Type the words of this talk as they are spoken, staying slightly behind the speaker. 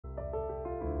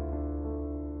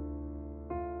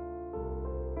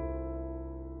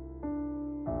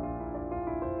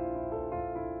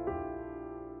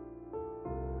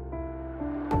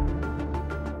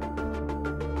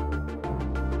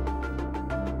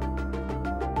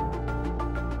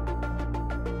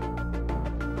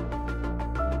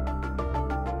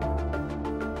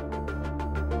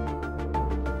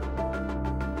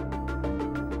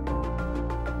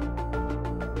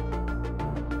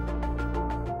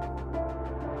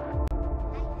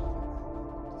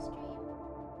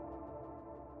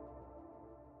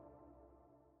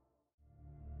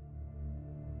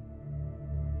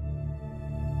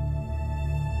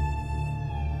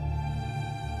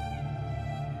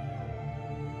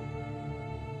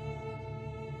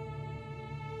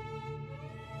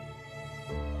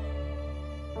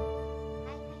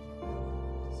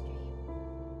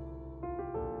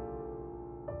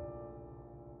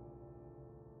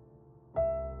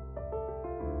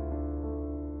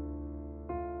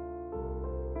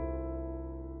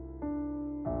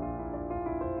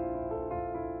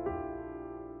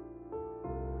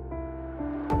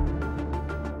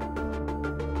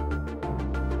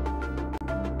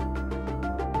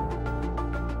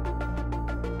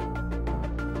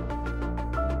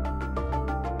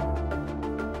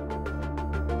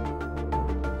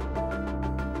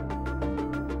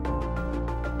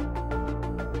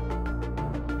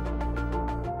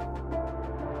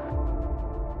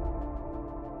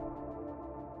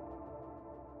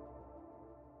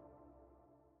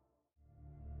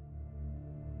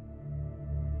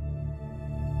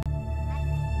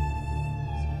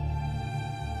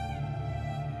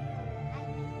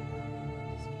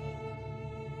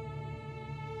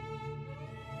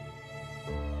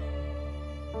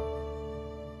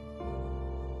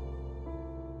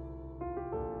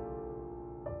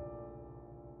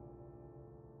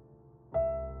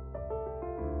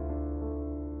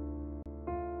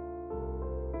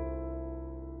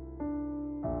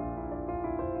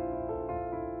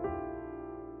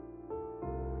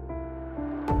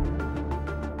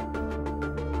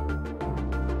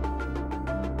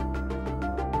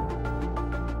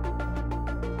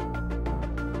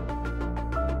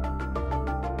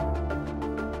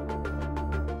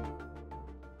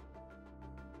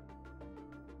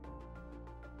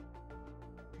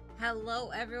Hello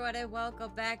everyone and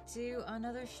welcome back to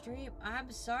another stream.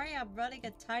 I'm sorry I'm running a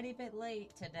tiny bit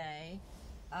late today.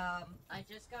 I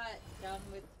just got done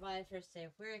with my first day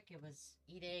of work. It was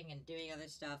eating and doing other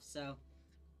stuff, so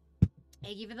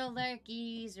thank you for the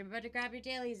lurkies. Remember to grab your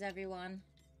dailies, everyone.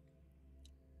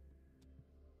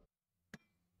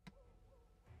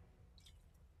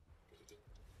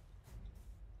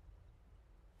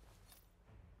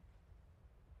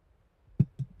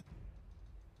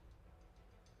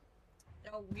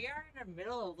 So we are in the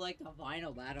middle of like a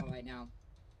vinyl battle right now.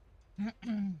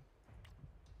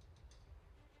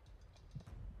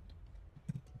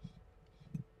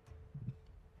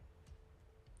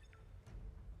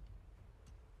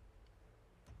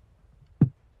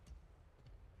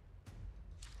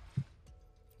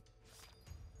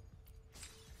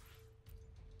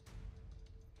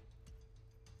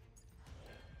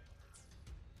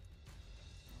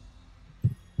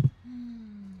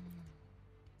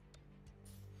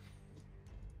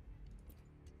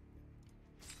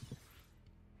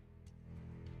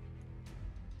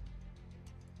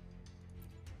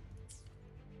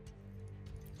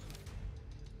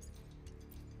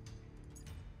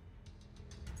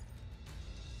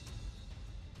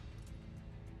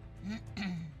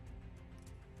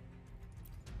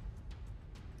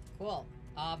 Cool.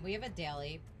 We have a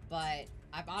daily, but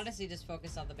I'm honestly just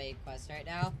focused on the main quest right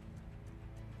now.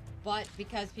 But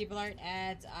because people aren't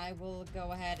ads, I will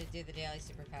go ahead and do the daily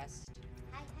super fast.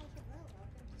 Hi, hello,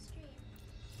 welcome to stream.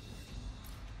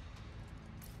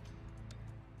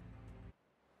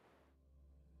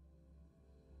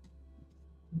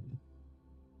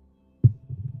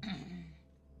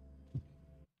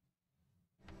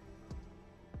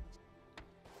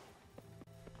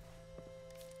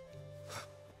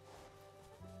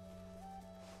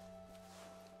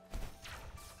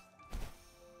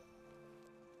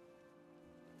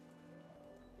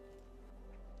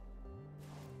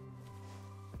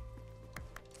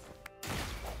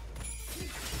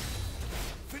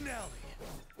 Hi, hello, welcome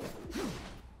to stream.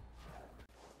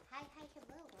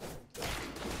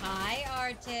 Hi,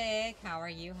 Arctic. How are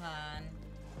you, hon?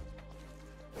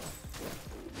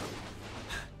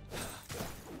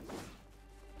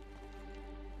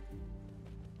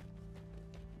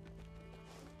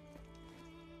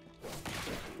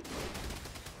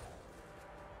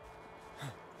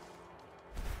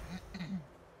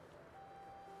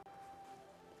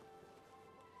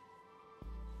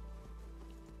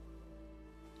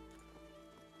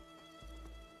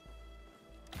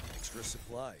 Extra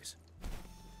supplies.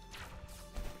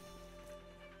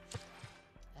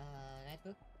 I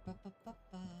book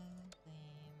lame.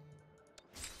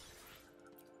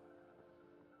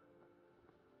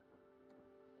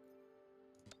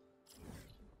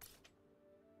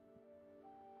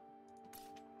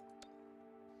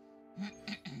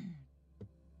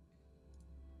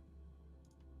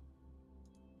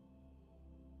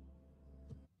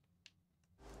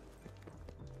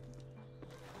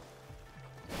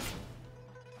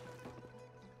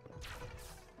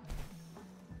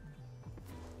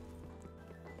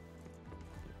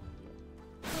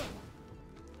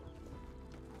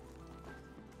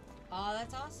 Oh,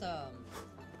 that's awesome.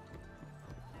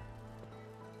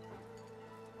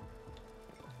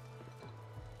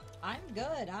 I'm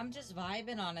good. I'm just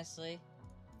vibing, honestly.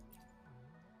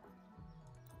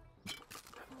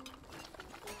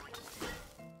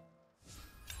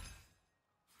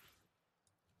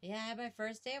 Yeah, I had my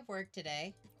first day of work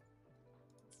today.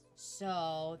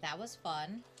 So, that was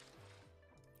fun.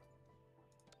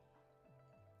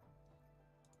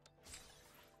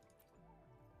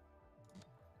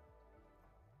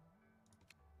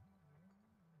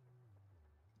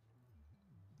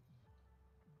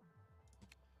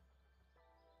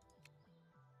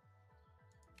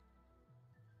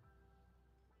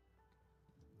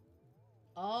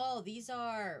 Oh, these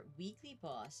are weekly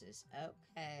bosses.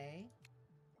 Okay.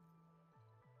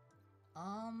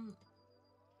 I'm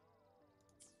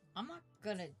not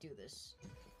gonna do this.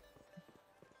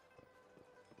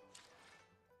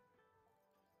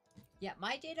 Yeah,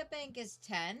 my data bank is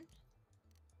 10.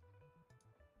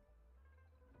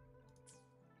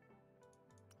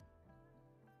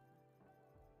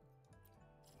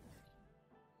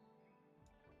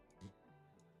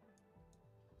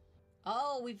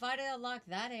 Oh, we finally unlocked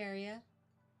that area.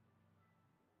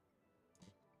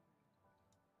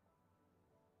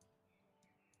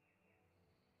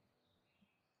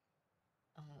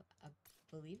 I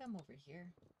believe I'm over here.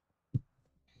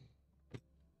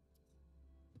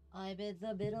 I'm in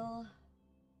the middle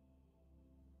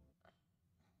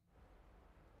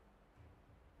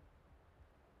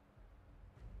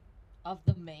of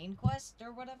the main quest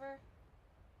or whatever.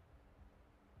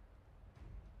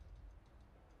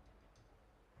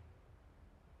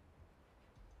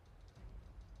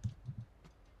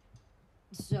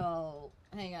 So,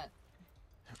 hang on.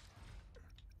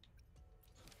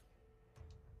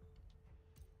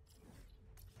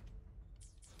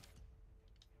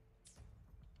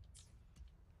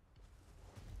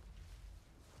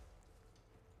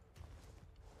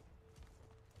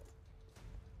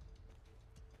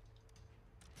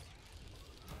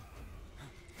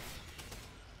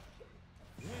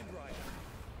 Wind Rider.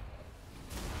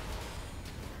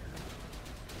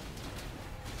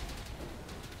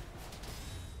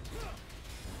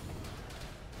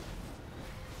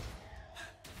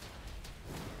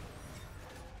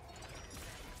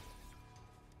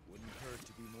 Wouldn't hurt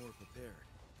to be more prepared.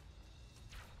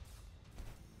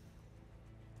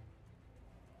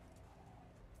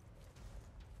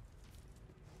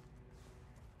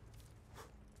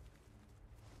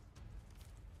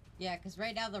 Yeah, because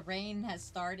right now the rain has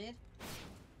started.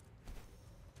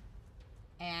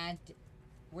 And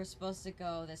we're supposed to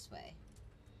go this way.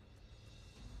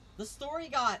 The story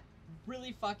got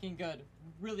really fucking good.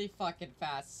 Really fucking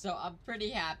fast. So I'm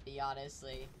pretty happy,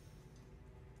 honestly.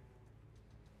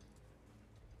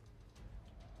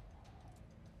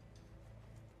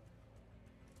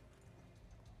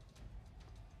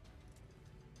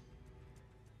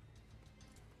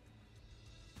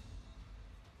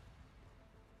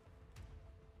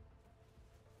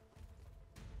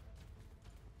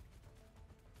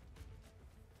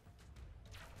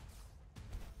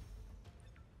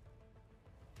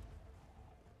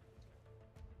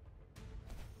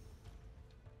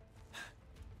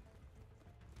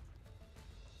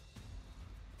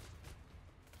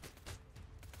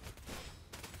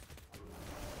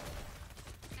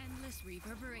 Endless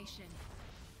reverberation.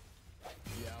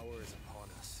 The hour is upon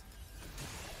us.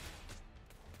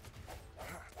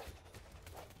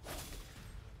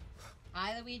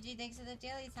 Hi, Luigi. Thanks for the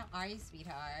dailies. How are you,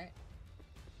 sweetheart?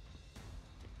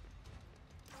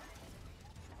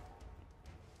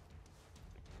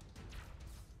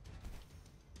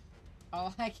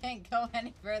 Oh, I can't go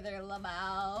any further,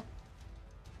 Lamau.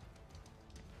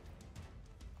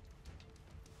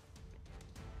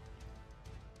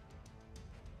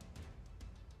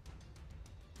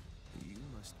 You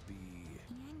must be...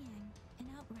 Yang Yang, an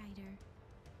outrider.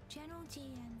 General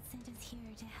Jian sent us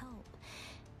here to help.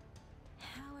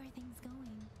 How are things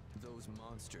going? Those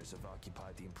monsters have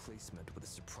occupied the emplacement with a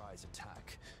surprise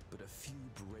attack, but a few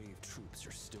brave troops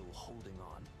are still holding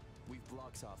on. We've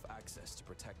blocked off access to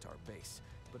protect our base,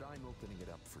 but I'm opening it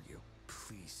up for you.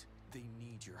 Please, they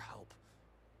need your help.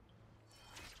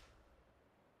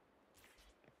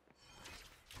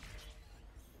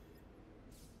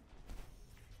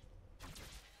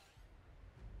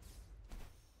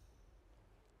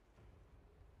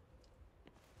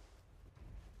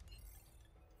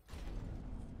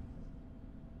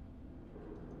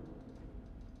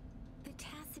 The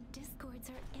tacit discords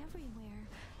are everywhere.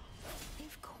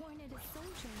 They've cornered a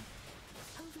soldier.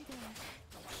 Over there.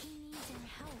 He needs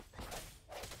our help.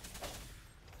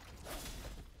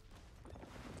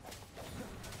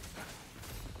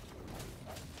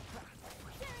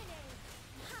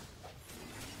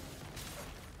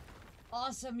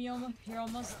 Awesome, you're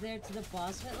almost there to the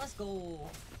boss fight. Let's go.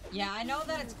 Yeah, I know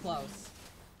that it's close.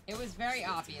 It was very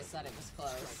obvious that it was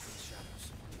close. Strike the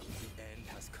shadows. The end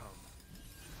has come.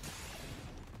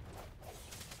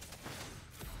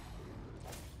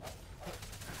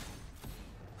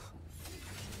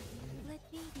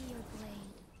 Let me be your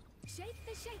blade. Shake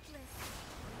the shapeless.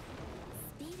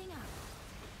 Speeding up.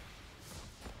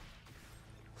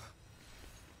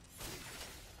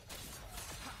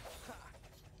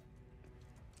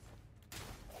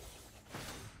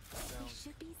 He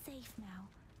should be safe now.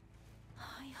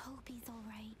 I hope he's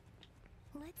alright.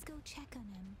 Let's go check on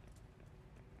him.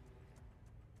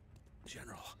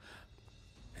 General,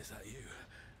 is that you?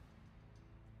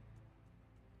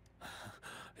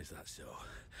 Is that so?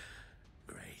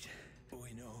 Great.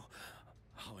 We know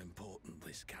how important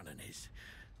this cannon is.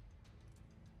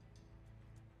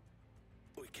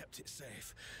 We kept it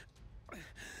safe.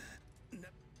 No.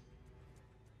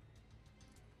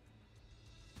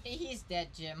 He's dead,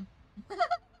 Jim.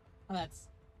 That's...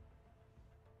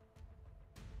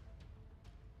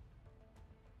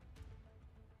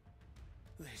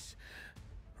 This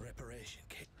reparation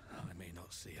kit. I may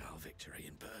not see our victory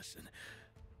in person.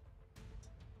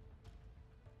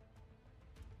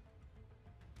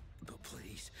 But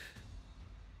please,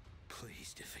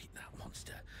 please defeat that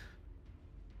monster.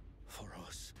 For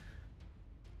us.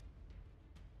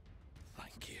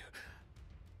 Thank you.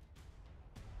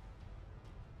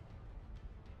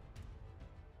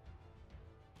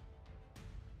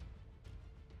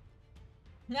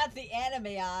 Not the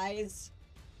anime eyes.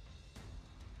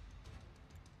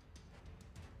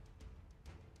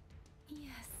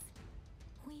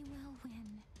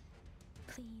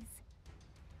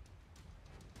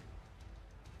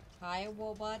 Hi,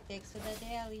 Wuwa. Thanks for the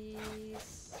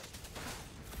dailies.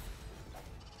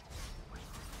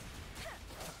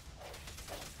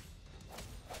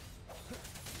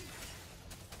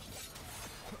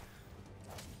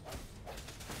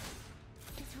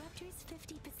 Disruptor's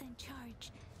 50%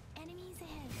 charge. Enemies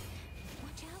ahead.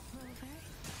 Watch out, Rover.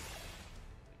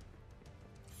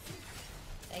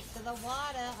 Thanks for the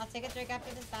water. I'll take a drink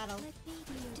after this battle. Let me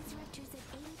be your disruptors at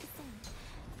 80%.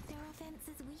 Their offense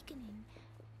is weakening.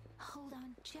 Hold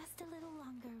on just a little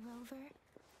longer, Rover.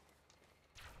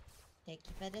 Thank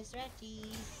you for the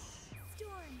stretchies.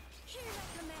 Storm, hear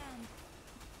my command.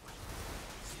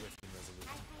 Swift and resolute.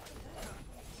 Hi, hi, hello, welcome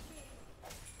to stream.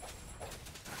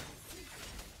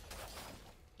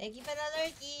 Thank you for the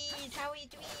lurkies. How are you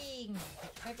doing?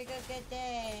 Having a good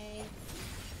day.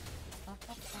 Ba,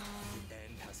 ba, ba. The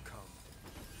end has come.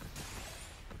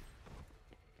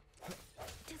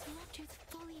 Disruptor's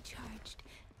fully charged.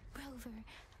 Rover,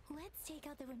 let's take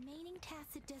out the remaining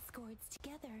tacit discords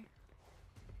together.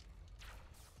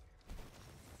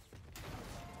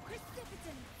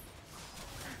 Precipitant!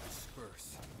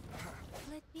 Disperse.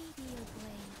 Let me be your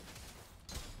blade.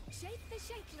 Shake the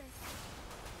shakeless!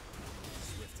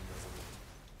 Swift and resolute.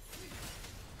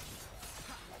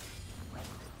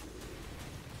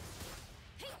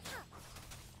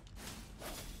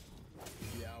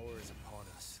 The hour is upon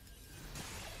us.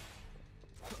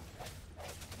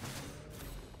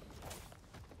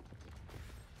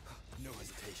 No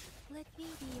hesitation. Let me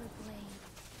be your blade.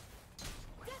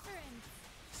 Deference!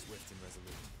 Swift and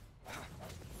resolute.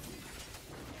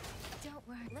 Don't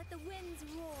worry. Let the winds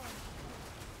roar.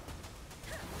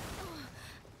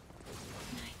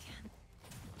 I can't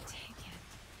take it.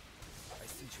 I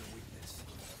sense your weakness.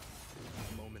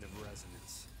 A moment of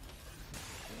resonance.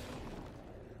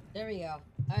 There we go.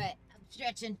 Alright, I'm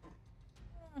stretching.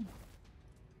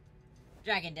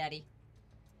 Dragon Daddy.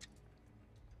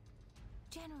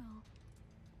 General,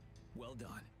 Well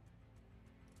done.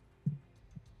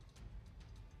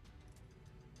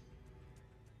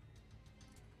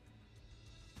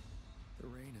 The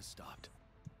rain has stopped.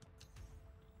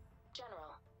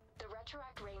 General, the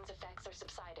retroact rain's effects are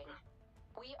subsiding.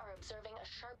 We are observing a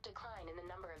sharp decline in the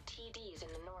number of TDs in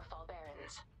the Rainerfalls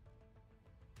Barrens.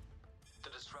 The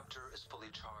disruptor is fully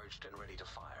charged and ready to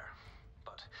fire,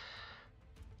 but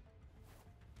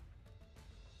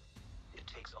it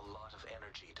takes a lot of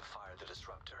energy to fire the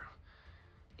disruptor.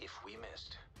 If we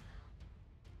missed,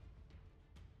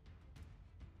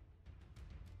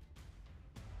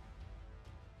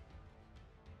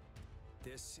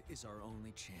 This is our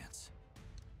only chance.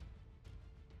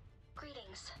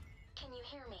 Greetings. Can you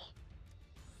hear me?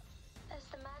 As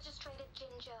the magistrate at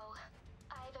Jinzhou,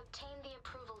 I've obtained the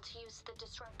approval to use the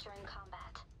disruptor in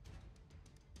combat.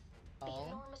 The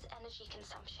enormous energy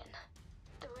consumption,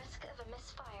 the risk of a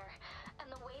misfire,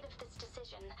 and the weight of this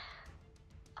decision,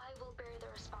 I will bear the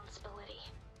responsibility.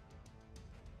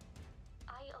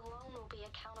 I alone will be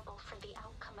accountable for the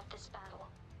outcome of this battle,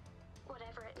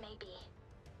 whatever it may be.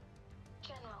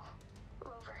 General,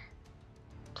 Rover,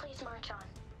 please march on.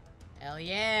 Hell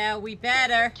yeah, we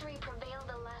better. Victory prevail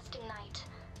the lasting night.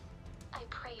 I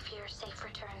pray for your safe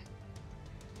return.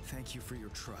 Thank you for your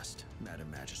trust, Madam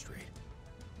Magistrate.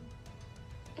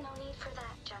 No need for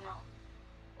that, General.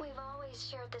 We've always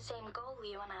shared the same goal,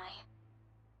 you and I.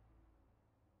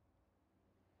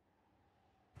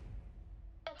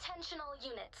 Attention all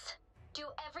units. Do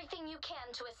everything you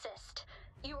can to assist.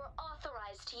 You are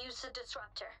authorized to use the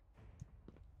disruptor.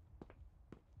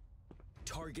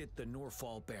 Target the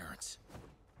Rainerfalls Barrens.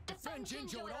 Defend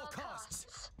Jinzhou at all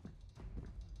costs.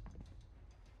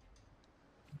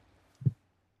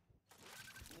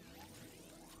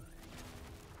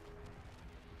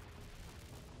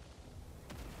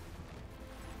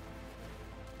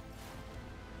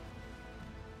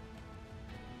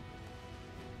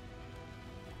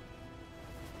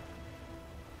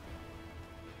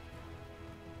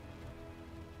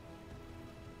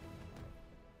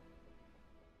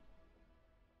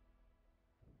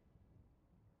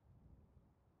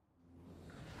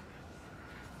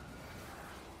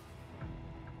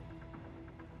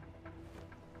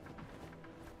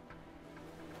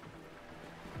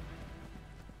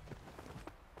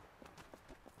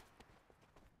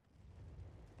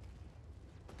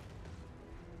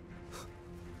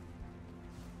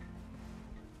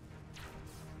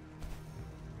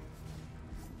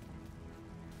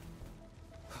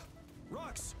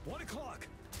 Rocks, 1 o'clock.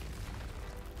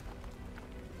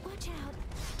 watch out.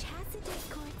 Tacit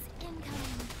discords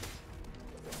incoming.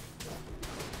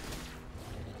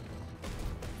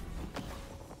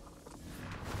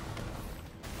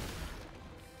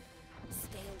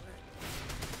 Stay alert.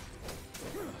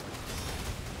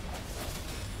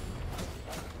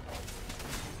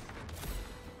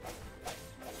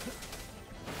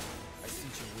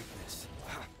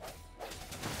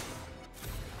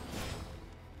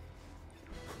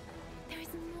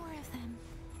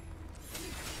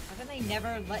 they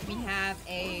never let me have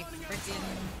a freaking...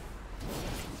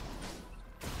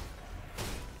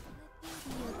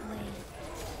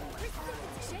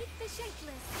 Shake the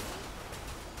shapeless.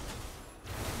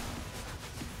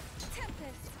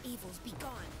 Tempest. Evils be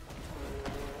gone.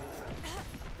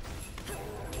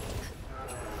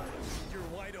 You're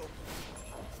wide open.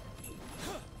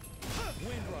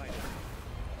 Wind Rider.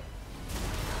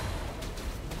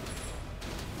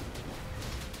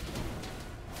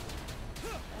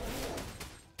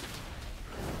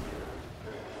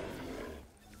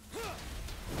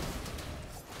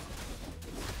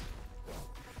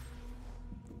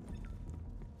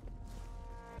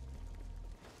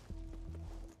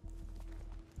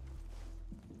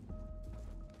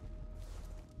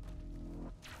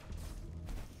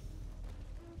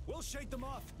 We'll shake them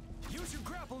off. Use your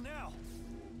grapple now.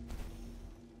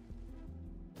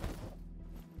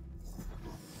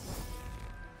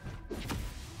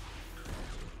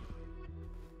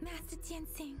 Master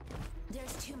Tianxing.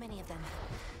 There's too many of them.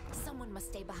 Someone must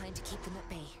stay behind to keep them at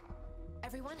bay.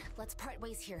 Everyone, let's part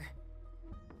ways here.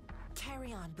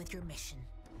 Carry on with your mission.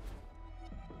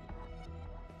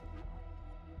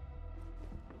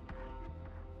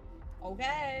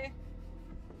 Okay.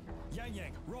 Yang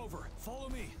Yang, Rover, follow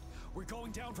me. We're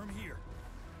going down from here.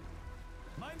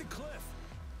 Mind the cliff.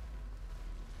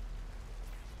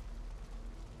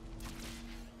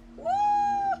 Woo!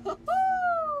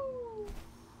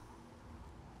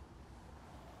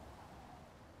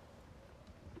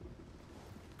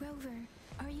 Rover,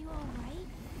 are you all right?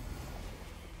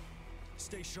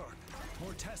 Stay sharp.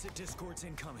 More tacit discords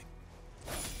incoming.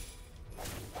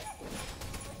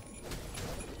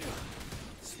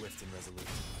 Swift and resolute.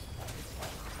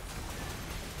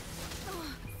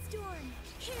 Oh, Storm,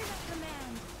 hear that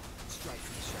command. Strike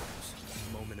from the shadows.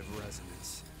 Moment of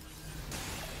resonance.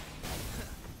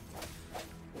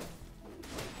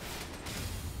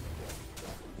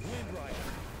 Wind Rider.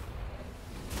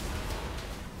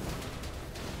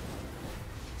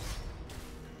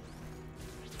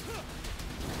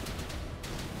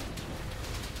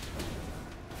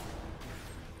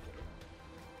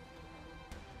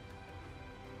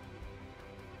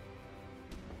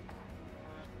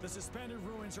 The suspended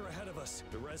ruins are ahead of us.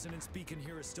 The resonance beacon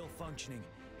here is still functioning,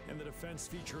 and the defense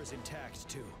feature is intact,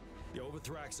 too. The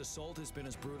Overthrax assault has been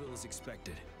as brutal as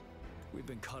expected. We've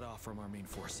been cut off from our main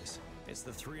forces. It's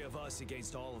the three of us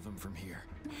against all of them from here.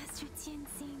 Master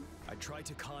Tianxing. I tried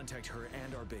to contact her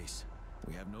and our base.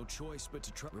 We have no choice but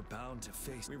to try. We're bound to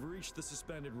face. We've reached the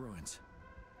suspended ruins.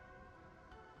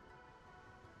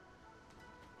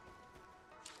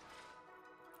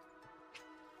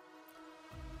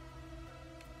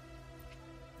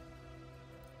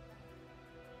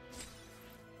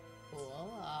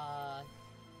 Cool.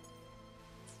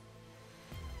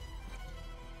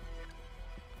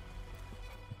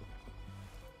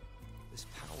 This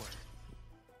power.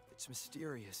 It's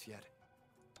mysterious yet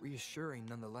reassuring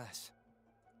nonetheless.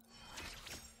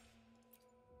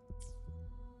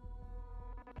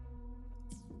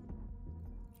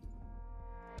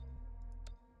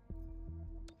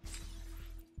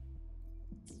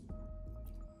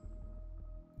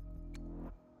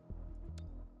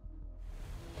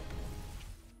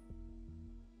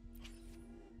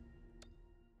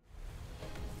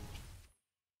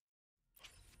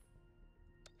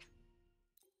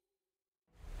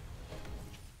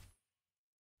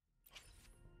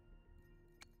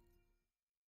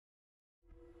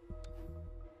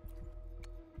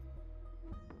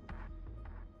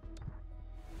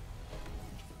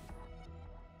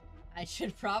 I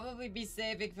should probably be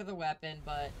saving for the weapon,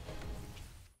 but...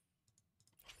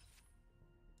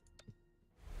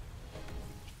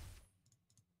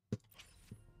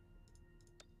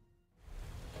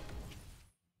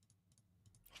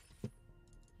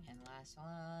 And last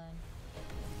one...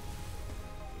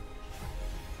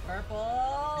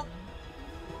 Purple!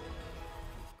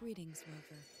 Greetings,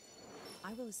 Rover.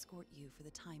 I will escort you for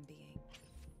the time being.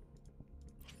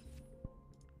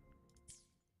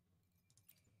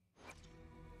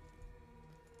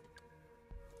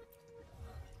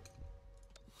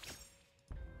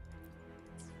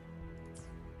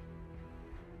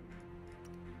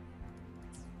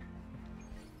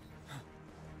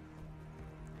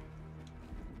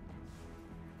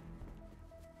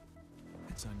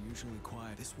 It's unusually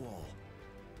quiet. This wall.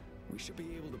 We should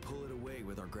be able to pull it away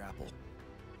with our grapple.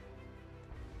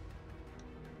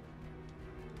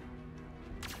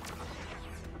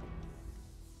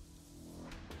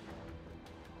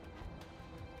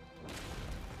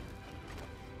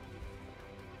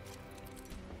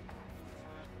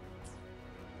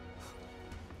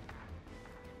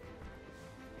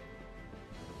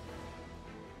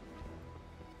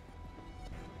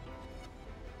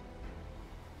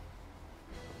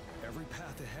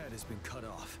 path ahead has been cut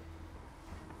off.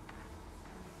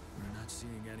 We're not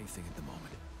seeing anything at the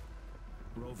moment.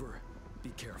 Rover, be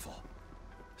careful.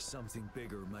 Something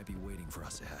bigger might be waiting for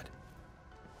us ahead.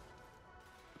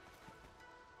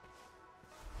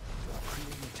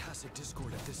 Creating a tacit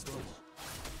discord at this level.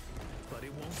 But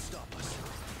it won't stop us.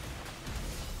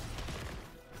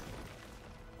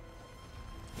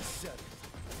 7.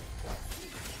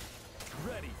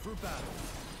 Ready for battle.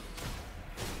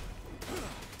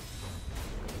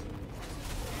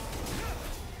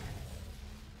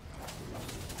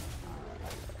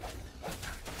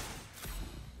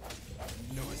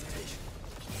 No hesitation.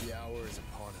 The hour is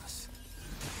upon us.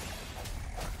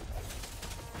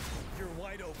 You're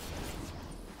wide open.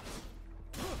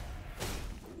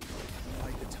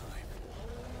 Bide the time.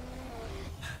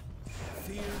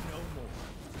 Fear no more.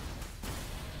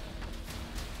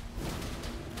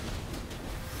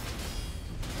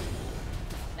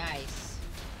 Nice.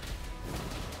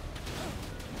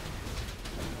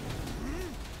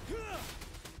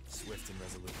 Swift and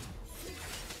resolute.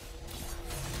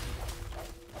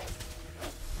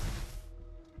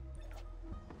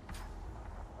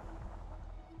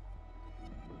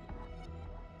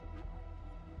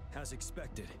 As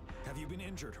expected. Have you been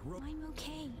injured? I'm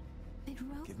okay.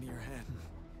 But Give me your hand.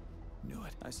 Knew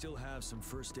it. I still have some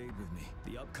first aid with me.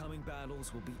 The upcoming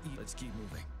battles will be Let's keep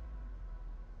moving.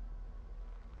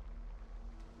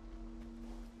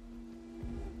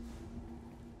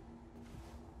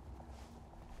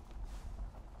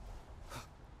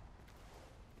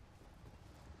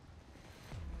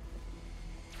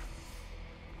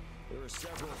 There are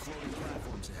several floating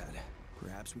platforms ahead.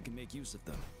 Perhaps we can make use of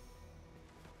them.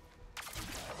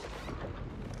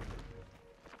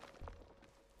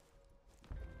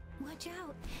 Watch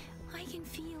out! I can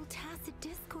feel tacit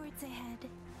discords ahead.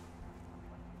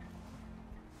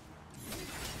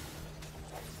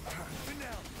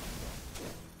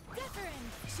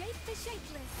 Different! Shape the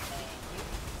shapeless!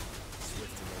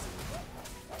 Swift and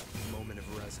resolute. Moment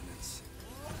of resonance.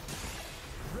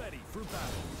 Ready for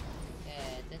battle.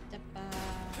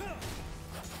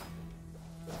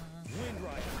 Wind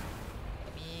Rider.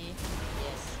 Baby.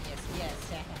 Yes.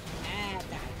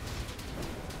 Die.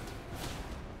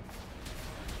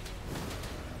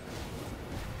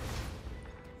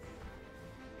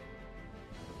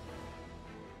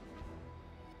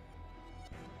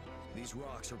 These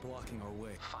rocks are blocking our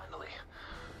way. Finally.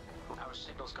 Our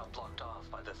signals got blocked off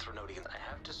by the Threnodians. I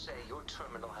have to say, your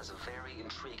terminal has a very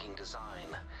intriguing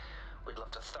design. We'd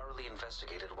love to thoroughly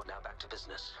investigate it. Now back to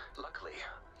business. Luckily,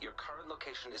 your current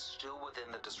location is still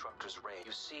within the Disruptor's range.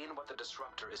 You've seen what the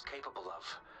Disruptor is capable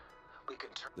of. We can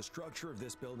turn... The structure of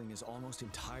this building is almost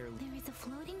entirely... There is a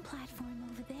floating platform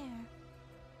over there.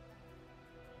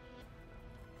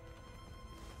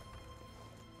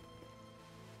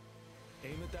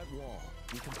 Aim at that wall.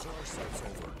 We can pull our sights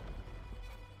over.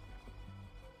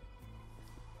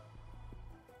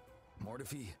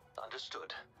 Mortifi.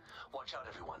 Understood. Watch out,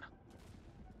 everyone.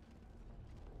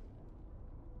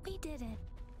 We did it.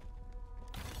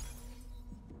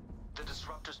 The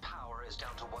Disruptor's power is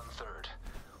down to 1/3.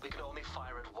 We can only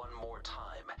fire it one more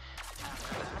time.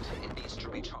 After that, it needs to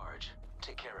recharge.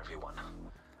 Take care, everyone.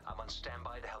 I'm on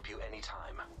standby to help you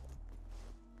anytime.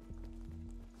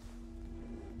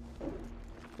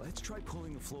 Let's try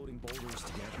pulling the floating boulders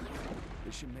together.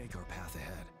 This should make our path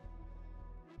ahead.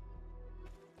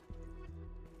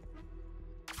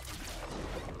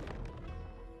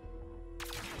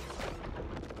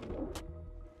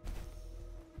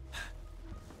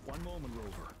 One moment,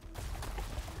 Rover.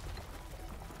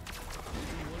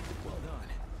 Well done.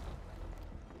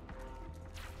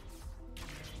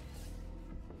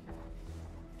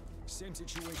 Same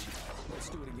situation. Let's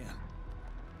do it again.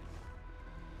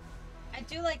 I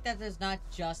do like that there's not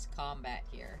just combat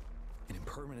here. An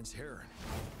impermanence heron.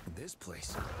 In this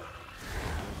place.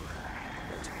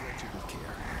 Let's approach it with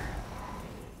care.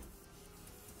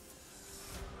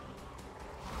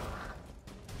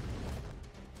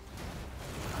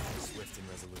 Swift and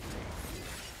resolute.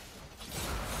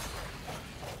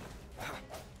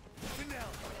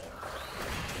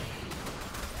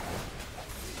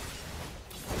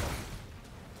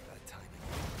 Bad timing.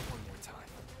 One more time.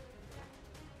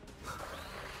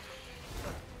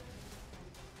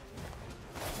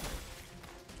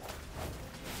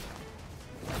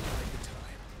 Good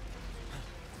time.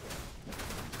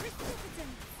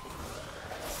 Precipitant!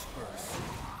 Spurs.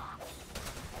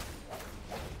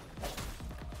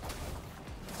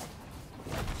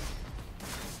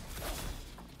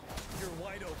 You're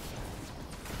wide open.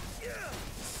 Yeah!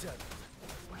 7.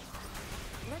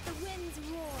 Let the winds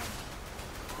roar!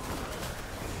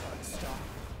 Stop.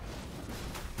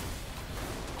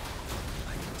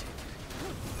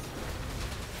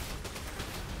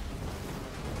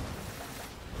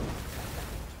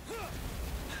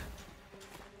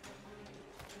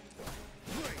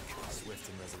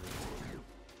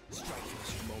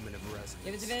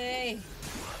 to me!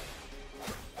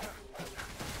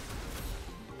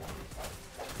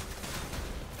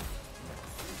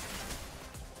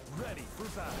 Ready for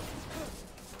battle.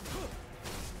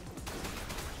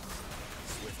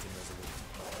 Swift and resolute.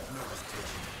 No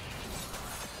hesitation.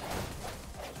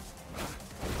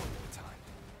 Time.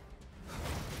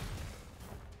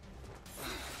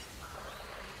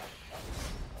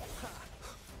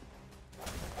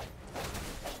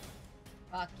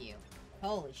 Fuck you.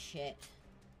 Holy shit.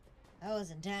 That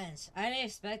was intense. I didn't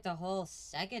expect a whole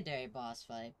secondary boss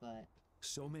fight, but...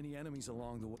 So many enemies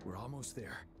along the way. We're almost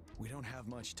there. We don't have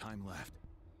much time left.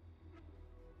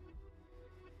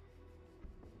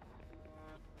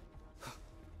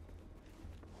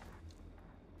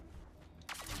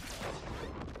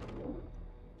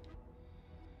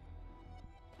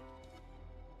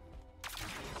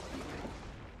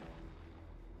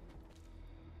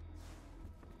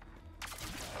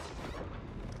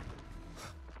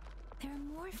 There are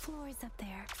more floors up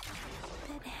there.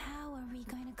 But how are we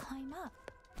going to climb up?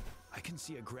 I can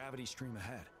see a gravity stream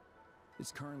ahead.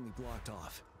 It's currently blocked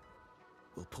off.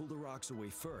 We'll pull the rocks away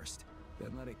first,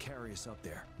 then let it carry us up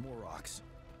there. More rocks.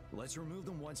 Let's remove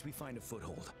them once we find a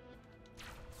foothold.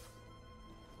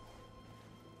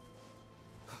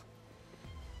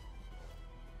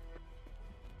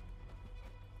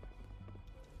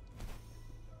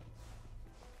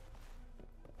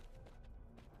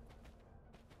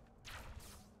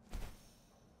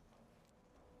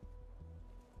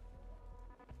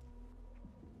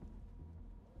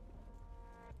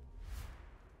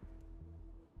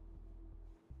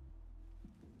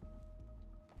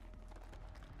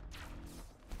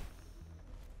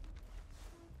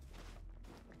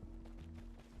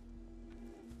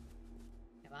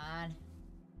 Come on.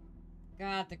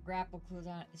 God, the grapple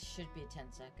cooldown, it should be 10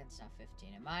 seconds, not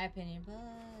 15, in my opinion, but...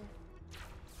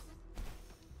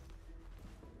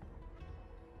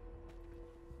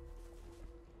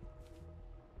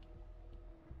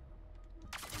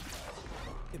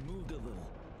 It moved a little.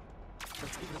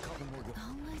 Let's give it a couple more go.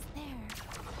 Almost there.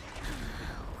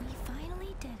 We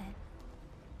finally did it.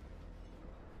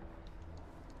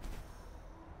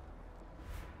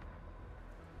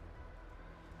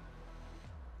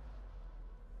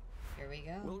 Here we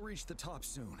go. We'll reach the top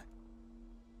soon.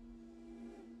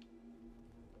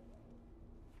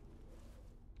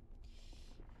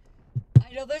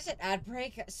 I know there's an ad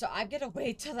break, so I'm gonna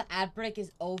wait till the ad break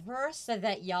is over so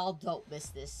that y'all don't miss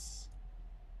this.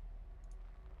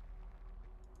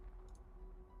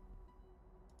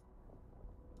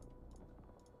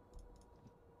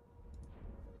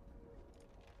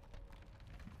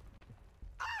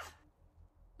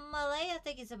 Malaya,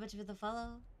 thank you so much for the follow.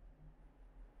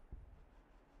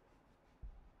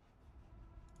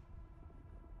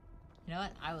 You know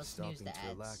what? I will snooze Stopping the to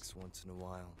ads. relax once in a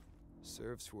while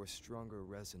serves for a stronger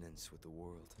resonance with the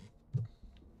world.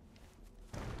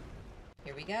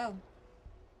 Here we go.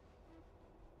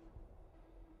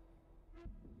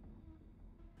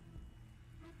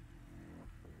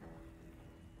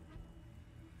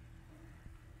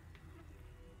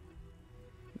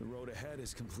 The road ahead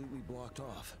is completely blocked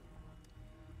off.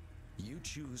 You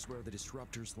choose where the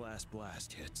disruptor's last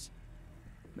blast hits.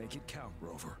 Make it count,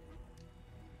 Rover.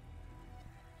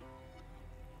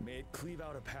 May it cleave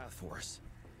out a path for us.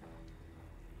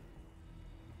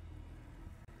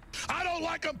 I don't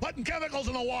like them putting chemicals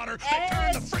in the water. They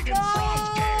Let's turn the friggin' frogs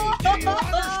gay. Do you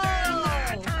understand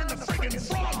that? Turn the friggin'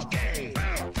 frogs gay.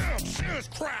 Serious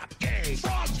crap. Gay.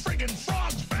 Frogs, friggin'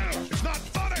 frogs. It's not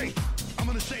funny. I'm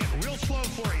gonna say it real slow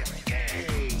for you.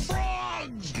 Gay.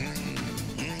 Frogs.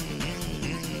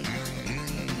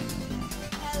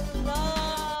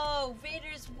 Hello,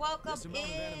 Raiders, welcome This amount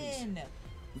of enemies. in.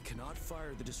 We cannot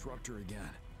fire the disruptor again.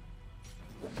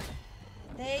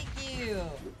 Thank you.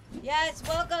 Yes,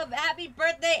 welcome. Happy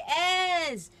birthday,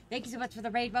 Ez. Thank you so much for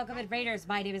the raid. Welcome in, Raiders.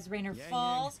 My name is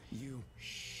Rainerfalls. You.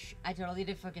 Shh. I totally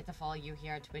did forget to follow you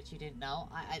here on Twitch. You didn't know.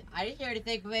 I didn't hear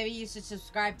anything, but maybe you should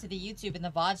subscribe to the YouTube and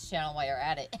the VODs channel while you're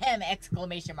at it.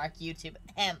 Exclamation mark YouTube.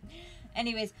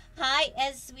 Anyways, hi,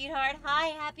 Ez, sweetheart. Hi,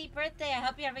 happy birthday. I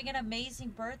hope you're having an amazing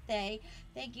birthday.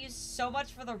 Thank you so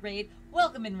much for the raid.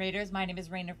 Welcome in, Raiders. My name is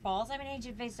Rainerfalls. I'm an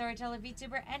ancient face storyteller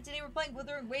VTuber, and today we're playing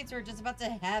Withering Waves. We're just about to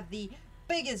have the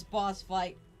biggest boss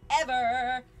fight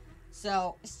ever.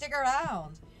 So, stick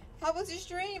around. How was your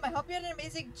stream? I hope you had an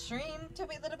amazing stream. Tell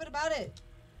me a little bit about it.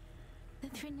 The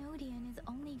Trinodian is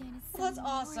only going to. Well, that's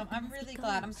awesome. I'm really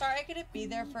glad. I'm sorry I couldn't be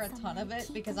there for a ton of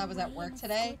it because I was at work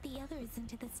today. The others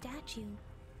into the statue.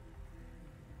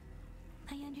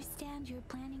 I understand you're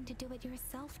planning to do it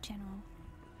yourself, General.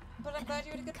 But I'm glad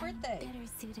you had a good birthday. Better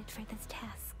suited for this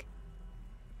task.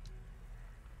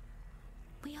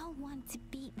 We all want to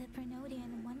beat the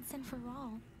Prenodian once and for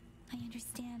all. I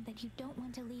understand that you don't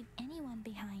want to leave anyone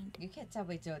behind. You can't tell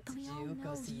me what to But we all do. know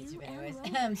Go see you YouTube and anyways.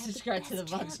 Rover have Subscribe to the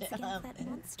best chance budget. against that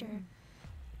monster.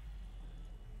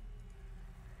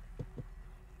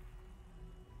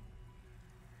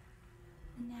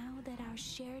 Now that our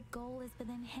shared goal is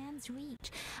within hand's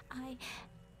reach, I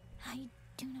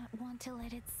do not want to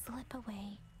let it slip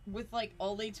away. With like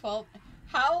only 12.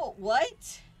 How?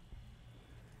 What?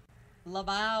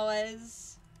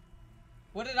 Lamauas.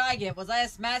 What did I get? Was I a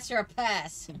smash or a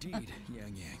pass? Indeed,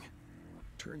 Yang Yang.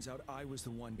 Turns out I was the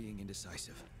one being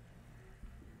indecisive.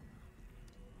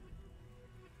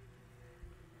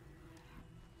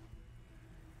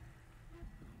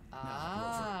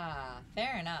 Ah,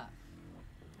 fair enough.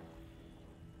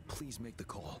 Please make the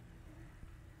call.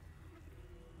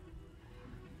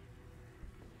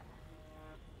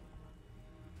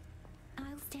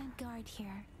 I'll stand guard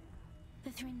here. The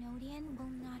Threnodian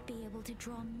will not be able to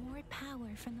draw more power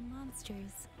from the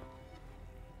monsters.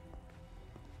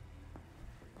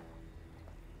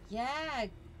 Yeah,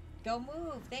 go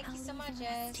move. Thank you so I'll much, leave the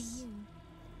rest to Ez. you.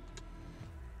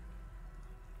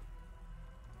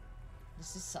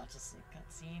 This is such a sick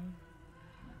cutscene.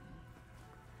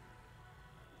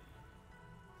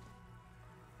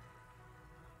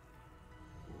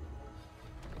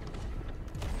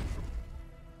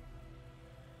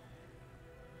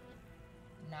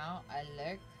 Now I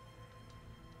lurk.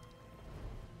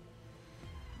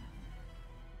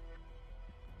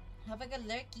 Have a good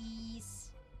lurkies.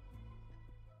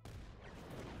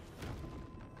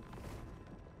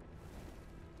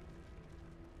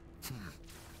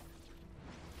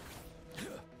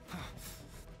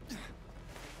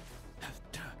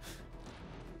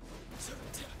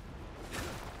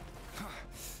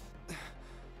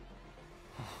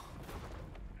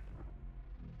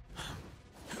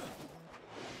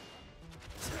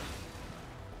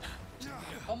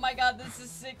 Oh my god, this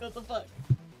is sick, what the fuck?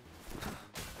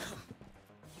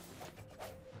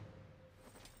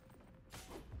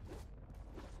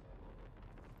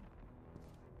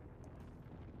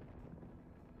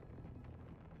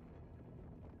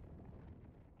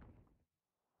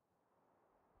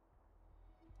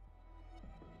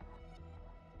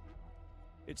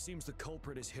 It seems the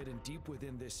culprit is hidden deep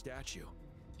within this statue.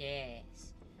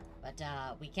 Yes, but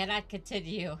we cannot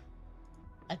continue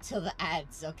until the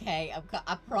ads, okay?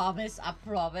 I promise, I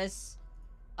promise.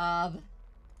 I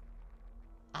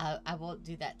won't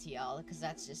do that to y'all, because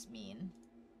that's just mean.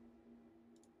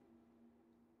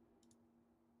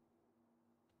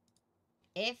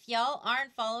 If y'all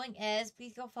aren't following Ez,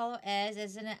 please go follow Ez.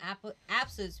 Ez is an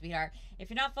absolute sweetheart. If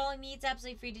you're not following me, it's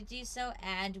absolutely free to do so,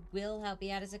 and will help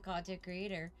me out as a content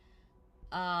creator.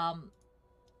 That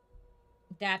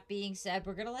being said,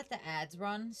 we're gonna let the ads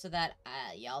run so that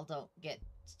y'all don't get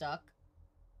stuck.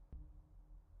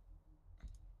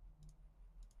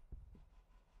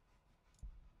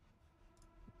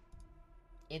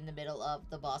 In the middle of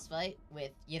the boss fight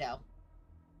with, you know.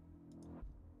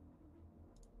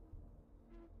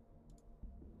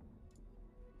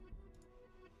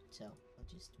 So, we'll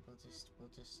just...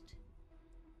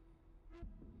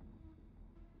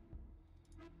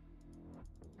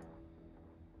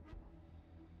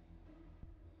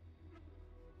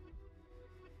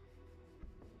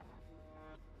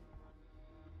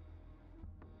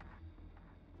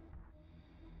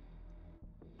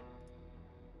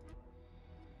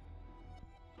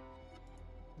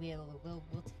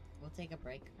 We'll take a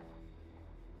break.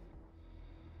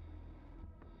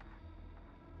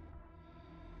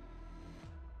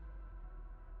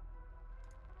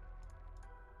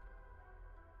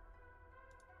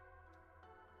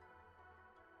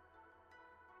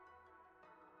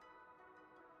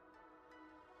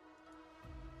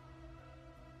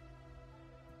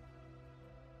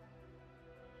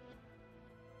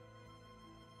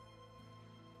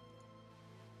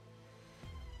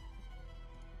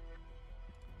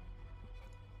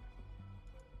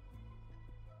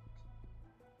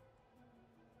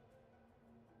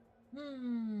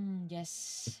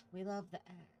 Yes. We love the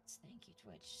ads. Thank you,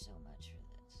 Twitch, so much for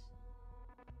this.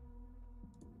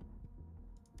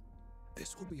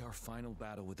 This will be our final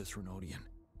battle with this Renodian.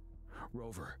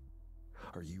 Rover,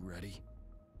 are you ready?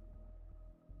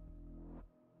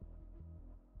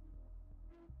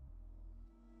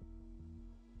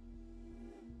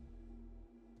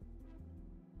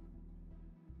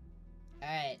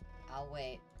 Alright, I'll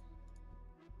wait.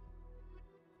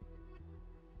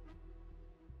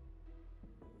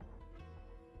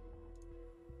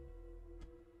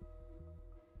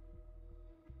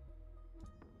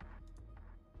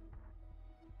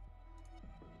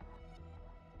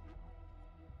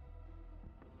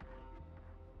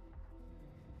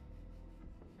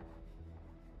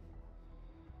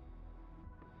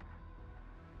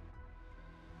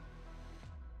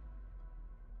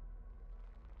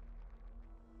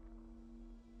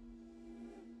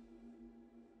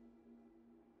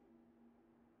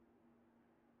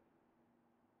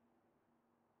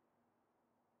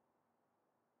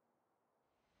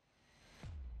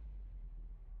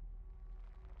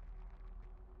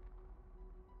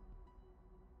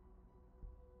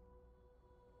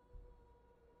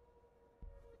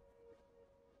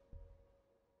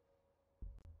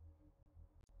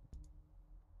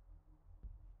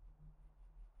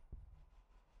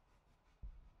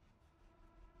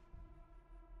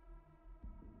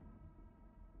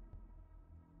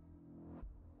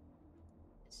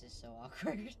 This is so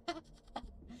awkward.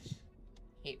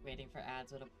 Hate waiting for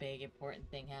ads when a big important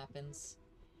thing happens.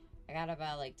 I got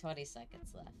about like 20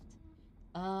 seconds left.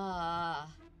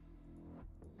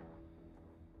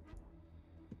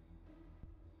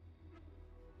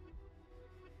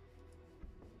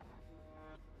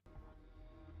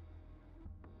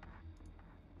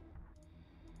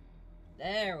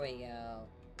 There we go.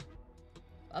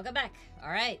 Welcome back.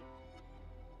 Alright.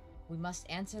 We must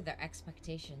answer their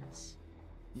expectations.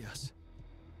 Yes.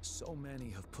 So many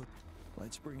have put...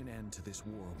 Let's bring an end to this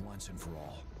war once and for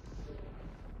all.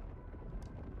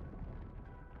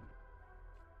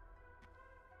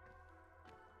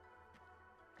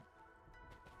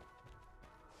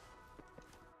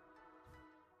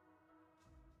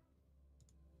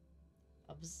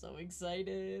 I'm so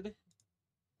excited.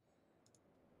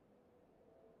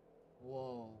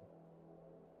 Whoa.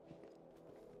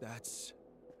 That's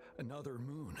another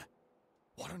moon.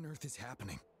 What on earth is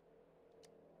happening?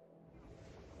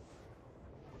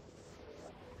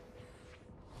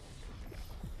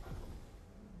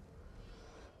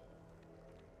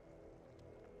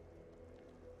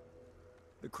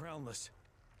 The Crownless.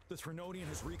 The Threnodian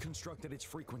has reconstructed its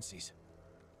frequencies.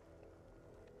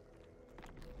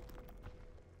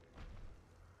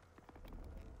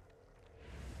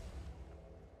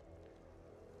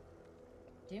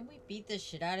 Didn't we beat the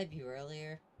shit out of you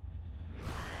earlier?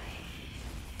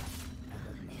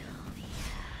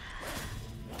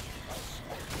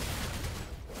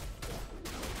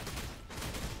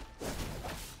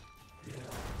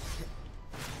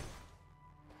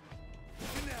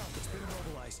 And now it's been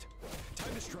immobilized.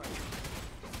 Time to strike.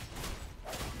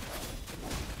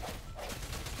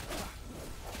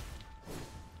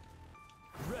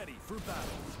 Ready for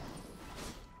battle.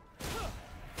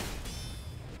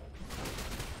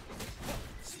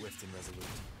 Swift and resolute.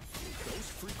 Those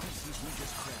frequencies we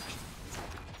just crashed.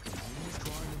 The moon is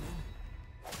drawing them in.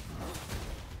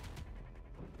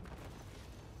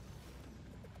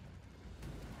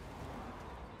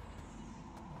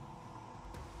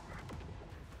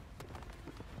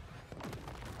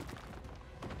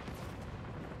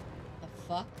 The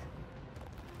fuck?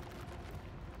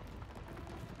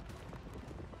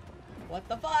 What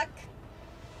the fuck?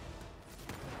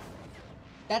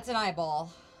 That's an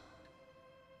eyeball.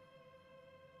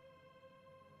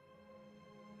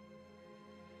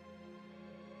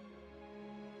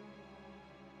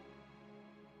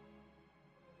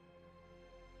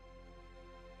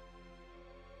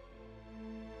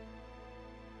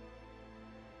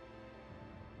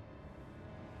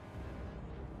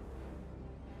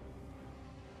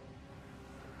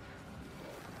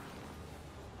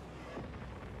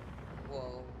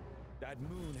 Whoa. That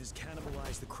moon has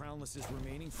cannibalized the Crownless's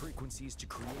remaining frequencies to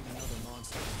create another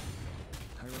monster.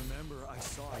 I remember I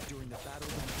saw it during the Battle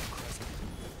of the Crescent.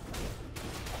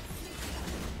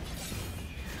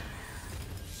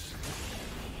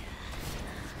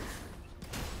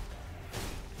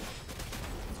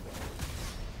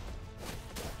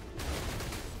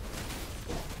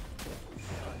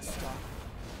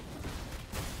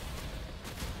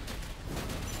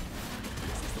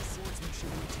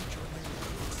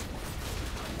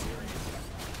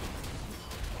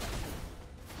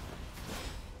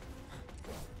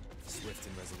 Swift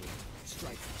and resolute.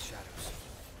 Strike from the shadows.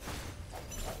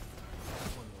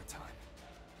 One more time.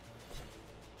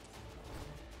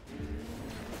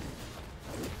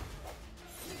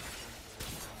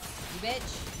 You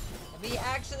bitch. Let me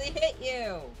actually hit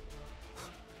you.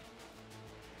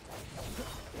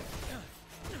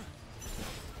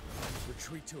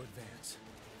 Retreat to advance.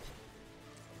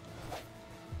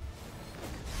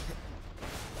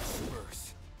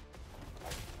 Burst.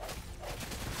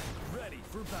 Ready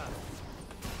for battle.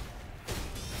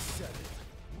 Set it.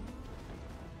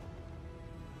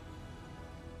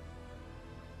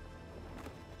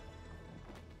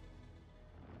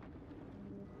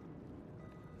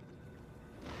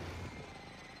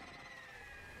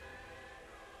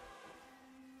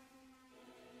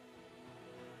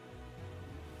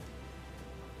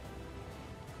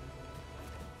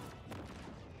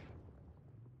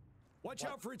 Watch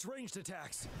out for its ranged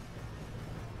attacks.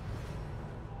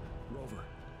 Rover,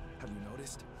 have you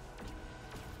noticed?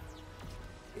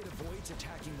 It avoids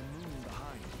attacking the moon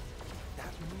behind.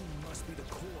 That moon must be the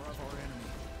core of our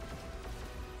enemy.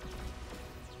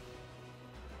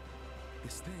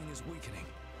 This thing is weakening.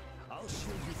 I'll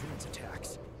shield you from its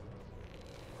attacks.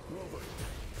 Rover,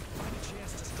 find a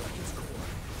chance to strike its core.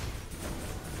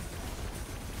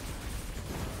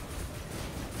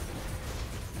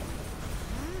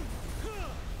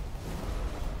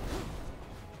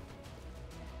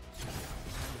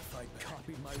 If I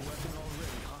copied my weapon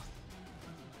already, huh?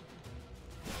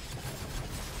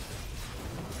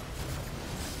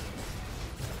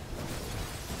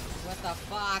 the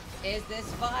fuck is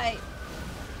this fight?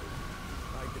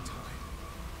 Bide the time.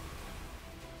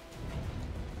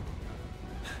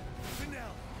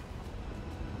 Finale.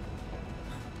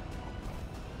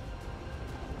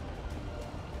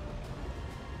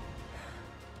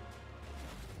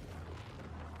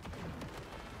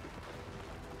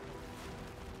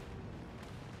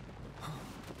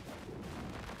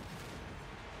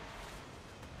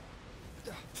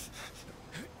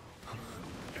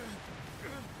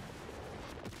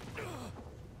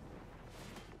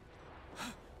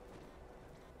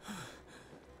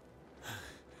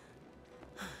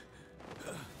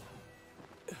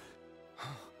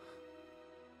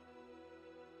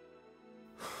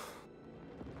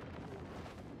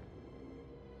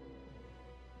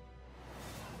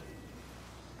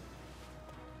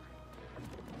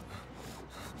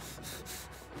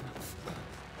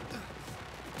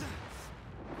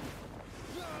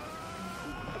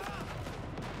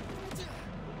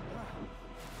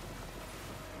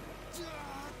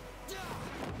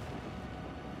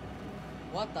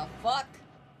 What the fuck?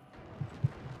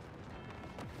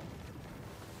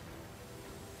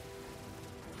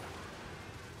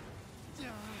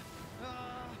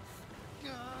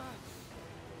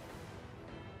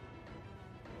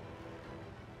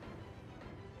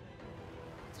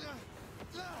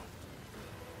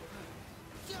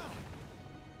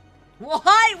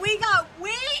 What? We got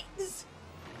wings?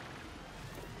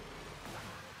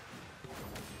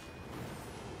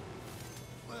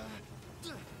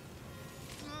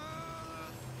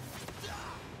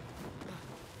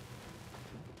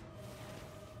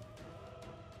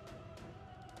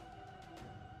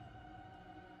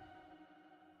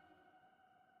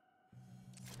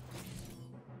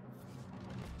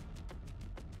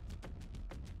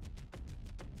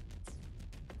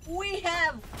 We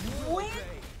have wings?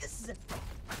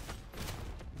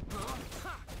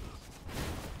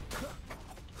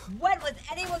 When was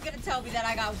anyone gonna tell me that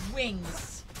I got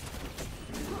wings?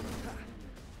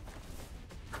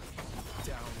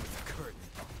 Down with the curtain.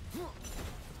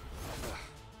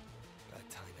 Bad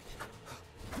timing.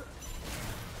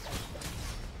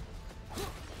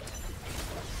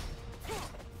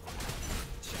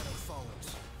 Shadow follows.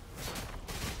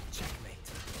 Checkmate.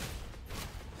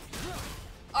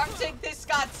 Arctic, this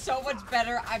got so much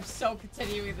better. I'm so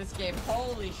continuing this game.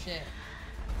 Holy shit.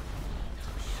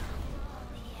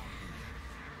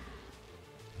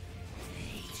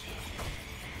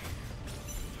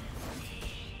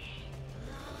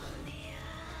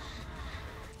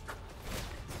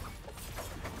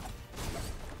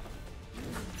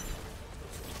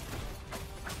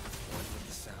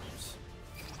 The sounds.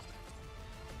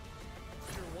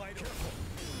 You're wide open.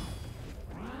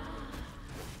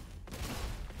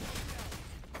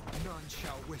 None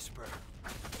shall whisper.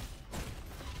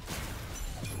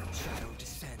 Shadow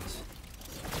descends.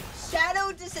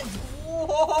 Shadow descends.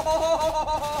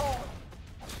 Whoa!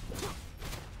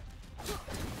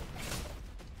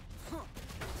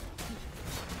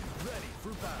 Ready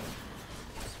for battle.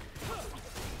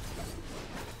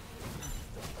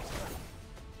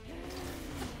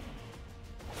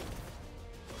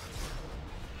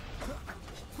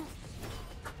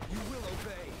 You will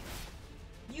obey.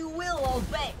 You will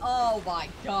obey. Oh my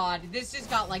god. This just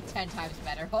got like 10 times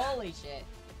better. Holy shit.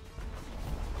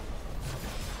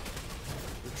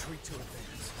 Retreat to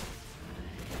advance.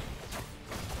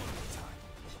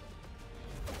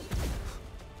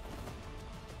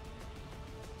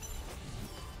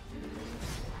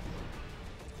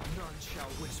 None shall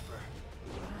whisper.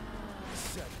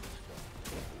 Set.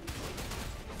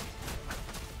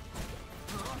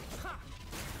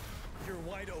 You're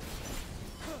wide open.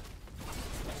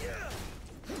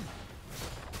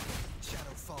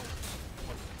 Shadow follows.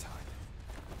 One at a time.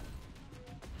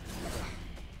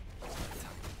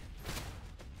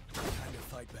 Time to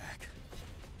fight back.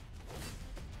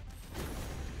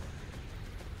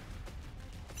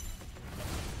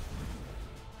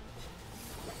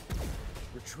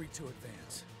 Retreat to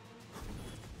advance.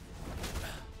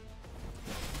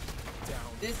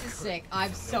 Down. This is sick.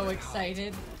 I'm so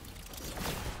excited.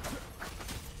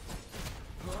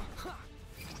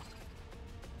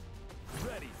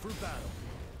 Ready for battle.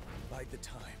 Bide the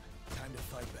time. Time to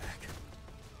fight back.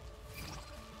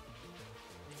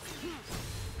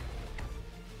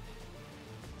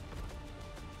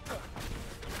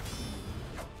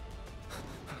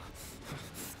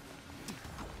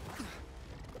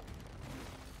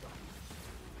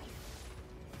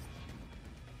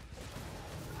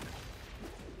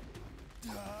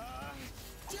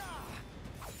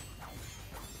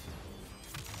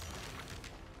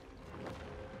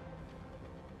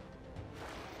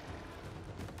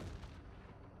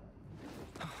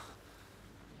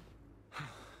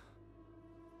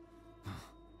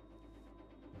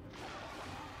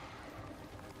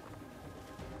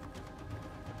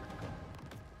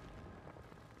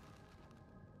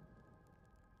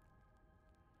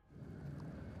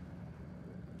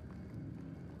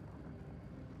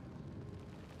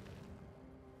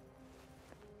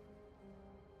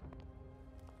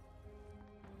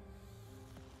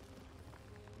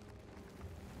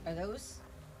 Are those?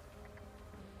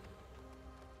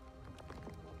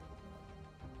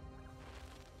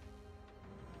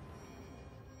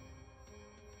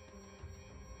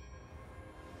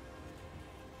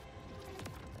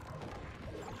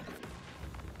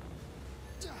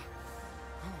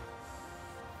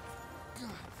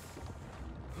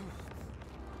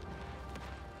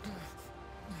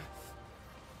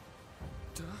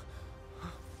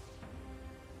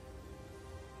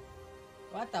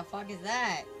 What the fuck is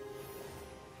that?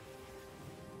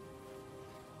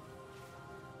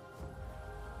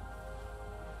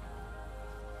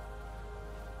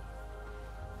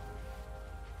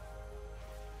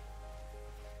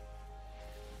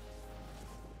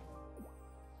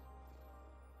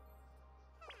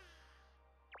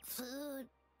 Food.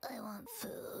 I want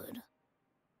food.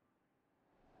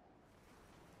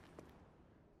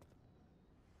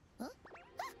 Huh?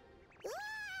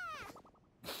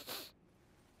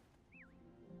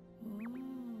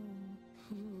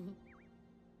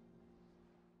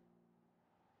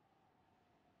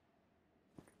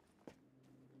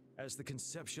 As the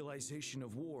conceptualization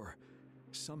of war,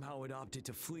 somehow it opted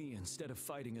to flee instead of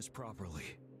fighting us properly.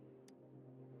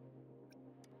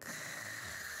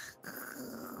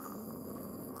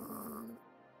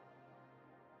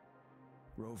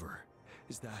 Rover,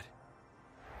 is that...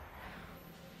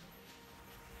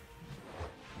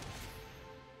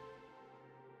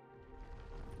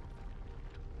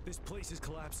 This place is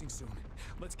collapsing soon.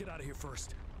 Let's get out of here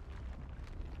first.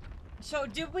 So,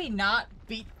 did we not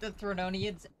beat the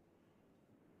Thrononians?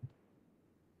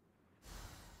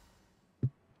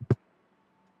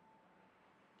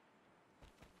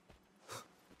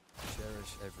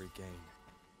 Cherish every gain.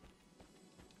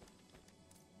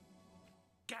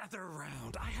 Gather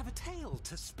round, I have a tale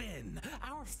to spin.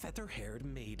 Our feather-haired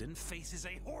maiden faces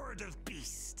a horde of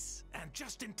beasts. And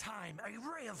just in time, a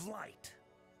ray of light.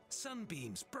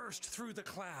 Sunbeams burst through the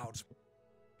clouds,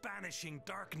 banishing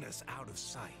darkness out of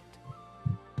sight.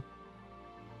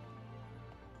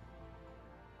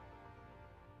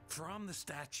 From the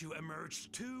statue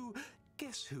emerged two...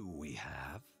 Guess who we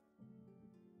have?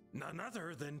 None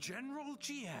other than General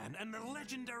Jian and the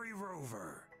legendary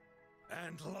Rover.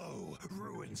 And lo,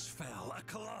 ruins fell, a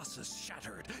colossus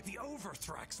shattered, the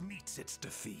Overthrax meets its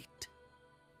defeat.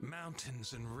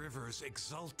 Mountains and rivers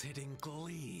exulted in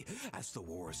glee as the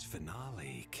war's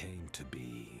finale came to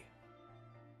be.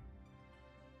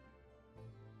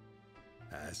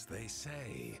 As they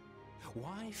say,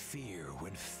 why fear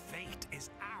when fate is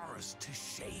ours to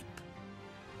shape?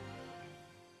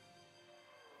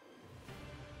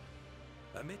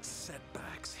 Amidst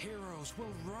setbacks, heroes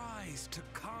will rise to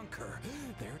conquer.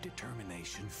 Their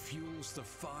determination fuels the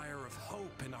fire of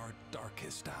hope in our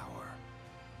darkest hour.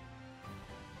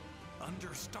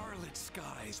 Under starlit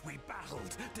skies we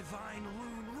battled, divine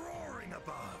rune roaring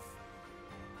above.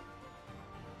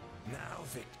 Now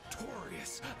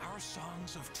victorious, our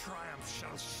songs of triumph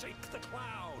shall shake the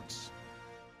clouds.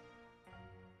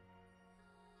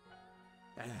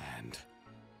 And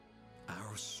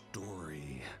our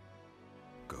story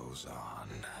goes on.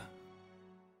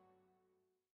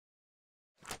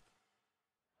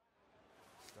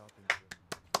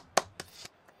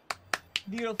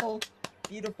 Beautiful.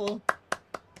 Beautiful.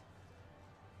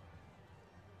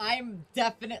 I'm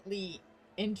definitely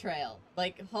in trail.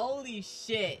 Like, holy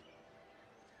shit.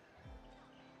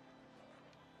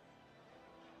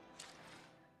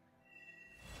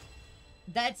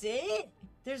 That's it?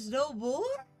 There's no more?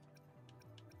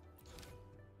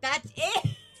 That's it?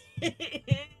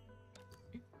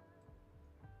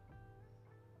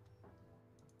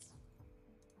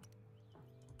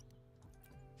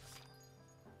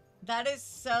 That is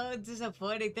so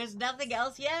disappointing. There's nothing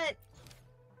else yet?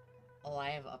 Oh, I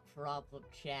have a problem,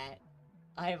 chat.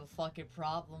 I have a fucking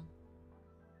problem.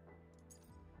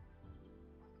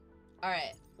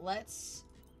 Alright, let's...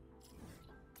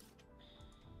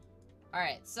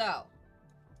 Alright, so...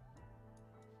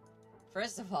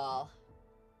 First of all...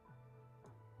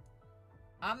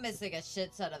 I'm missing a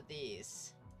shit ton of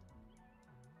these.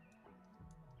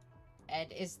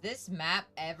 And is this map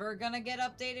ever gonna get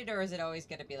updated, or is it always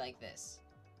gonna be like this?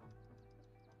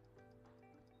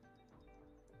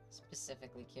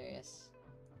 Specifically curious.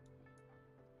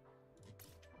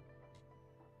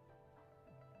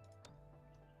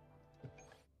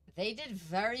 They did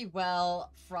very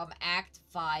well from Act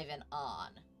 5 and on,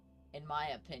 in my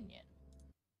opinion.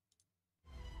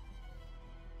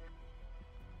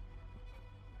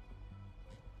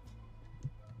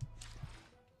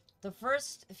 The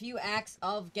first few acts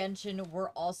of Genshin were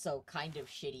also kind of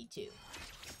shitty too.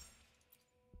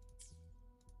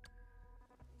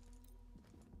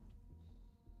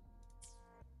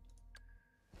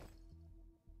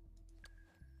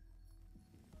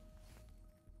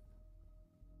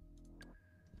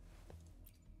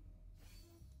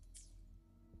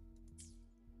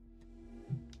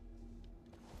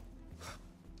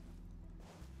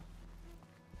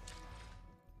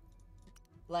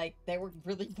 Like, they were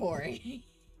really boring.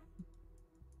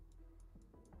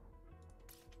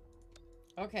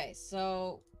 Okay,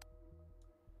 so...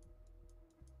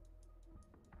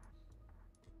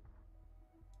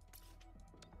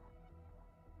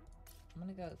 I'm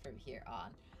gonna go from here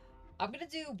on. I'm gonna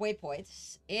do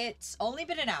waypoints. It's only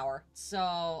been an hour,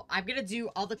 so I'm gonna do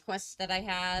all the quests that I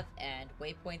have and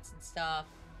waypoints and stuff.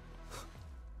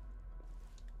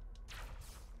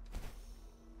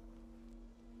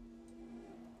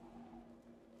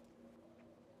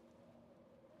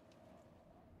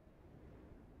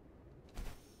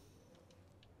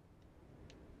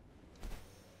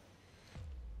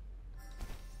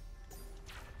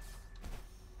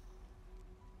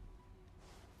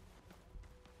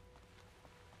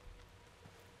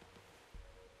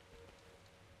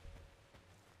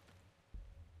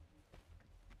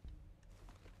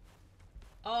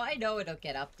 Oh, I know it'll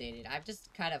get updated. I'm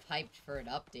just kind of hyped for an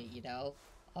update, you know,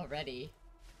 already.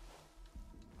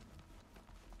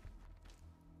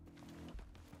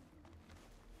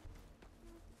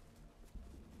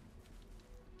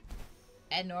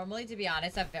 And normally, to be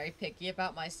honest, I'm very picky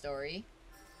about my story.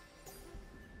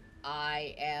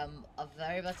 I am a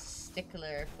very much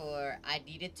stickler for I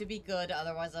need it to be good,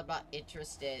 otherwise I'm not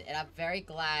interested. And I'm very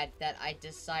glad that I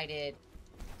decided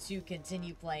to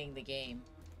continue playing the game.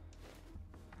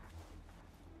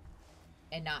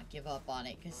 And not give up on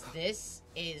it, because this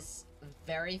is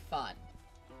very fun.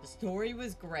 The story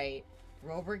was great.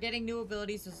 Rover getting new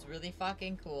abilities was really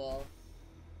fucking cool.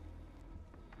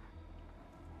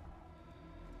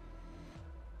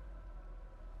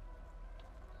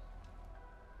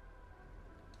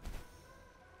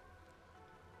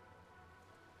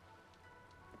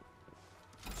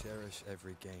 Cherish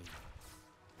every game.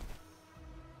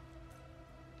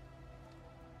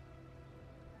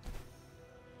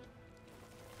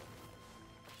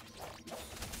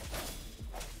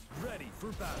 Ready for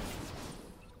battle.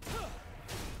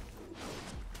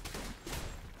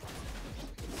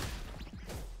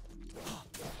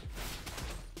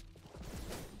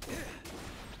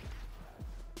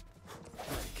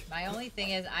 My only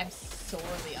thing is I'm sorely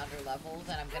underleveled,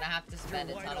 and I'm gonna have to spend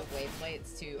a ton of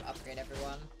waypoints to upgrade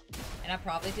everyone. And I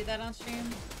probably did that on stream.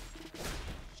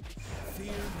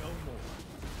 Fear no more.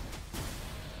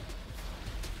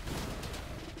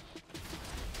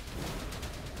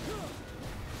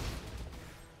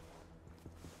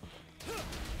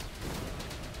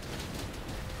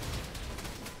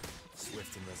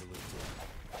 Swift and resolute.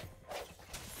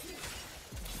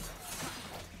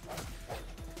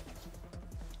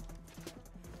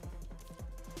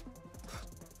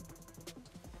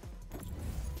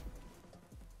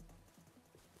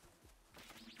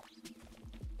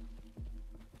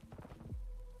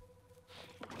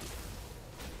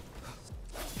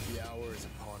 The hour is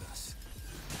upon us.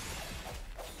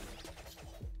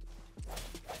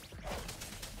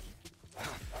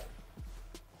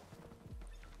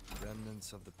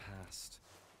 Remnants of the past.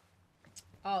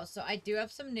 Oh, so I do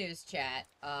have some news, chat.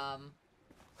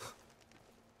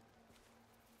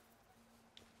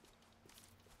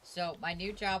 So my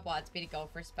new job wants me to go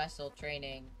for special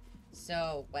training.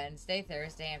 So Wednesday,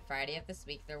 Thursday, and Friday of this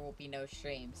week there will be no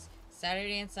streams.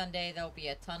 Saturday and Sunday there'll be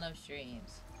a ton of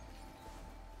streams.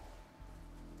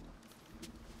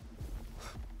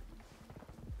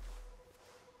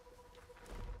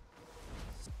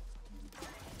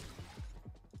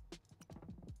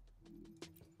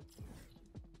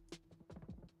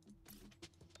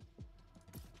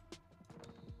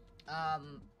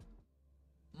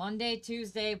 Monday,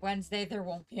 Tuesday, Wednesday, there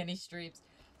won't be any streams.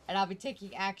 And I'll be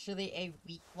taking actually a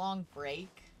week-long break.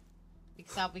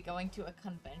 Because I'll be going to a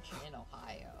convention in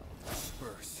Ohio.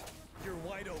 Burst. You're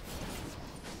wide open.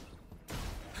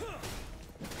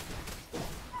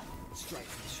 Strike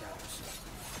from the shadows.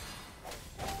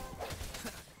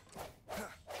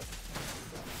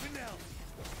 Finale.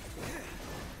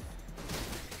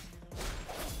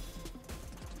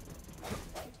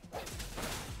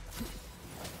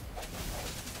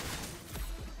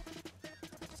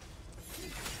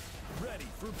 Ready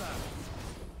for battle.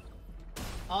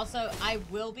 Also, I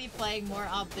will be playing more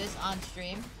of this on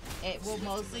stream. It will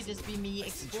mostly just be me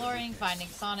exploring, finding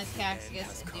Sonic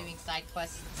Cactus, and doing side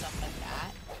quests and stuff like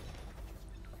that.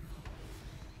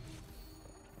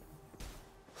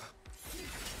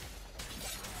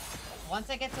 Once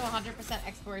I get to 100%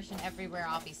 exploration everywhere,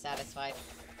 I'll be satisfied.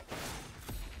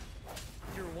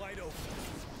 You're wide open.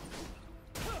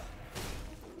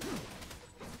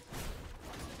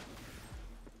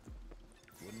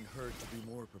 Wouldn't hurt to be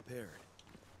more prepared.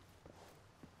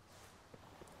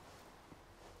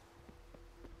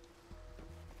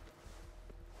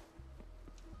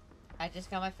 I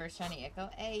just got my first shiny Echo.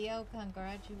 Hey, yo,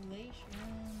 congratulations.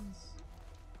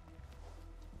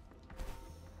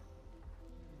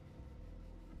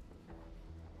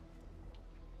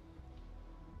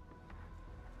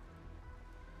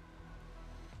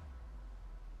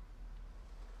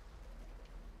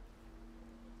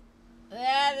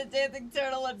 Yeah, the dancing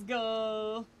turtle, let's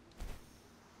go.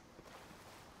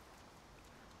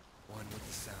 One with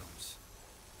the sounds.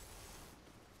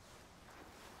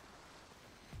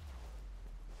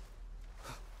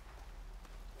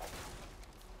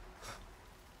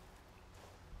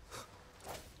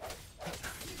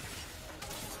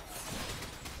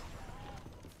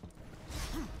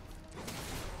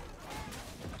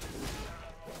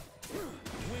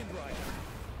 Wind Rider.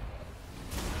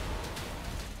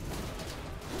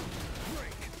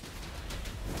 Break.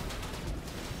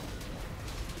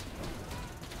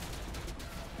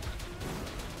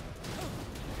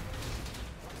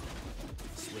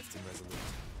 Swift and resolute.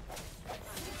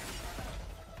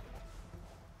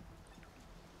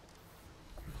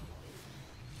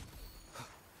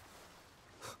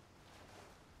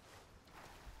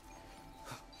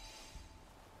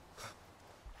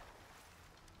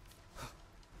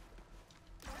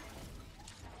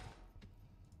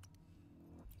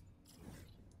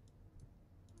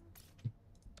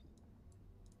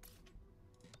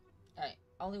 Alright,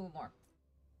 only one more.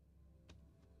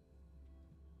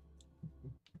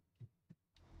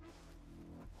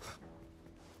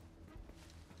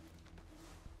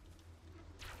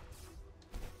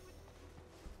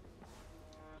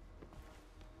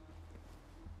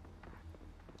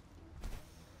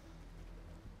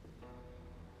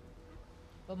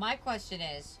 But my question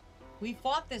is, we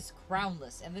fought this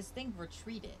crownless and this thing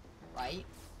retreated, right?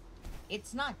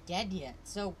 It's not dead yet,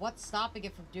 so what's stopping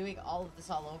it from doing all of this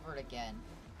all over again?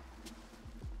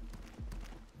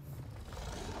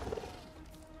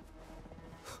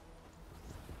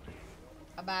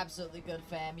 I'm absolutely good,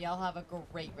 fam. Y'all have a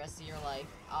great rest of your life.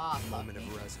 Ah, fuck Moment me.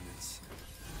 of resonance.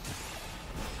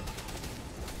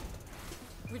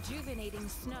 Rejuvenating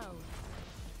snow.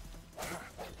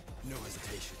 No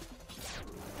hesitation.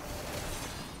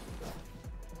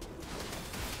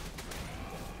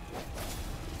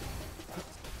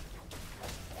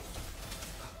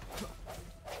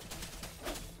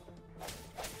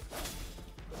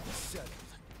 Settled.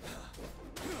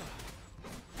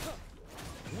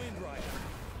 Wind Rider.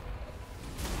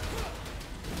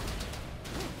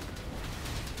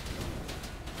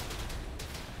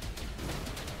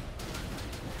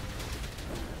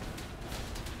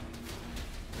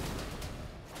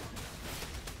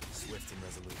 Swift and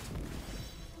resolute.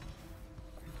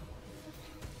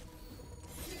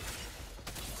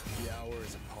 The hour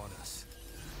is upon us.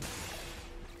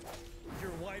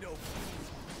 You're wide open.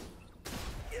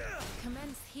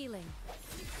 Commence healing.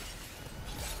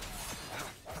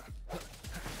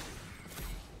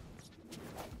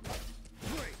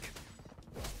 Break.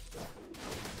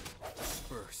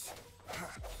 Disperse.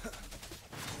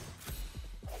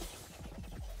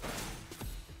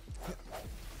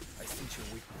 I sense your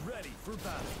weak. Ready for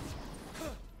battle.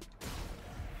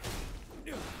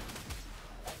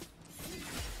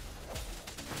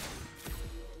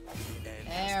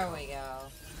 There we go.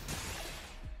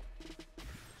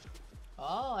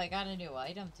 Oh, I got a new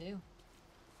item too.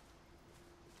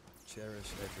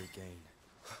 Cherish every gain.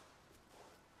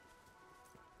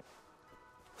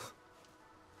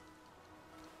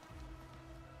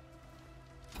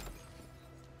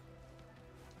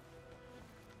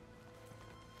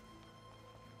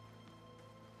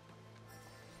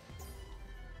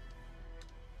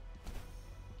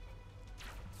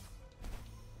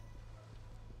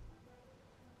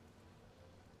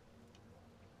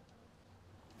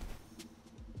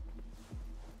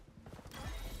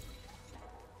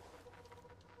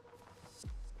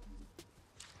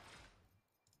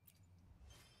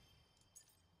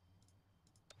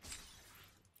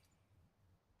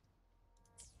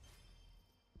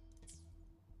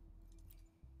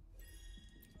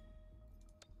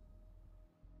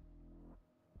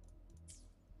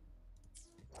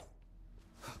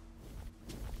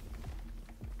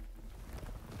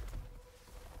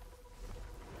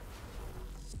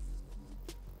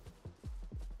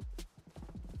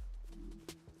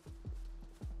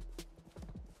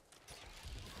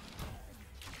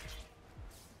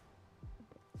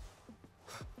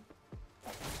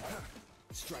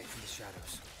 Strike from the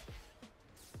shadows.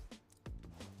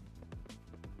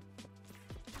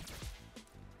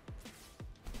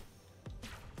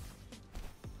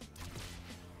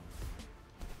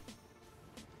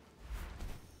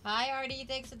 Hi, Artie.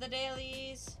 Thanks for the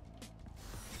dailies.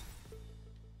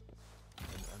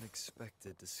 An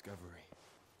unexpected discovery.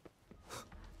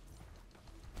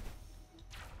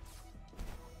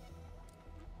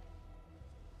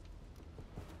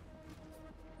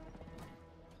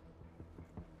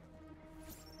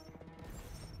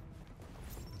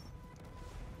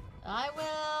 I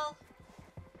will.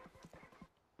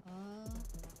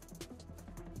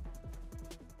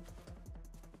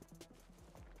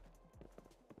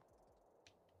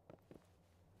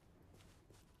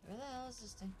 Where the hell is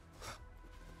this thing?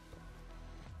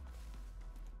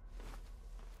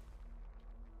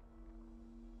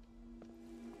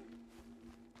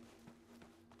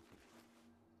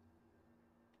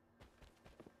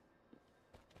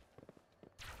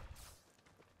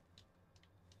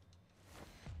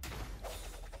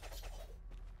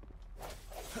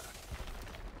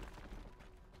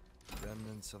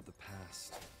 Remnants of the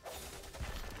past.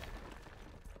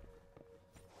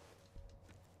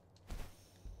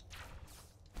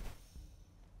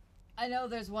 I know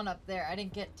there's one up there. I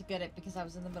didn't get to get it because I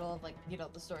was in the middle of, like, you know,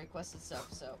 the story quest and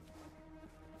stuff, so.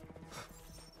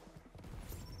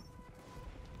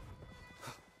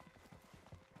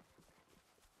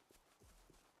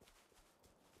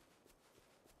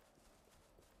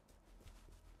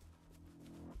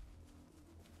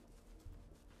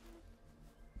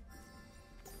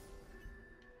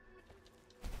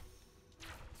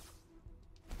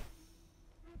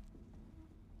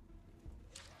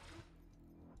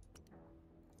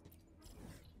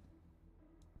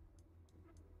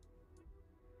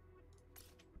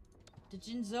 To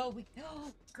Jinzo, we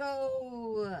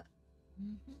go.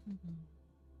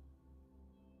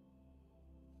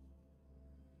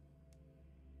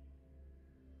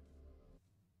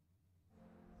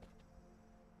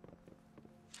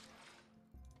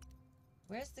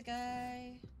 Where's the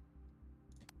guy?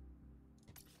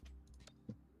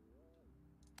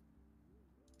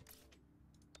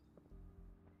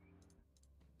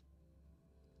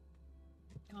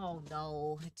 Oh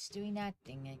no, it's doing that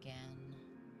thing again.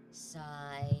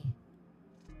 Sigh.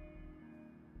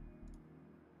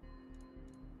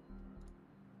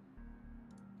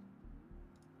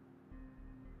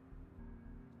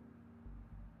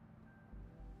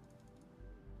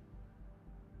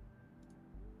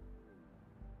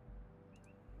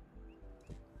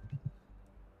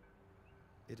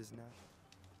 It is not.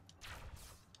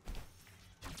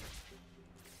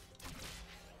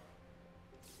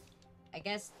 I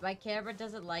guess my camera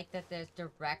doesn't like that there's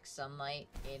direct sunlight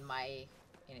in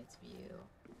its view.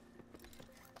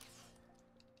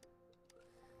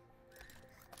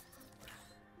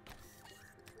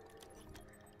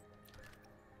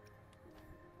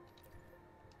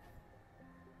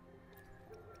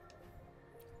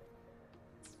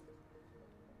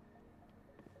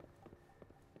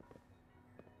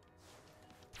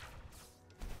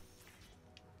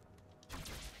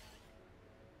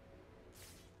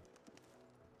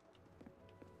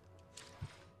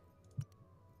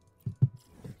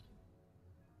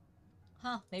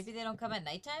 Huh, maybe they don't come at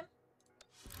nighttime?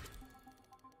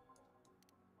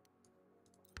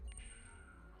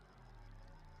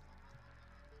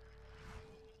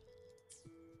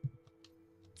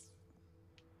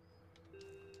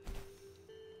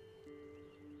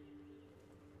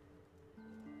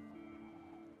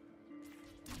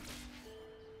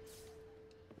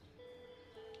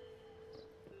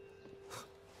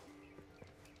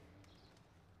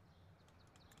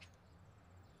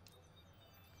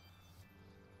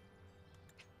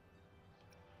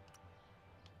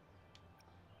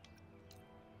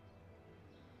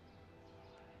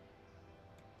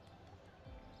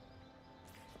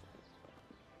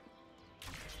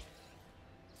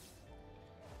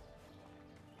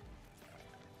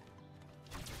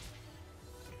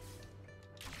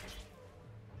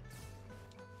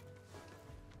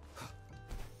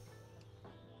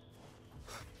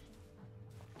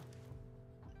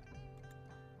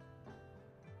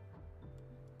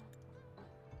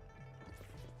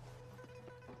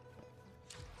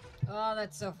 Oh,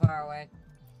 that's so far away.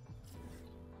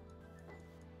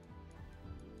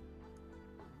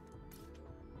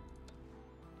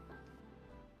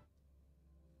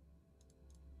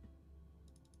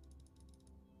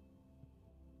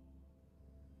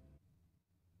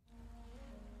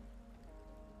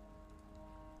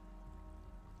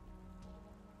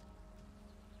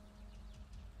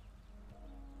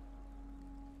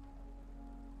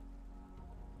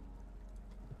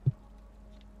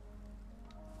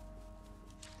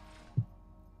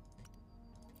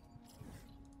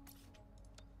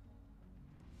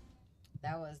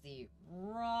 That was the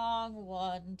wrong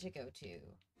one to go to.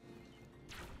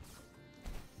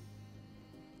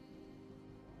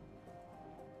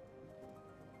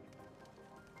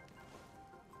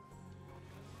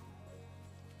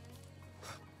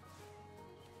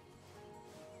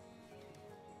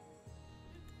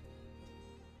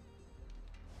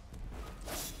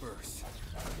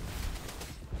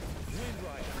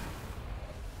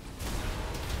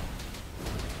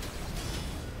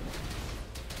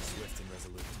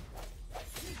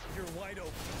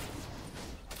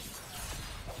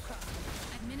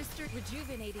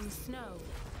 Rejuvenating snow.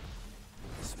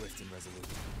 Swift and resolute.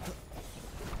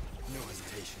 No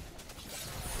hesitation.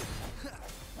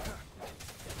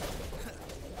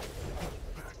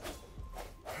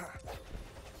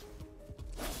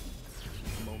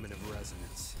 Moment of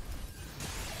resonance.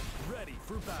 Ready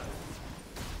for battle.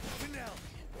 Finale.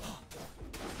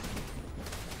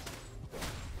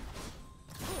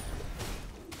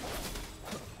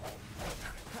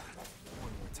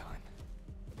 One more time.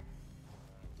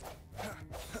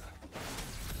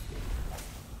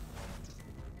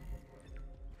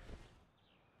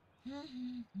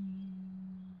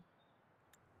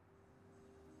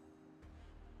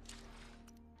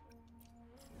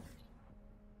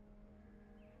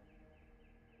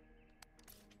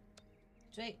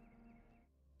 Sweet.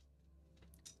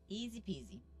 Easy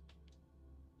peasy.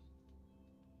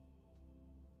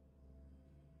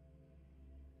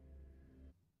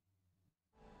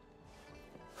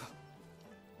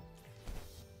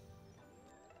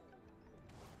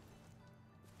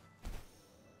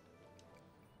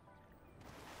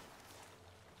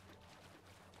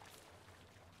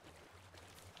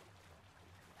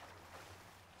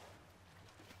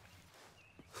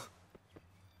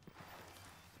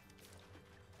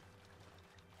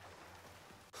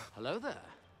 Hello there.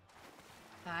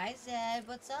 Hi Zed,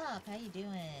 what's up? How you doing?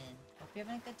 Hope you're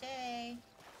having a good day.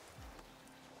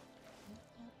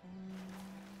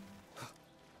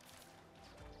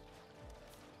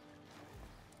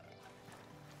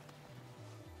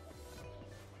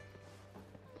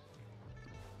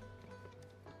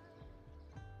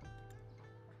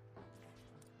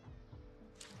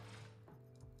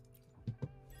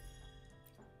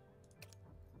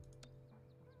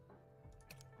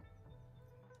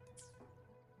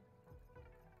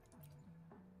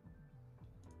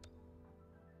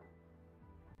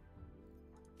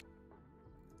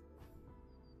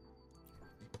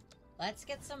 Let's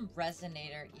get some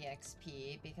Resonator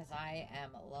EXP because I am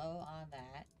low on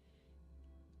that.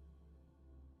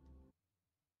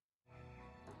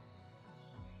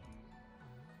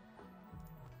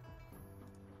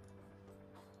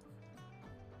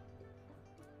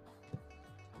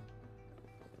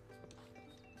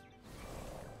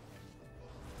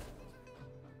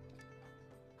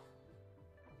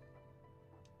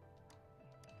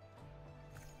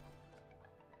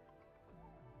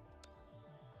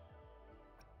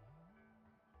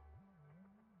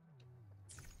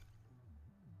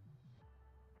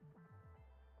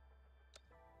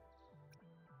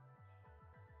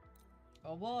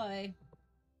 Oh boy.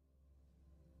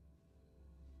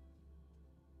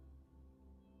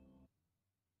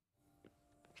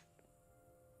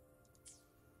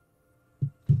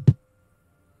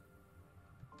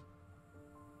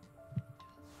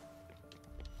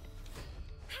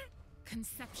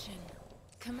 Conception.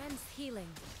 Commence healing.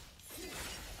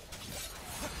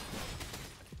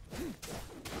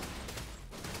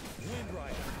 Wind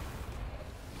Rider.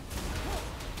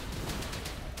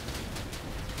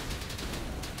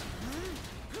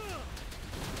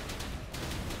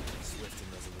 Swift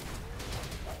and resolute.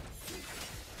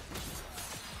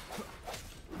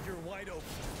 You're wide open.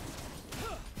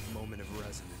 Moment of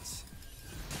resonance.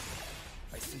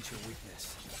 I sense your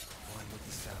weakness. One with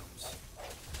the sounds.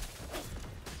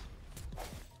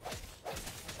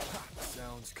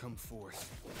 Sounds come forth.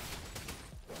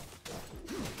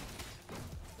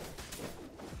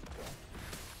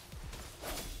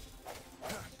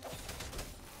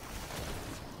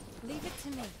 Leave it to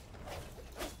me.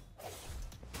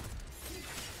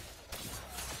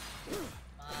 Come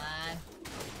on.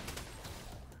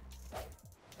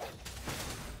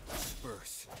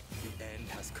 Disperse. The end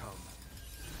has come.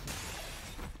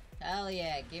 Hell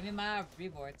yeah, give me my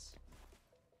rewards.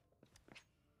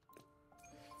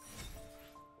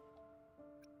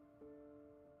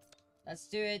 Let's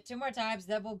do it 2 more times,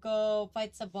 then we'll go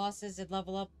fight some bosses and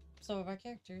level up some of our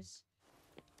characters.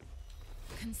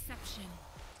 Conception.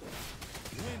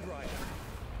 Wind Rider.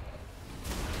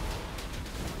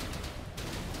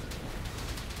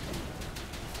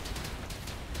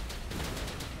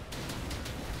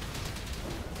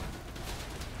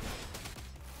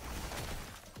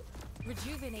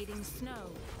 Rejuvenating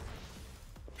snow.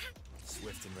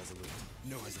 Swift and resolute.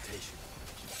 No hesitation.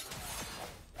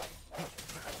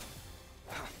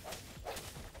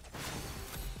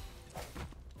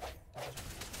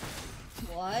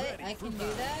 What? I can do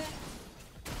that?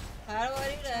 How do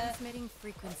I do that? Transmitting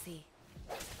frequency.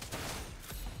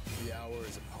 The hour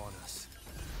is upon us.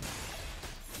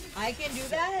 I can do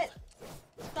that?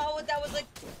 Thought what that was like.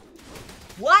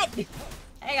 What?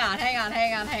 Hang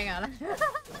on.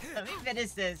 Let me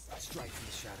finish this. Strike from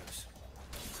the shadows.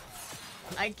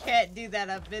 I can't do that.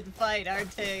 I'm mid-fight,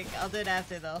 Arctic. I'll do it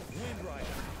after, though. Wind Rider.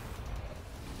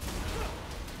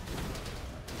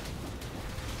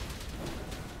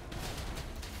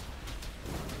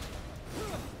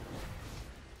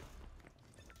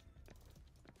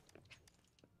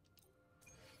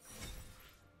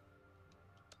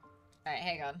 Alright,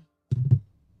 hang on.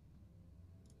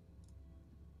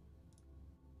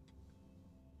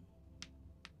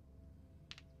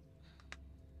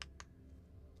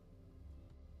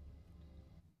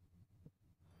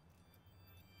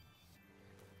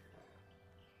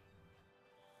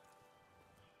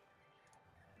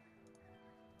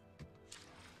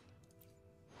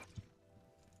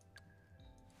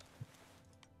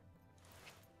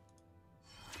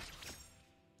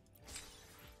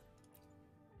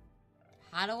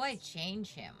 How do I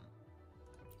change him?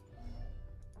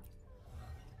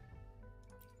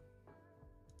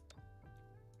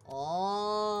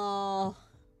 Oh.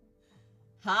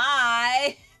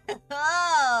 Hi.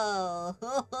 Oh.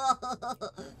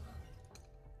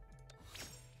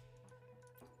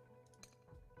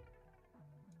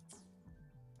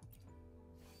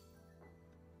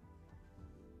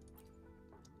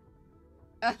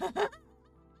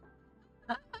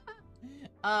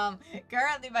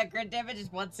 Currently my crit damage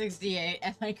is 168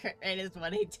 and my crit rate is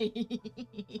 118.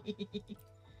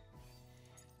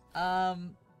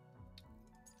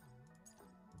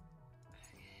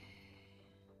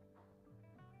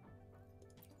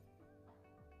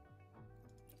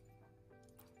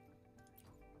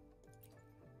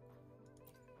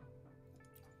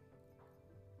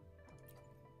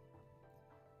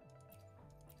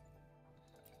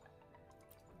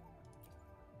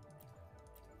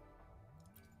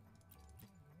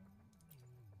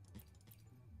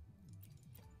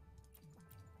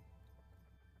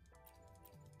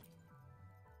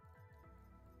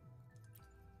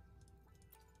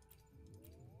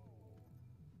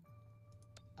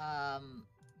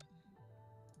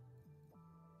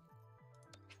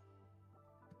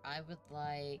 I would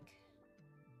like...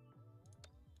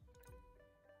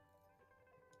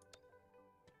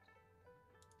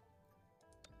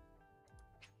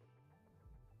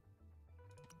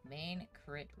 main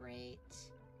crit rate,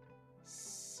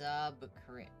 sub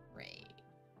crit rate.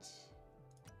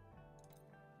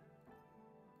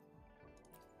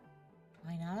 Do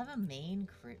I not have a main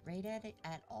crit rate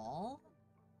at all?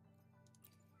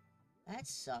 That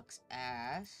sucks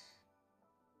ass.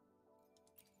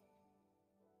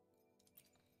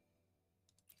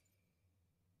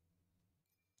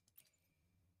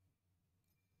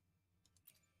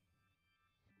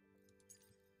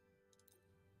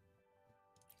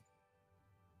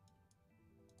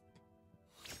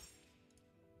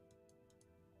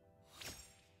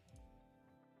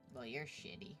 Well, you're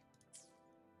shitty.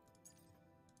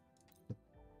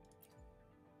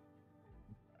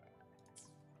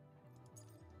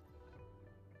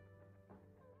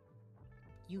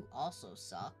 You also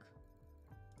suck.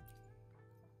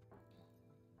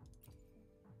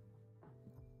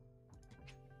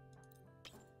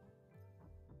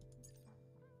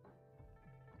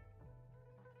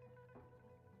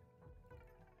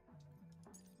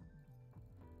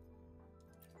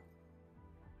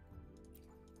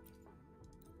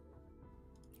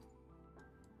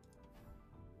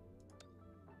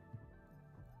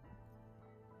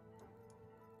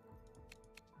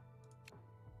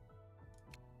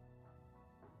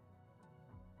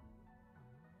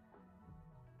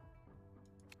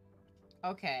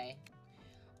 Okay.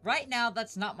 Right now,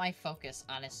 that's not my focus,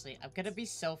 honestly. I'm gonna be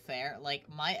so fair. Like,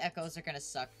 my echoes are gonna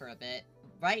suck for a bit.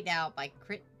 Right now, my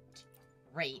crit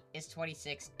rate is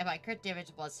 26, and my crit damage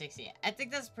is 160. I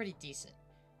think that's pretty decent.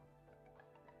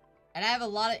 And I have a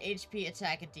lot of HP,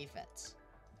 attack, and defense.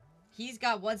 He's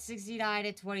got 169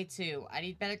 and 22. I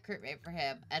need better crit rate for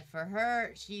him. And for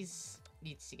her, she's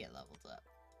needs to get leveled up.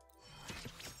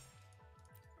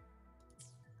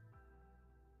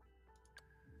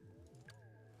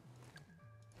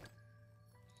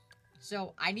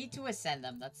 So, I need to ascend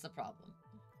them. That's the problem.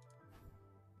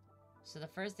 So, the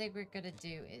first thing we're gonna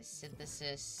do is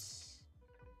synthesis.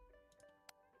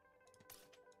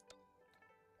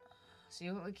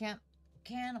 See what we can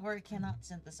or cannot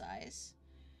synthesize.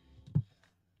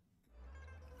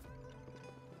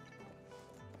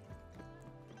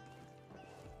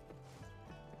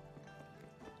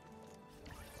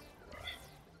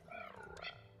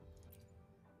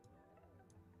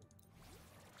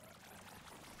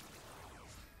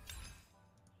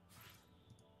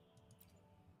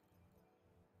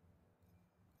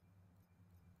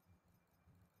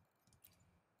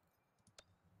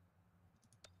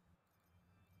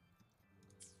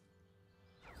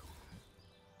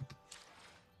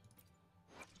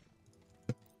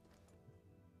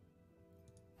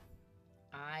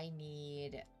 I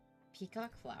need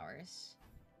peacock flowers.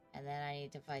 And then I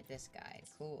need to fight this guy.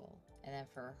 Cool. And then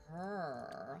for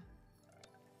her...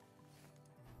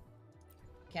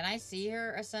 Can I see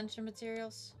her ascension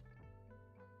materials?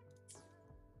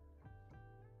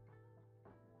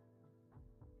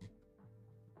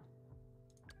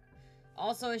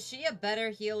 Also, is she a better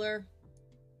healer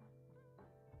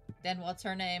than what's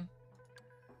her name?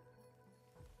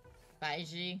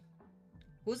 Baiji?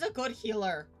 Who's a good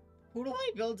healer? Who do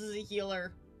I build as a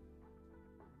healer?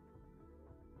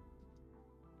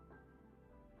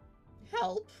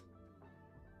 Help.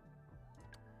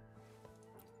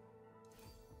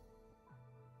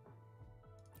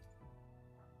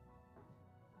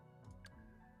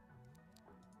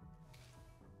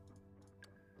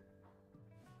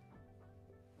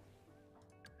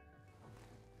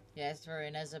 Yes,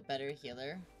 Verena's a better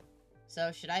healer.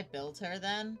 So, should I build her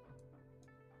then?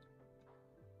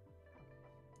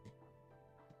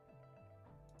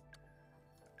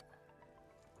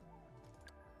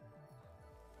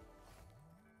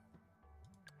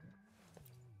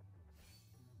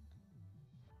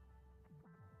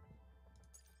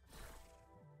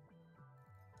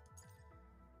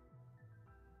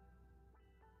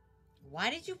 Why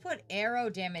did you put arrow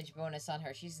damage bonus on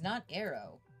her? She's not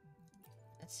arrow.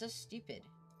 That's so stupid.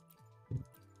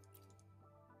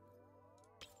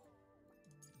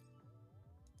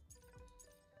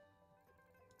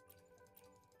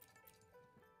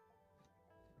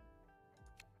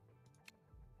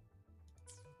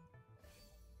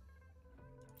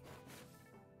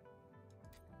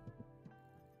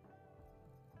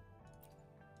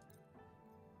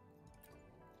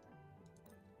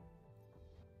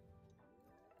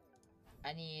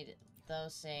 I need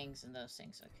those things and those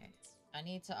things. Okay. I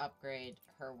need to upgrade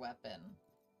her weapon.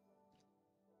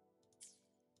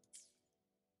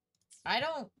 I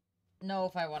don't know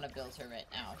if I want to build her right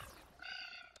now.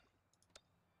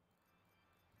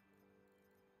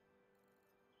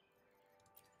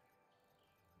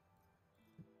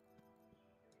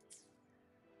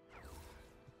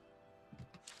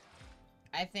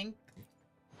 I think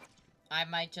I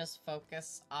might just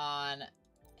focus on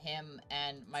him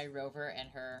and my rover and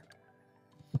her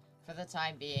for the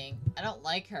time being. I don't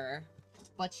like her,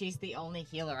 but she's the only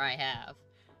healer I have.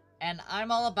 And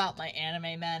I'm all about my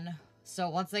anime men, so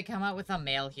once they come out with a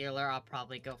male healer, I'll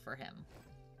probably go for him.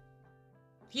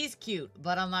 He's cute,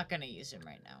 but I'm not gonna use him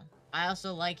right now. I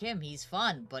also like him. He's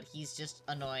fun, but he's just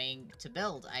annoying to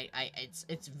build.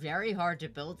 It's very hard to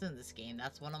build in this game.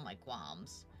 That's one of my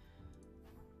qualms.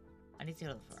 I need to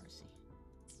go to the pharmacy.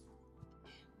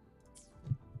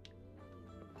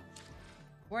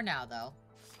 For now, though.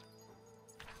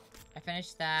 I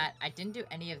finished that. I didn't do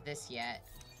any of this yet.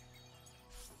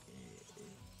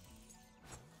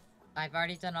 I've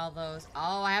already done all those.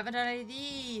 Oh, I haven't done any of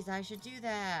these. I should do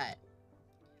that.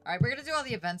 Alright, we're gonna do all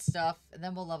the event stuff, and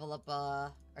then we'll level up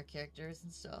our characters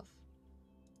and stuff.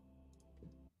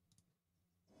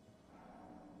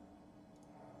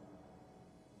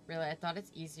 Really, I thought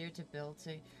it's easier to build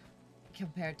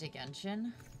compared to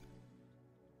Genshin.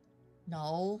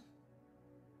 No.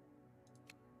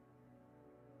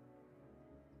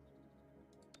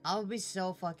 I'll be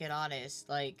so fucking honest,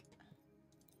 like...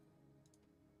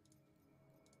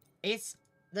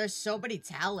 There's so many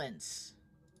talents.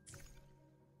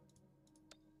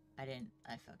 I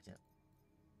fucked up.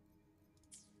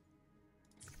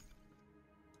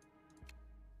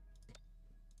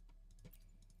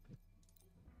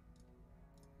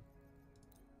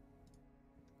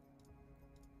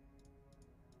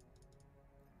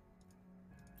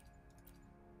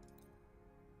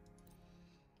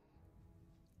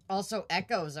 Also,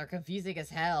 echoes are confusing as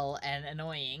hell and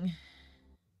annoying.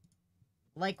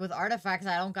 Like, with artifacts,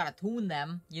 I don't gotta tune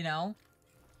them, you know?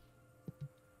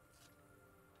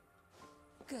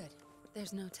 Good.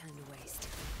 There's no time to waste.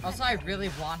 Also, I really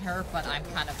want her, but I'm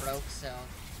kind of broke, so...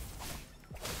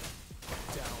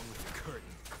 Down with the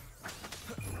curtain.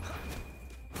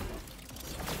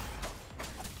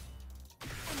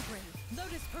 Engrave.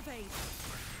 Lotus pervade.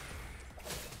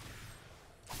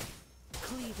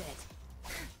 Cleave it.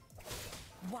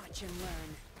 Watch and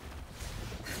learn.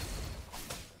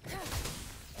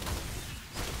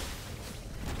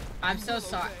 I'm so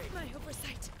sorry. My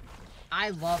oversight. I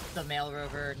love the male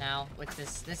rover now with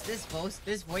this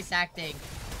voice acting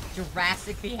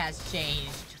drastically has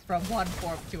changed from one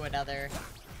form to another.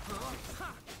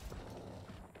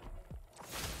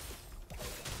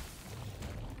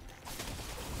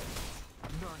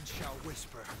 None shall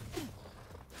whisper.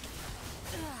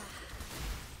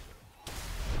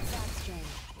 That's Jane.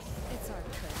 It's our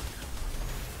curtain.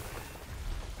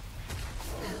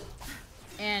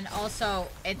 And also,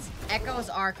 its echoes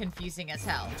are confusing as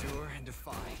hell. Endure and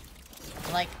defy.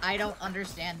 Like, I don't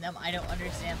understand them. I don't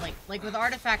understand, like with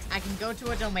artifacts, I can go to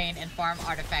a domain and farm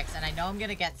artifacts, and I know I'm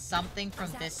gonna get something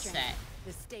from this set.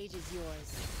 The stage is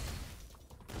yours.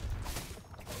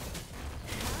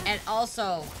 And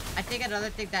also, I think another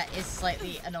thing that is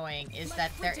slightly annoying is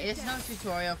that there is no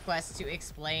tutorial quest to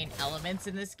explain elements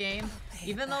in this game,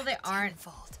 even though they aren't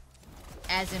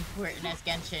as important as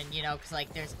Genshin, you know, because,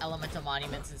 like, there's elemental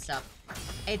monuments and stuff.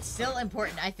 It's still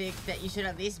important, I think, that you should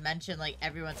at least mention, like,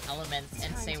 everyone's elements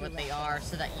and say what they are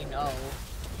so that you know.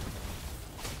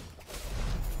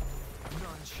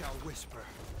 None shall whisper.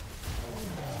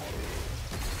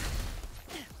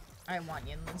 I want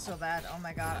Yinlin so bad. Oh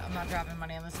my god, I'm not dropping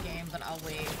money on this game, but I'll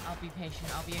wait. I'll be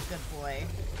patient. I'll be a good boy.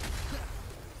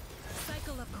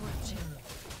 Cycle of corruption.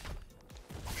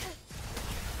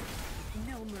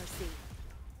 No mercy.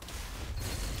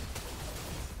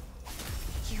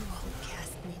 You won't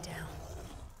cast me down.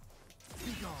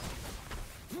 Be gone.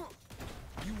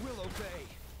 You will obey.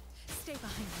 Stay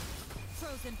behind me.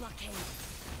 Frozen blockade.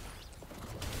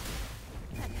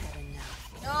 I've had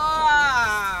enough.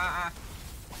 Ah!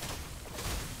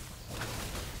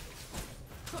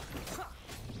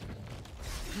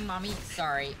 Mommy,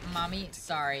 sorry. Mommy,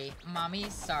 sorry. Mommy,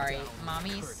 sorry.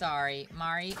 Mommy, sorry.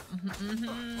 Mari,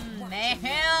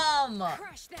 Mayhem!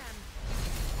 Crush them.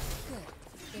 Good.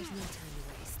 There's no time to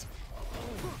waste.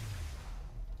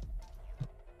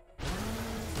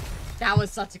 That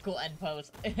was such a cool end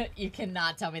pose. You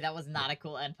cannot tell me that was not a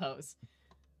cool end pose.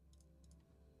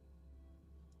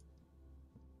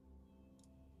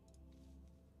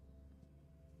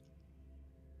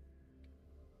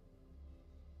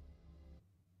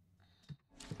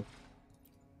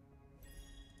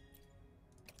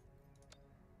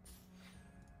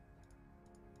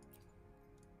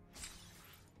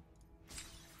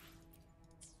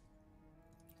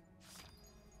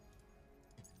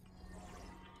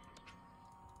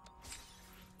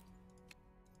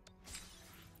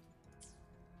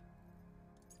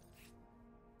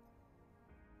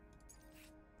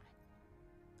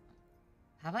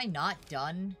 Have I not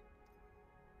done?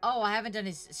 Oh, I haven't done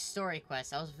his story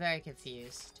quest. I was very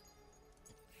confused.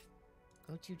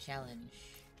 Go to challenge.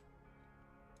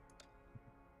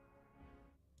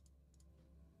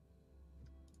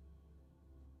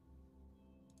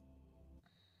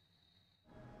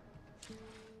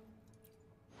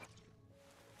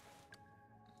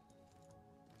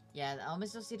 Yeah, the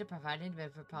elements don't seem to provide any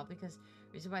benefit, probably because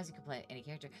reason why is you can play any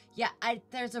character. Yeah,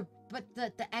 but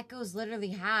the echoes literally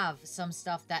have some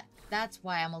stuff that's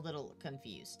why I'm a little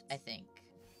confused, I think.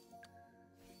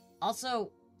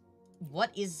 Also,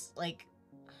 what is, like,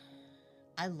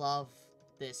 I love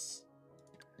this.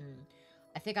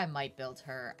 I think I might build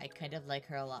her. I kind of like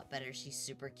her a lot better. She's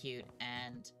super cute,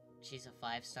 and she's a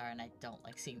 5-star, and I don't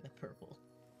like seeing the purple.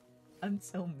 I'm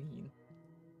so mean.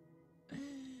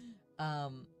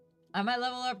 I might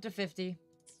level her up to 50.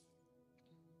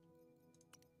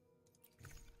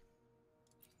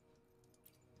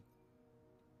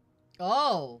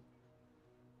 Oh!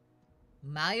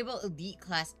 Malleable Elite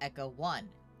Class Echo 1.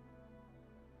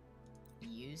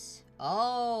 Use.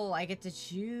 Oh, I get to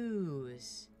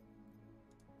choose.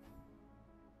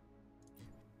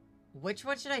 Which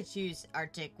one should I choose,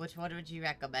 Arctic? Which one would you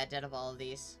recommend out of all of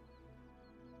these?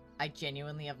 I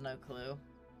genuinely have no clue.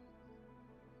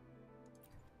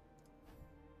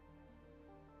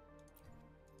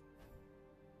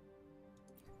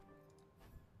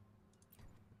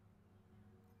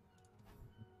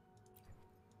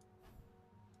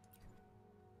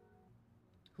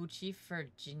 Chief for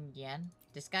Jin Yan.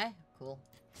 This guy? Cool.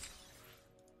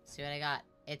 See what I got.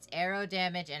 It's arrow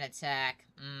damage and attack.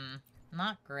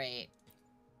 Not great.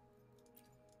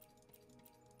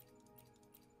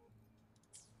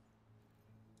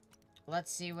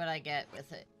 Let's see what I get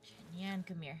with it. Jin Yan,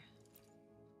 come here.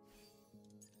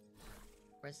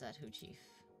 Where's that Hu Chief?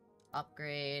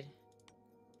 Upgrade.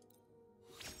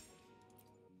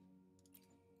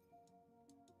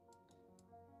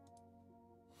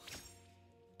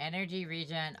 Energy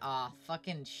regen. Aw,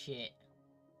 fucking shit.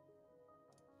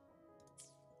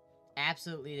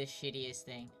 Absolutely the shittiest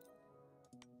thing.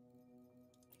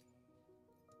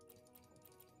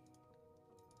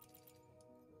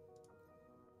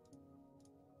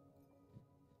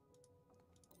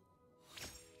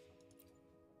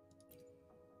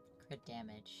 Crit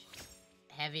damage.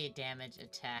 Heavy damage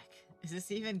attack. Is this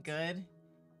even good?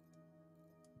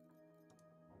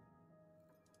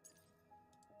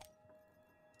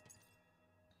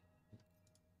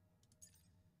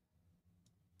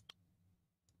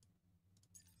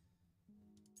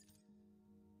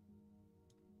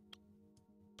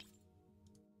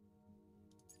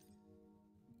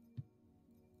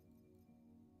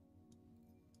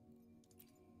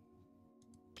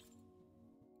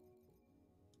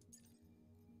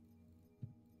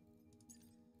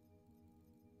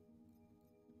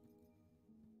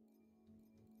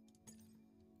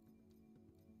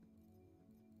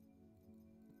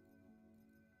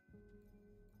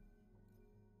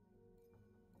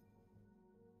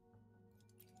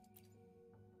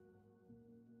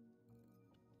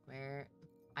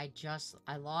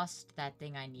 I lost that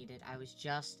thing I needed. I was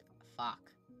just...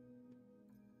 Fuck.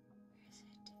 Where is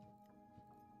it?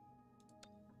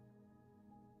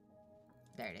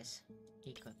 There it is.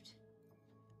 Equipped.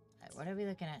 Alright, what are we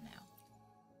looking at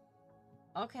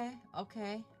now? Okay,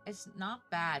 okay. It's not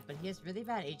bad, but he has really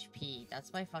bad HP.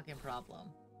 That's my fucking problem.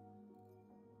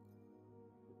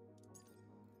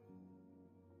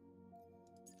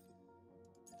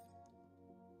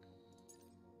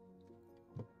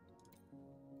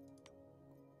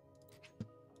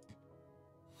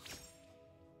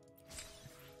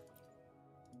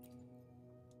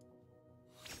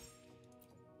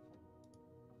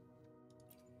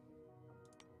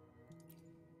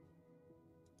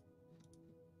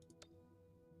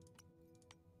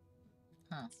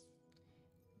 Huh.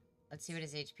 Let's see what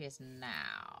his HP is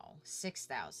now.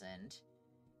 6,000.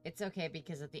 It's okay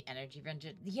because of the energy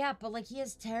regen. Yeah, but like he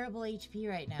has terrible HP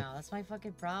right now. That's my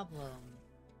fucking problem.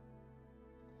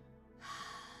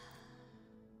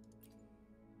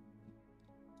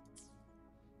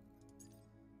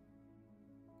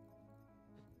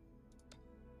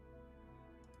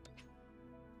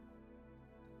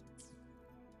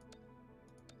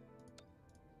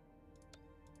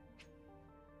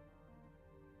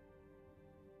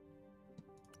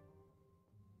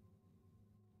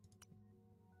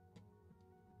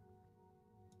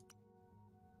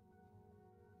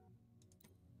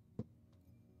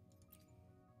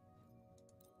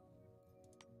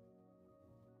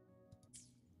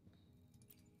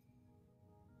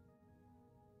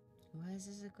 What is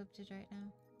this equipped to right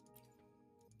now?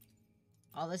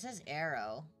 Oh, this is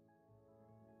arrow.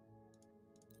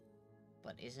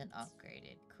 But isn't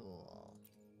upgraded. Cool.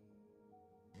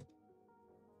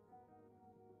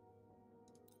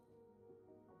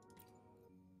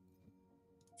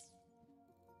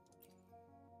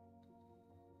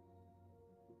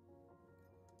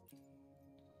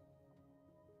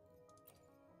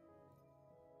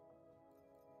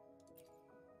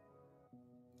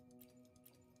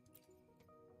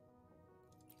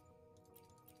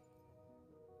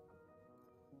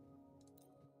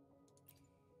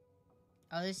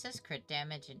 Oh, this says crit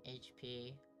damage and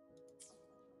HP.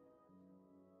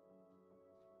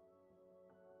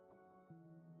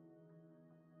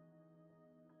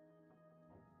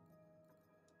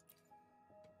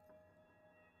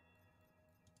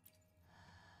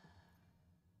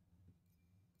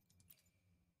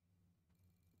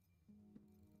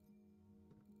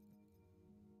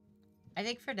 I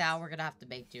think for now we're gonna have to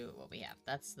make do with what we have.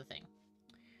 That's the thing.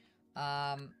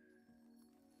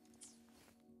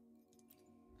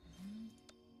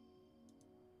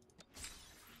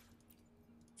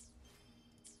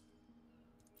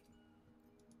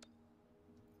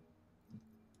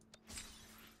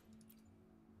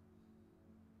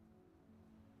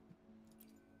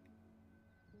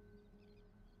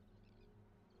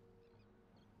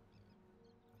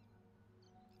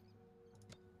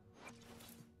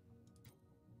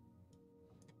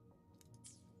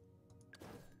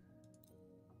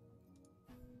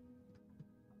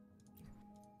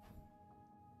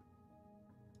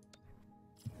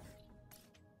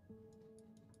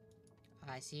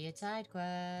 I see a side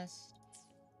quest.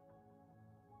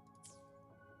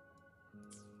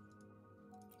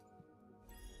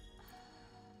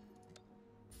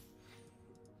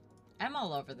 I'm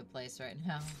all over the place right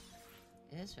now.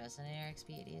 It is Resonator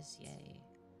XP, it is, yay.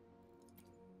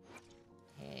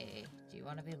 Hey, do you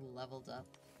want to be leveled up?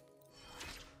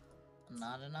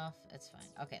 Not enough? It's fine.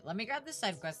 Okay, let me grab this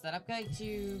side quest that I'm going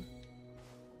to...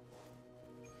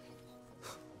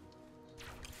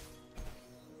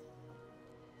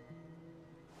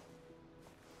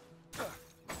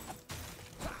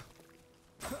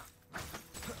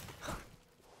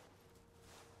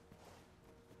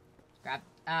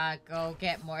 go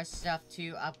get more stuff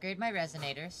to upgrade my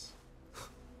resonators.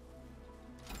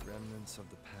 Remnants of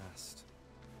the past.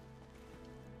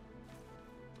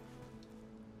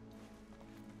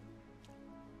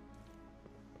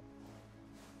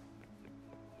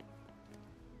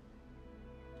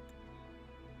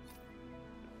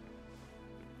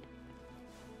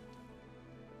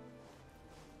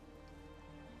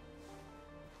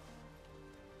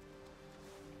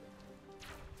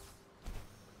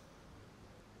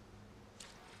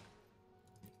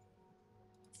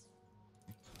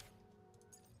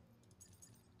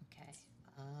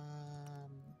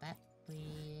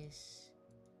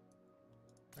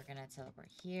 Teleport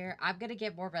here. I'm gonna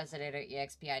get more Resonator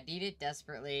EXP. I need it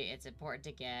desperately. It's important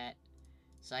to get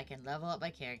so I can level up my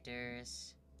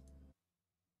characters.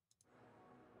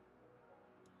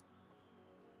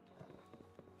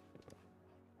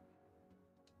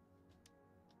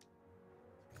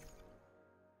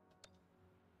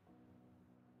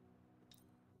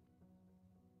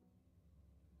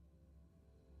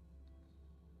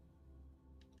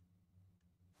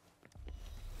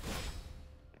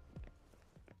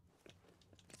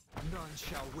 None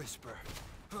shall whisper.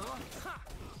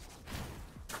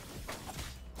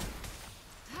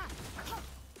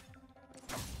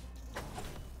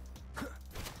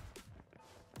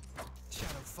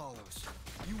 Shadow follows.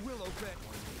 You will obey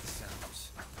when it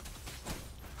sounds.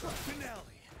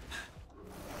 Finale.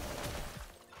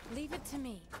 Leave it to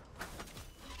me.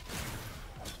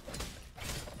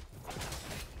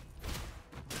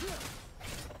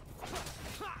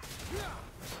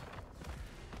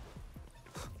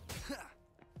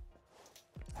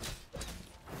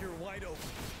 You're wide open.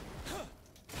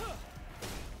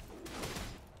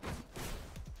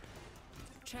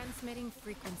 Transmitting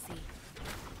frequency.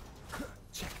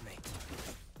 Checkmate.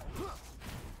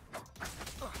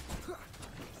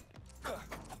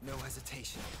 No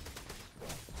hesitation.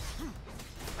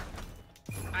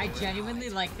 I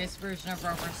genuinely like this version of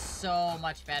Rover so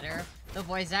much better. The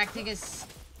voice acting is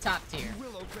top tier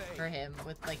for him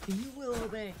with like the "you will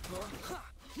obey."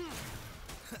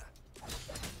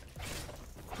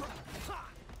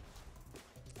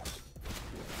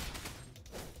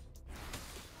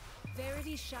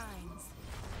 Verity shines.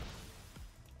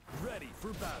 Ready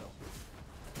for battle.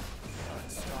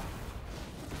 Stop.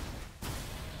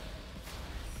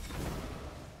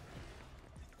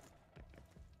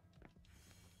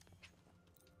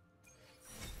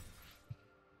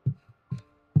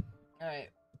 Alright.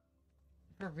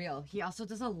 For real. He also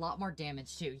does a lot more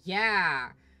damage too.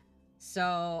 Yeah!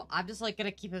 So, I'm just like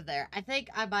gonna keep him there. I think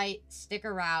I might stick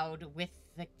around with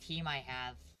the team I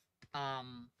have.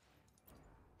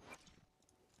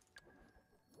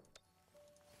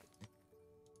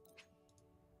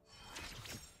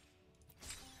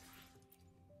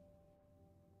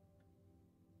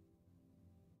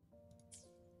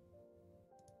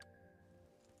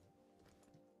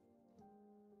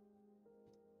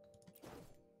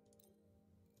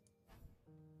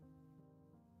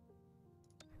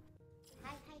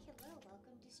 Hi, hello,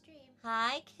 welcome to stream.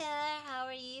 Hi, Killer. How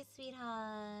are you,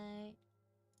 sweetheart?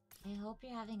 I hope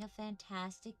you're having a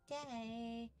fantastic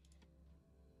day.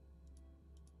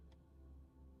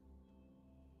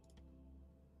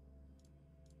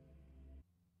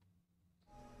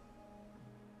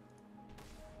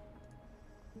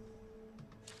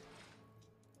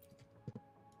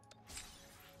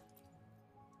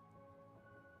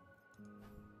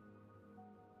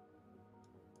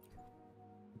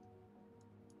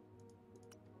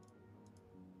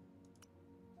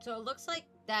 So it looks like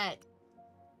that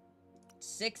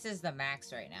 6 is the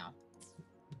max right now.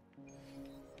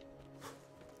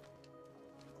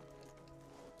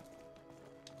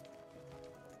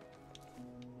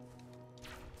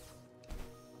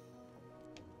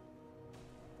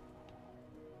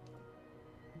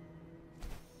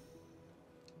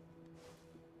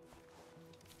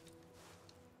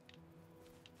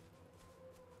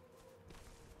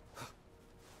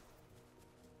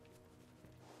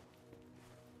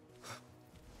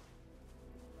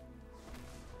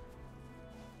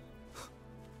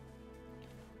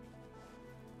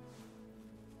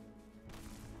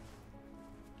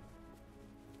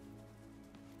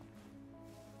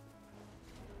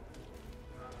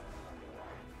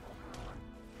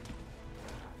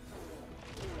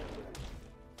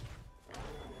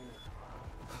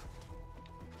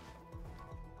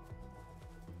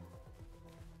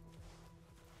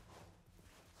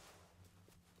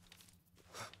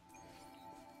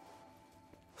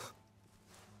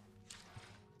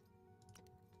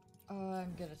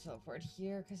 I'm gonna teleport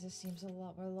here because this seems a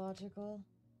lot more logical.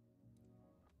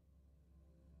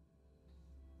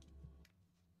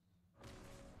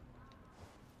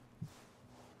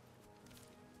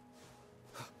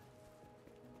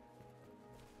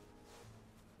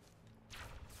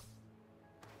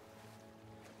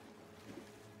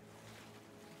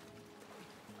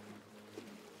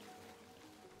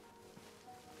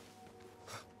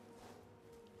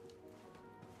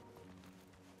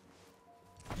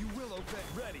 You will obey.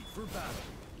 Ready for battle.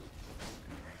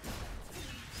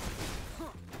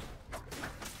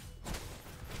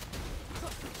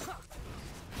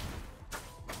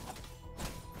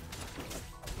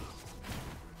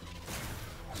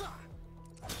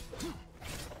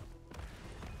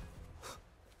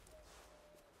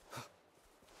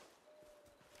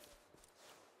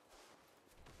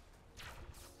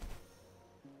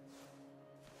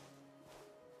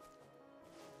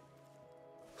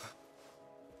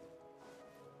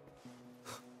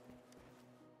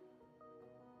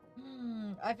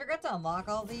 I forgot to unlock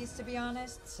all these, to be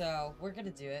honest, so we're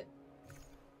gonna do it.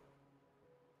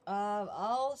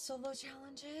 I'll solo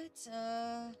challenge it.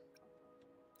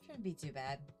 Shouldn't be too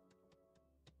bad.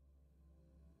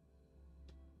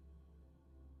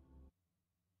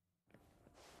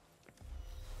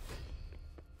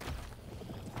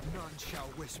 None shall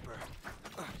whisper.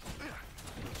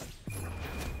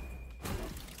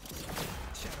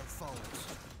 Shadow follows.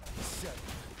 7.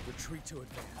 Retreat to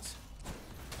advance.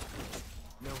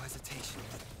 No hesitation.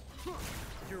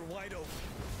 You're wide open.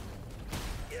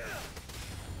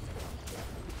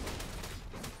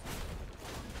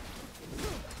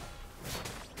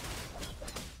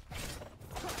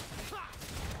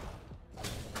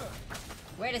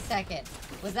 Wait a second.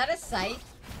 Was that a scythe?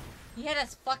 He had a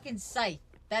fucking scythe.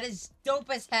 That is dope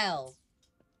as hell.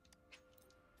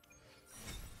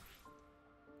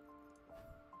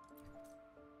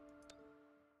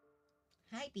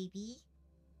 Hi, baby.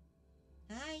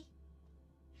 Hi. Hi,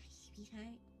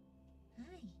 sweetheart.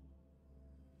 Hi.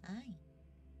 Hi.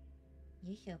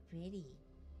 You're so pretty.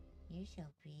 You're so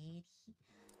pretty.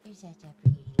 You're such a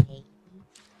pretty lady.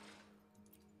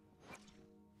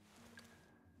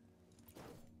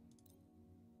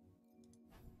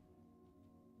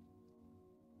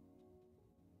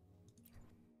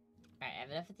 Alright, I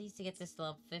have enough of these to get this to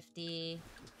level 50.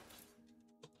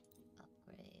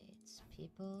 Upgrades.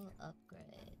 People,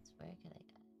 upgrades. Where can I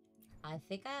go? I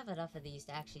think I have enough of these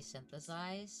to actually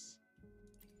synthesize.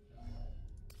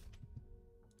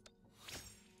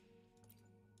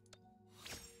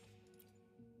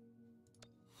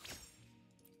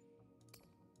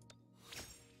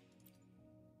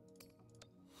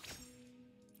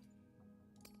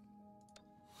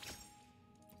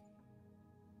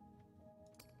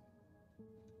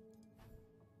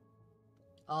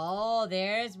 Oh,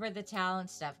 there's where the talent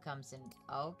stuff comes in.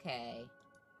 Okay.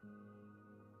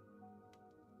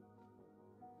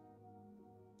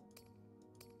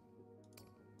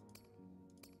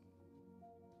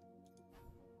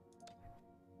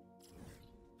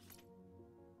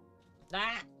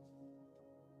 Ah!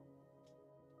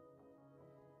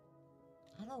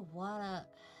 I don't wanna...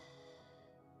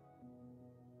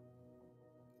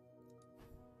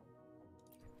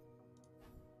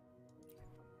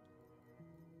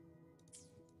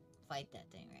 fight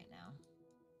that thing right now.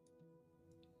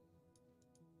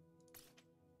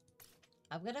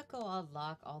 I'm gonna go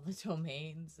unlock all the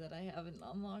domains that I haven't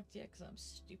unlocked yet because I'm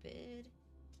stupid.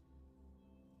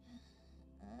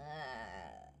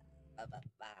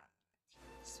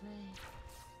 This way.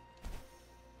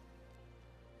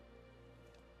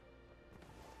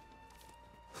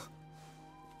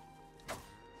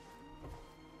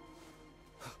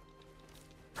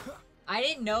 I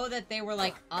didn't know that they were,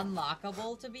 like,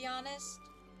 unlockable, to be honest.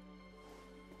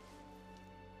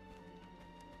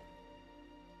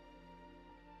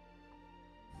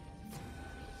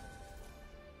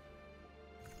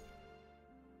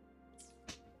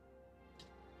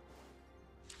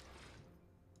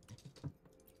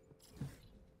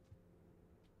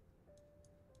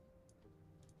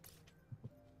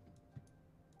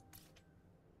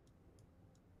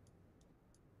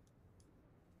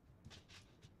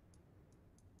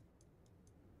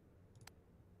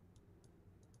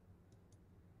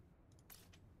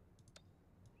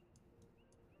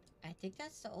 I think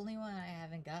that's the only one I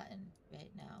haven't gotten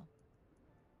right now.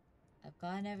 I've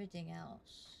gotten everything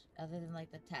else, other than,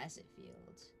 like, the tacit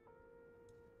fields.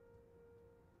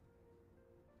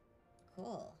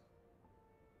 Cool.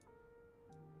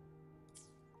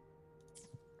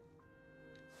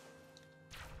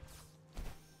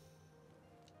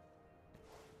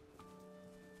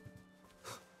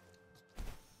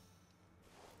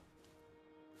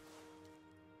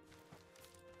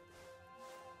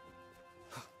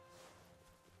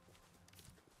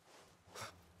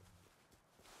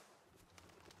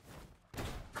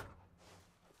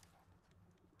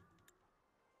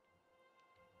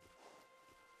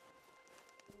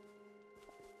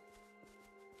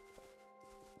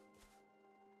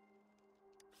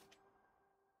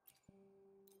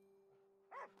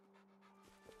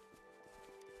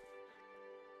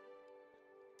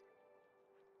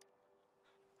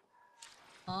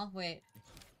 Oh, wait.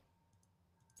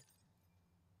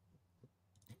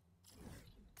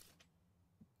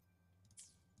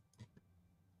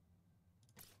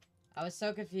 I was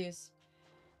so confused.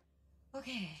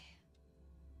 Okay.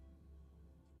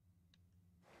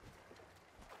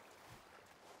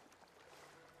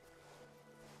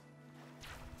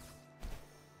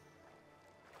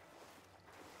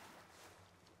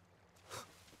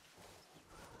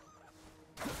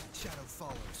 Shadow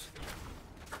follows.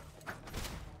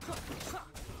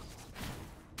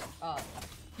 Oh.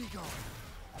 Be gone.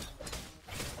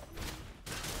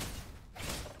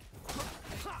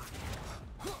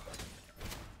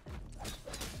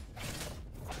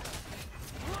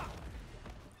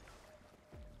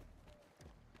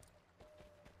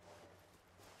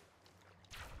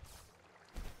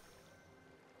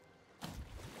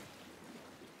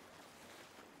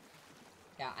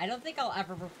 Yeah, I don't think I'll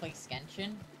ever replace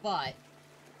Genshin, but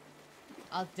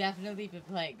I'll definitely be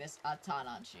playing this a ton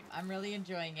on stream. I'm really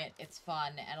enjoying it. It's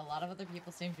fun, and a lot of other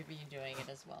people seem to be enjoying it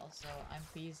as well, so I'm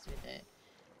pleased with it.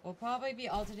 We'll probably be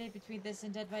alternate between this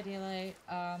and Dead by Daylight.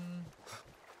 Down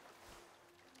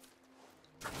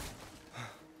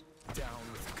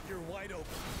with... You're wide open.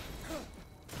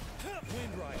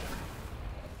 Wind Rider.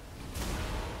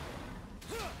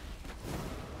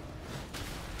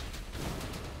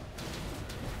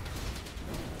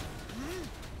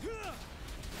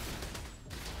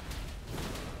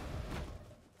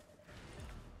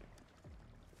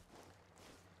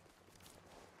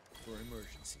 For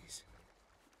emergencies.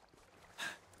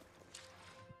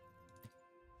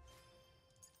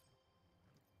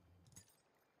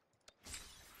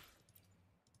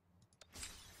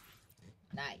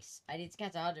 Nice. I need to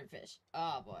catch 100 fish.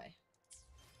 Oh boy.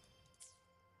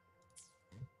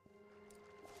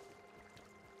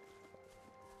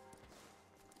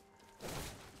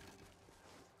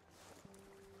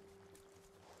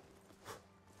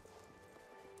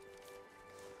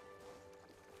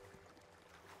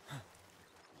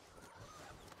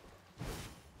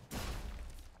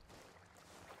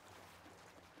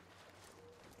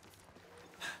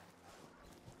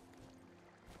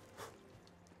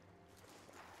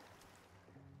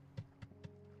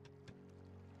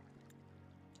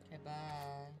 Okay, bye.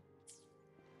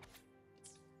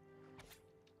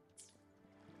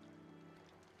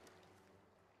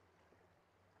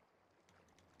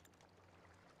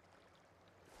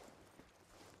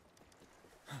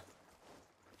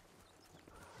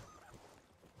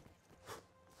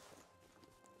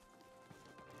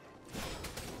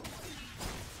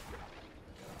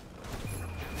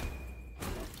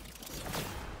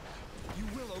 You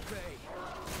will obey.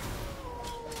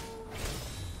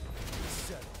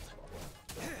 Settled.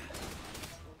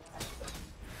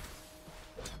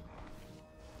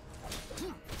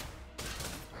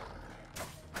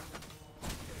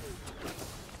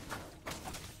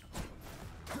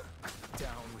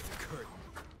 Down with the curtain.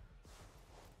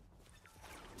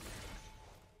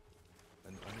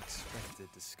 An unexpected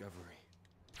discovery.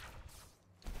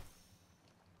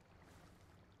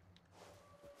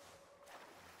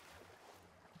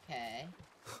 Okay.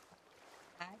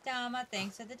 Hi, Dama.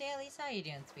 Thanks for the dailies. How you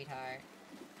doing, sweetheart?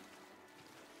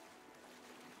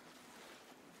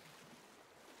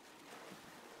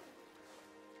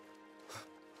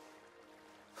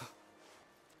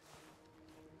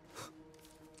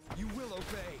 You will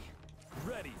obey.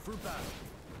 Ready for battle.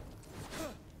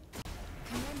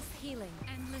 Commence healing.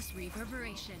 Endless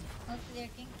reverberation. Oh,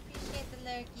 lurking. Appreciate the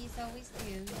lurkies. Always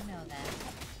do. You know that.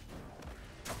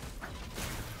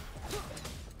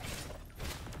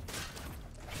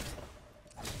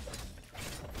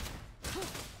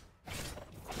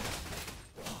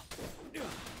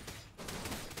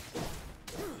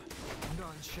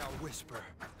 None shall whisper.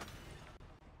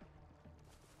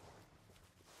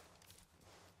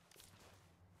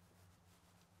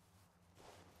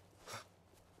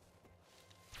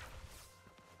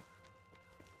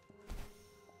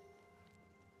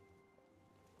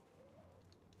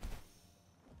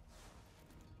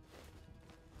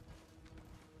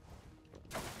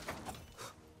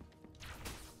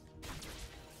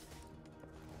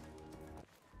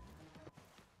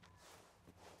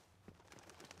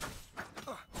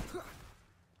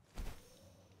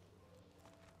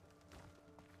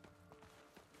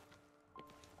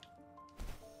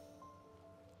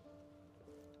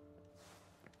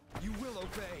 You will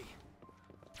obey.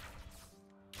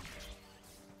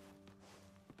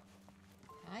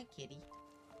 Hi, kitty.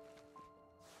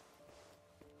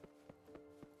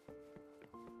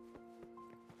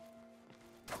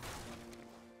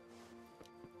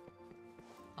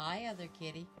 Hi, other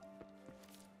kitty.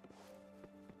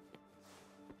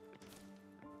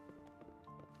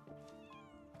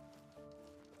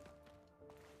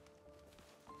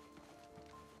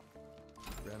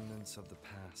 Remnants of the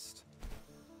past.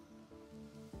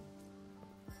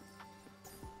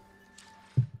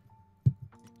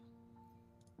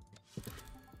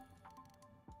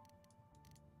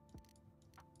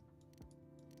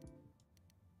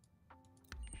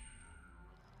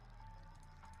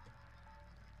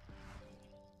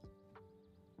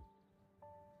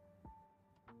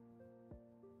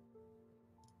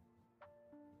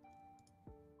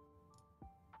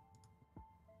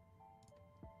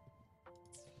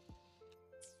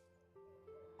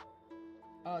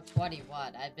 Oh,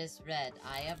 21. I misread.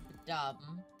 I am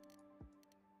dumb.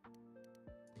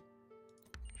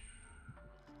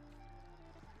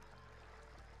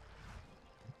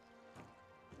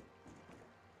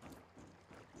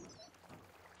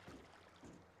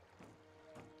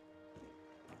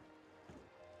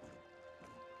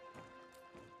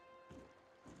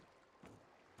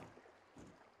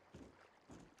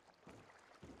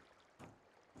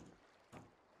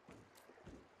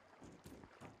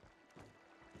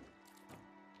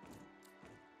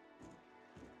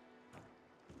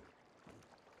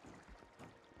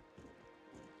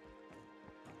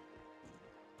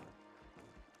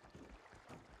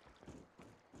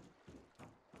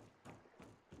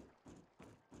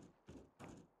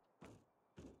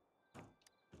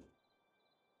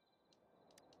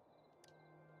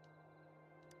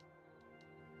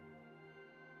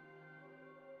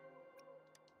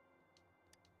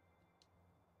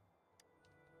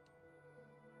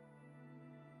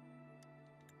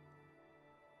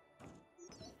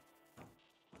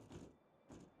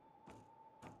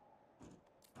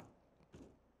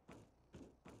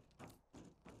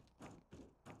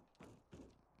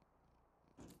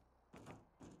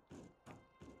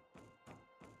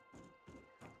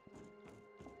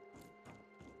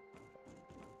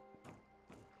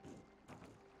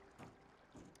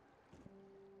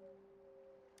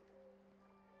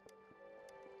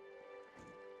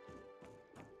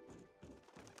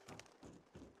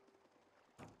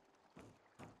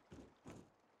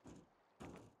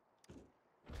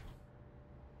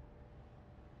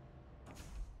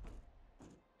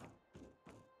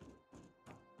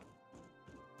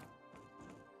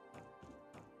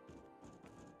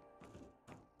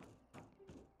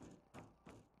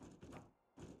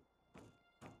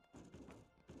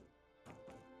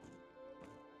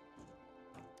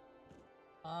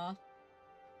 Aw.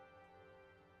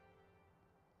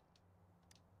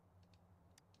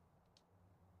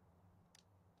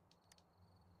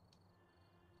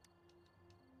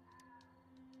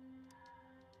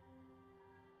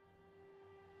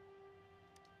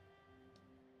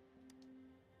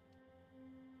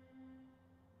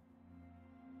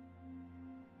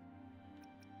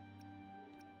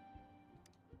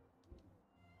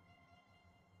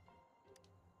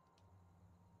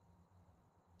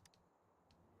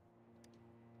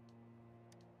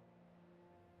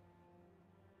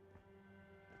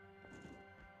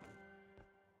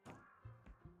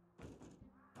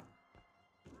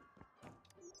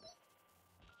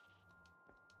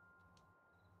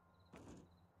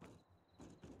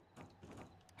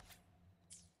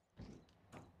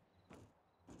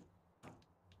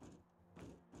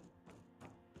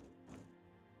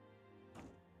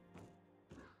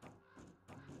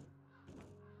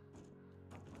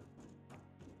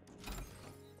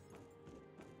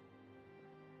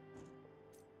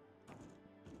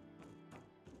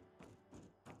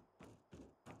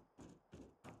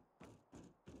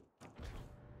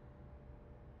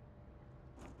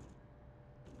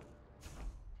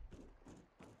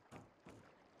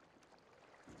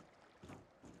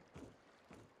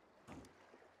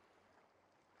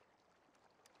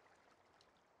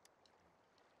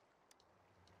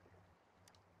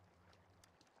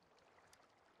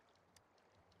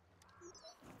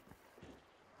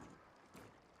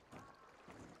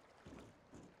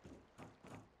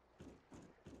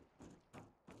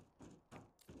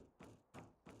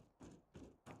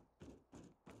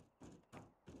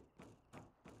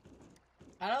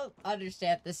 I don't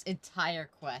understand this entire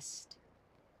quest.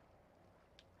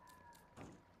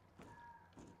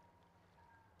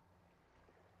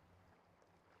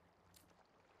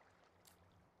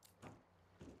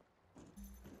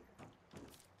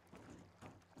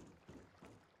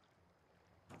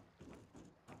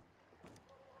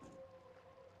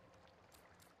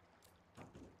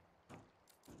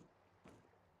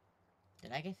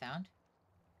 Did I get found?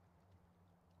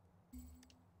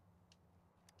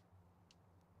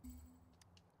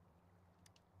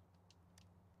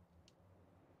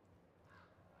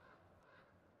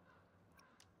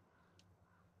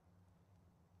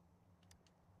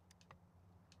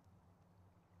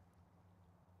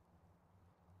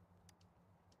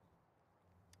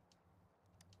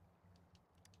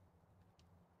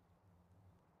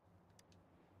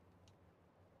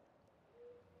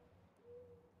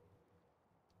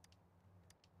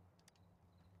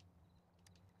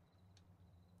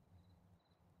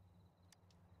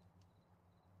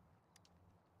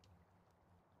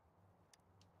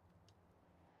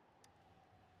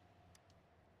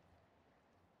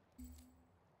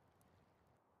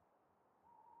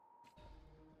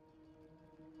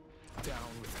 Down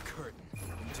with the curtain.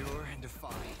 Endure and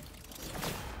defy.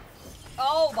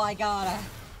 Oh my god.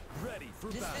 Ready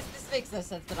for battle. This makes no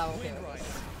sense that I'm okay with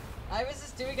this. I was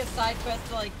just doing a side quest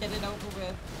to like get it over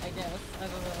with, I guess. I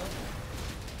don't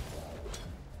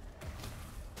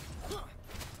know.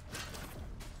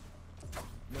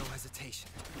 No hesitation.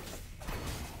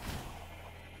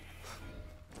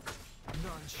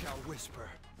 None shall whisper.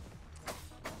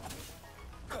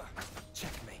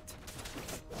 Checkmate.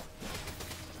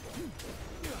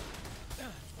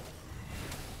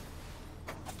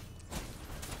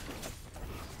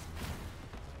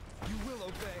 You will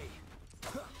obey.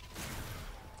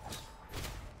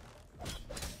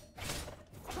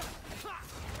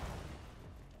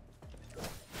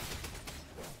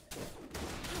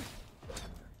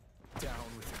 Down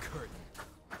with the curtain.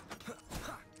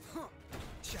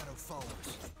 Shadow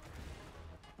follows.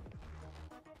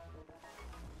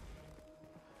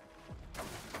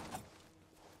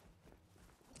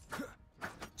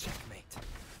 Checkmate.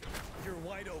 You're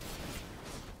wide open.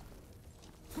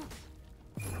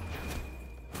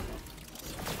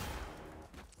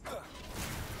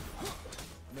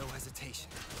 No hesitation.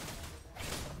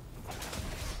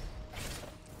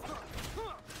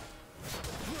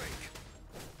 Break.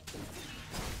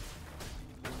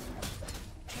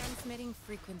 Transmitting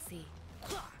frequency.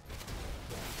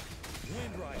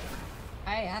 Wind Rider.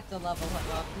 I have to level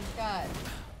him up. He's got...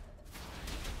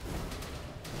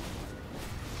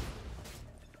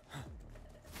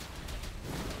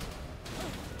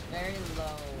 very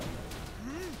low.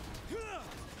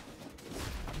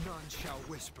 None shall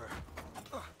whisper.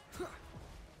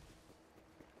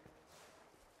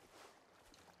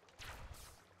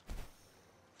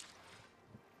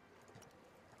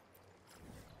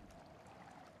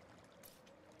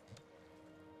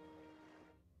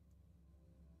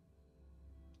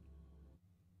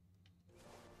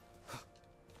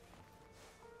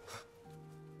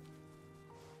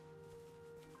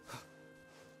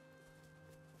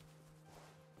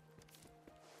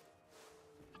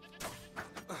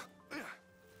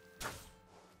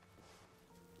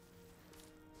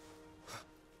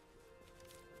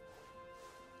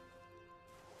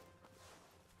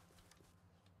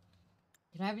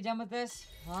 Can I be done with this?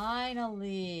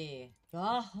 Finally!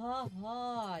 Ah ha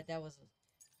ha! That was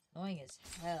annoying as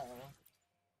hell.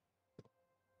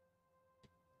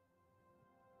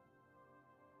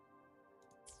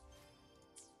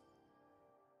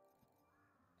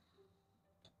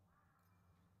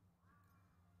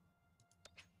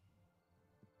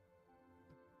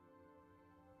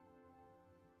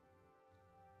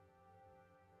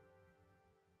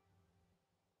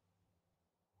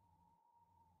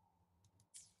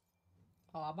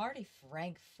 Oh, I'm already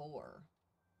rank 4.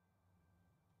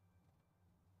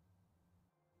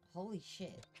 Holy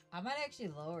shit. I might actually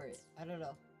lower it. I don't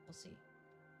know. We'll see.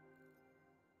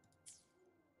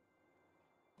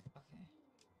 Okay.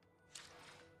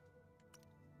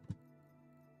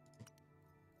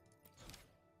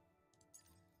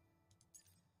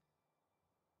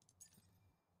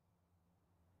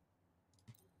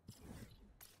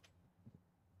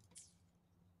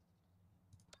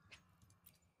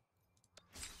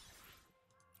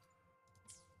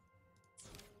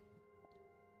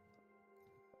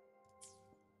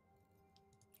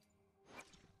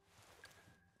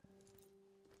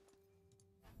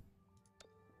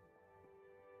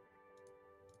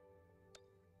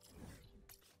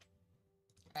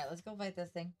 Alright, let's go fight this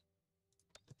thing.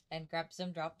 And grab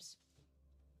some drops.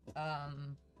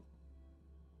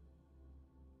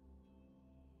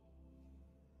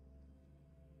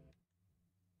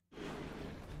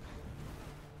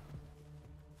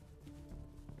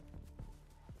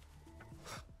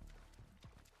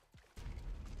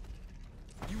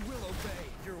 You will obey.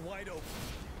 You're wide open.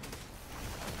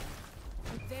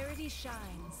 Verity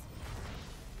shines.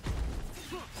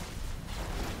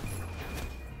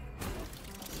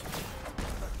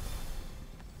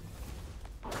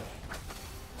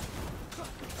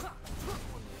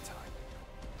 One more time.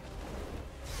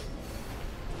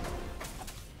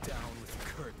 Down with the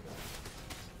curtain.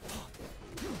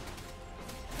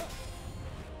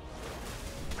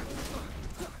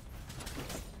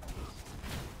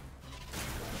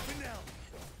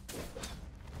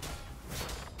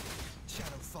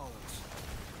 Shadow follows.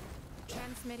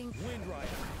 Transmitting. Wind Rider.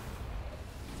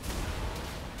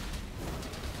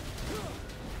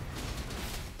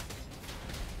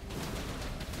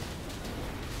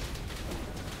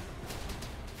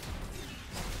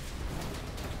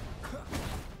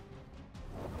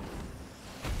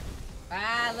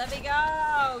 Ah, let me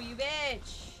go, you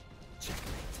bitch!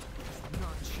 Checkmate.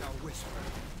 None shall whisper.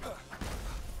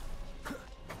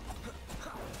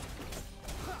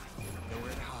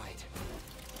 Nowhere to hide.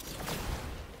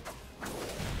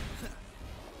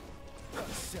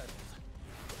 Settled.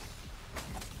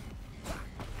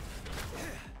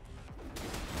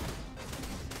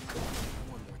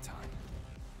 One more time.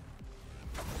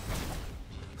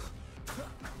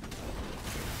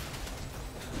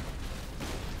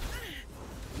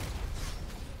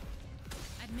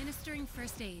 Administering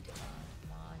first aid.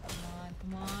 Come on, come on,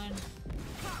 come on.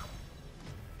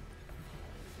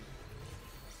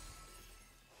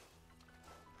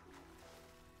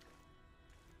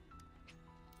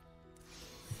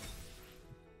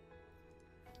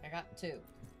 I got 2.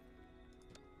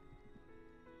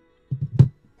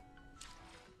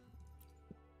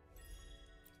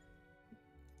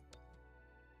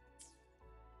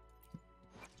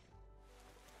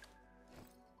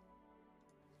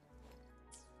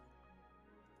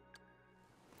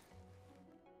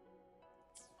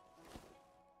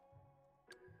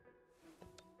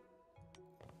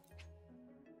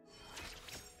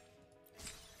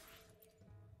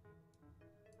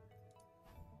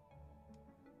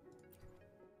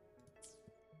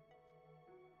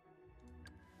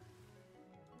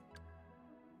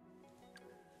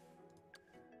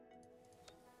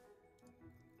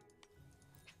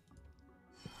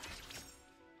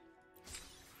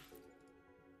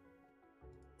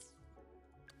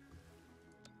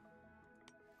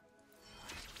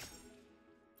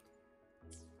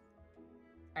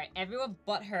 Alright, everyone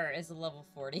but her is a level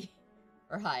 40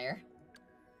 or higher.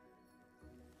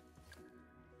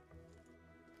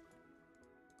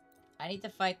 I need to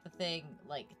fight the thing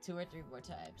like 2 or 3 more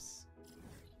times.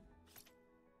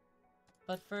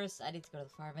 But first, I need to go to the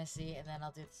pharmacy and then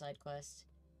I'll do the side quest.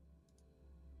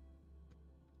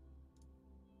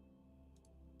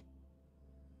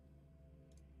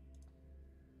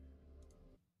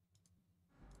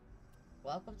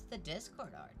 Welcome to the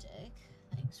Discord, Arctic.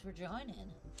 Thanks for joining.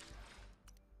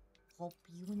 Hope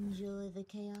you enjoy the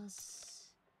chaos.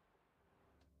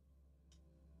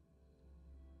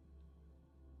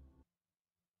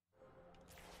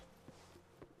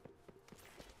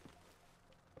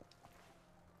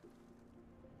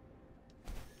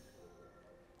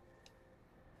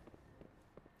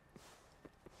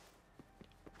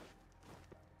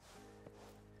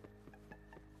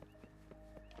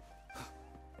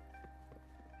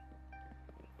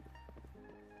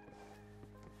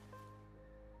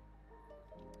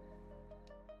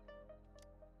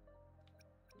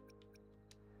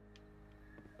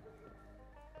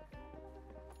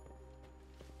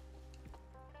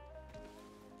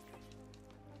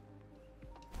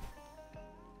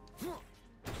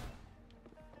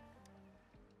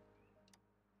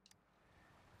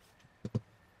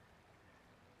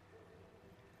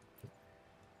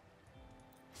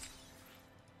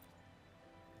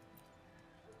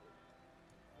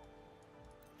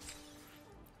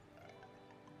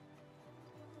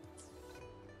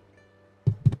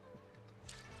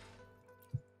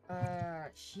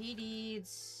 she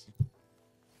needs...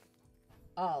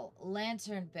 Oh,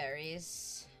 lantern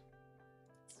berries.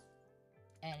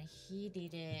 And he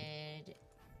needed...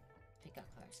 Pick up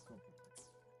cars. Cool.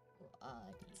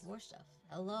 Need more stuff.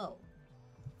 Hello.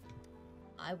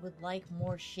 I would like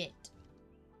more shit.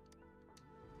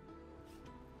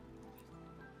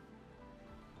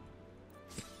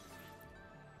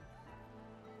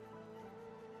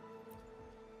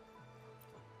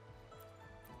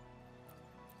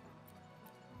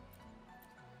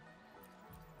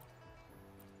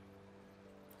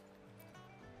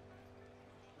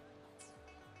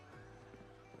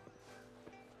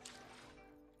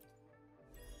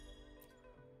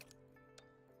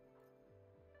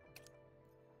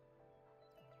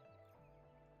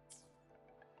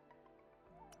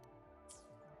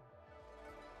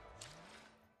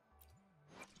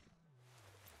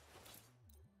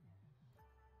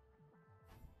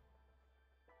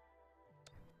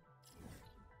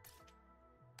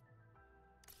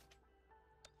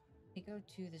 Go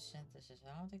to the synthesis.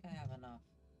 I don't think I have enough.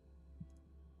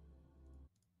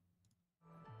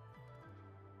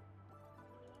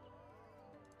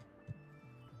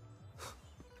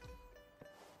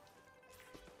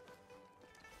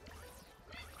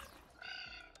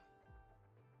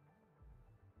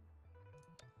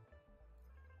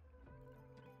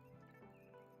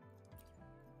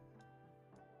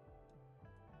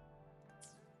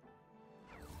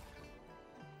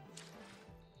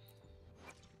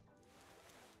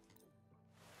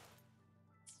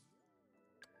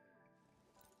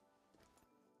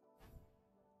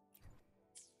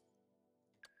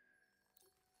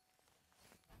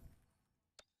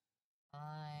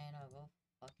 Fine, I'll go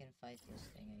fucking fight this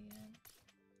thing again.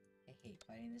 I hate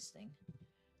fighting this thing.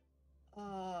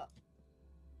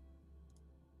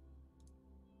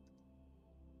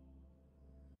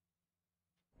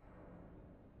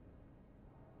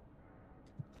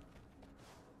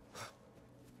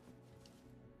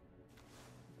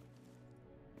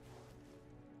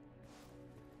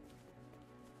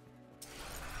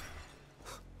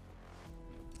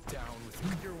 Down with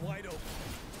you. You're wide open.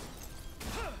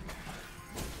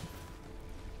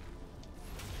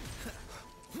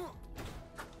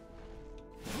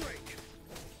 Break.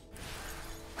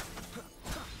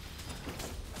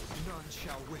 None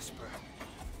shall whisper.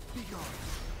 Be gone.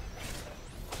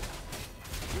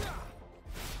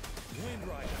 Wind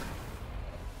Rider.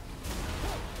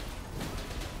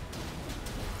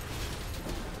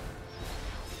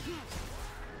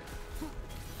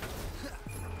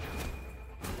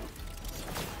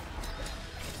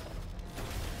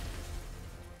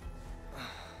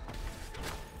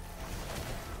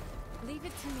 Leave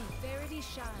it to me. Verity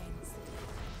shines.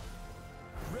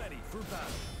 Ready for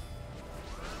battle.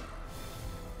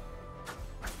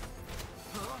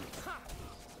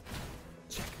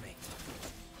 Checkmate.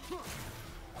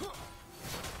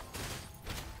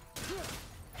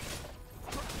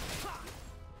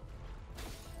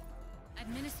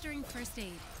 Administering first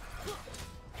aid.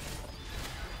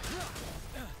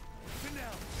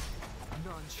 Finale.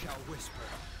 None shall whisper.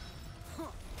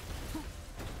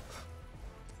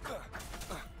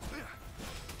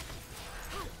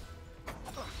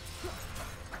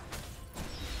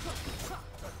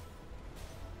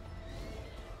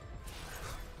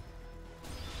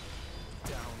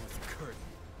 Down with the curtain.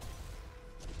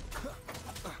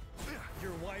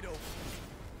 You're wide open.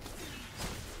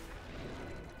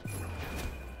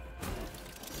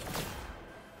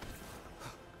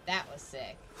 That was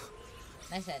sick.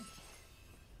 Nice head.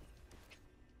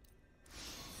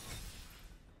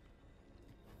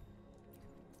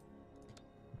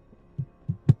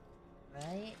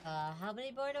 Right, how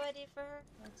many more do I need for her?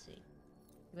 Let's see.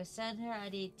 To send her, I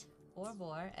need 4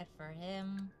 more, and for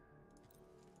him...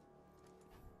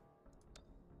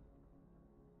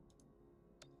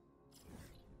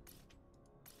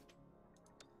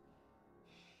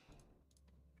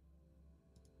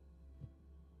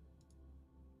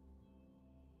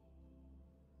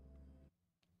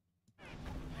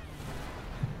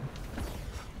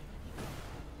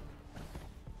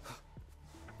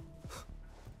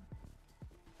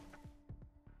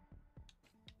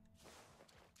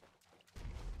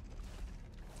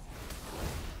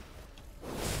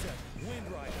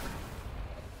 Wind Rider.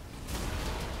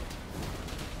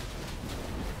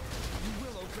 You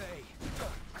will obey.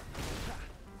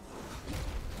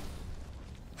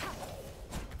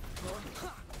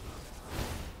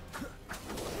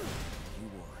 You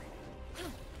worry.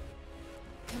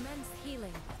 Commence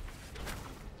healing.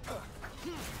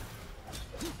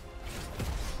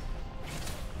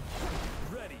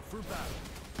 Ready for battle.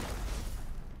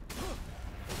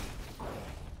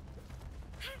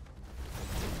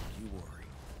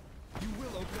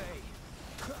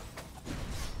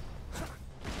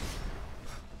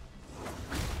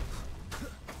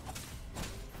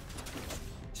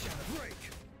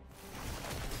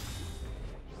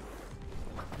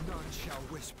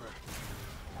 whisper.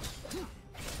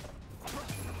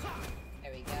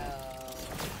 There we go.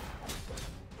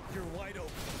 You're wide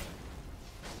open.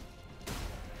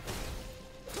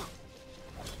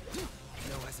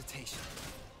 No hesitation.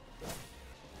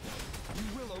 You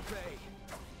will obey.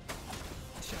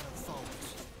 Shadow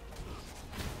follows.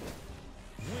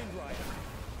 Wind Rider.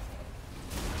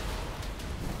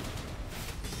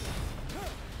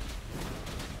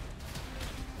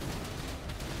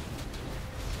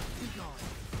 Be gone.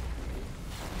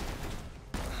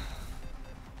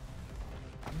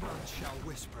 None shall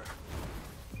whisper.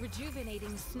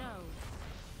 Rejuvenating snow.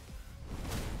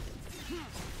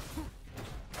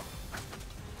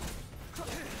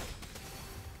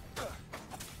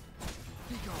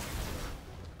 Be gone.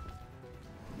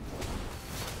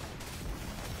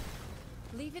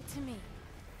 Leave it to me.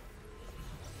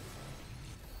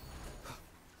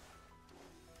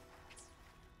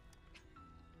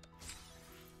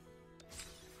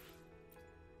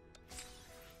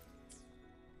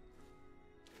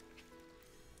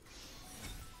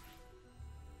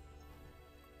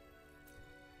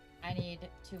 I need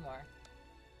 2 more.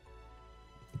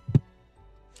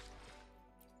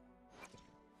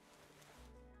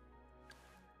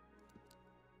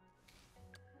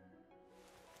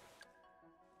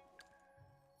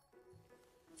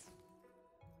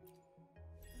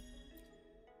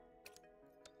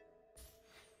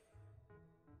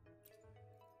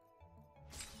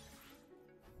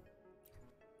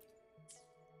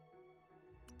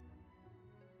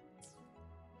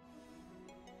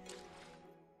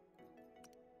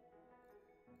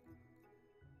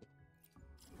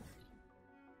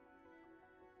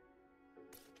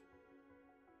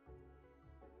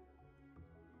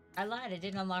 I lied, I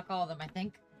didn't unlock all of them, I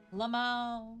think.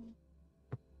 Lamo!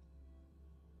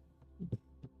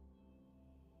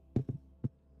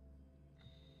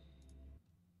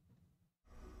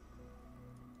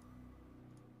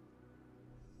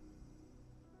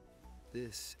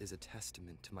 This is a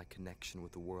testament to my connection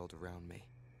with the world around me,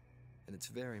 and it's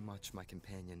very much my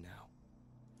companion now,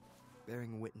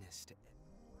 bearing witness to it.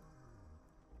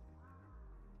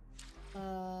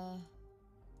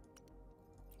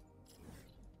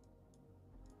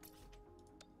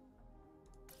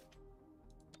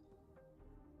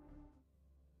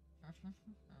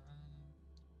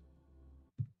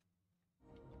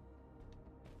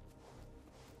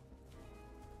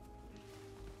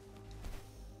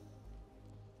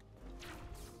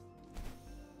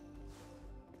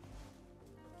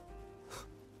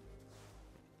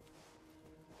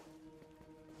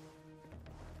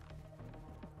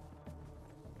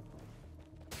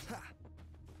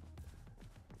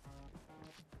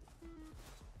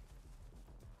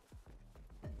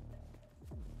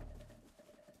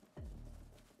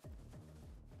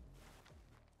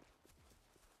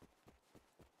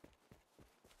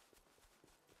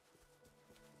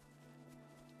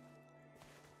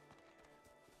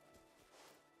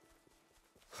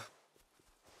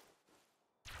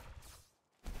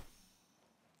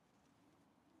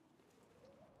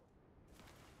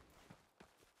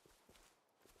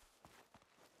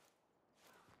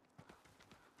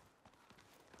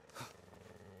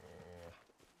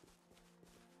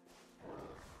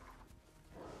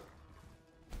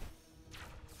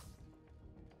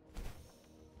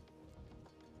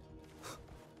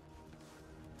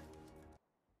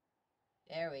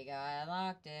 There we go, I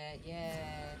unlocked it.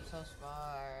 Yay, I'm so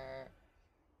smart.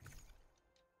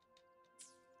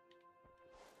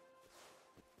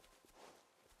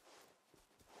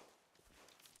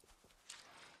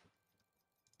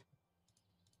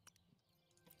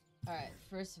 Alright,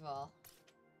 first of all,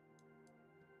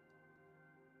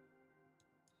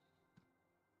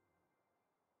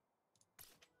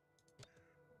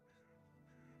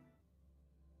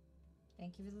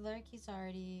 thank you for the lurkies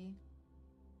already.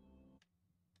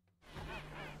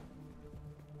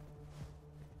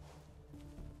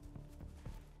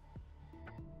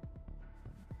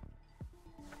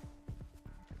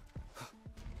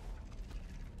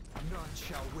 None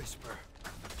shall whisper.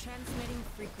 Transmitting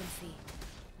frequency.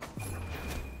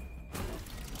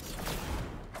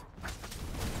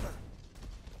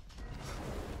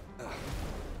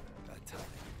 Bad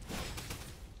timing.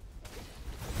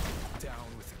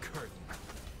 Down with the curtain.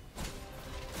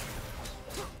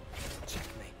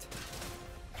 Checkmate.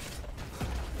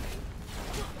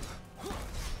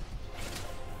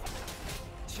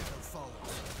 Shadow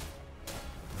follows.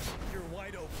 You're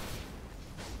wide open.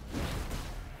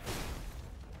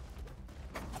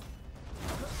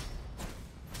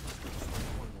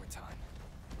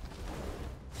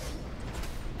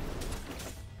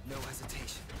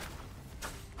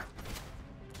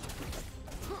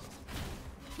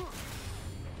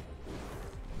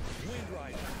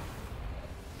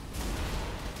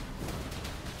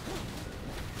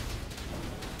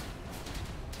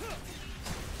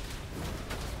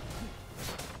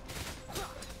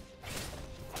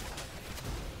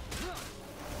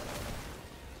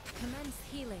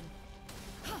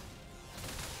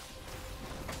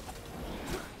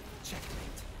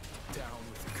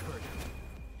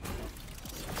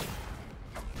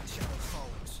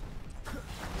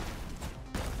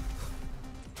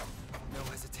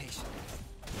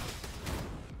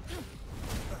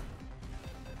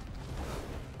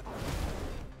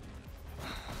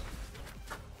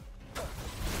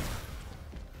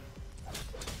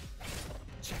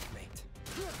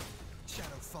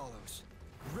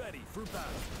 for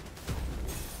battle.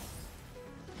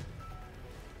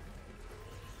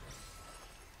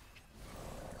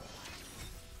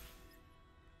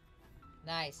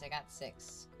 Nice, I got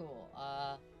 6. Cool.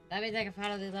 That means I can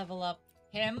finally level up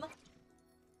him.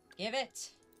 Give it.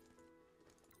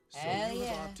 So Hell you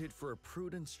yeah. have opted for a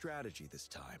prudent strategy this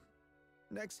time.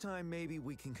 Next time, maybe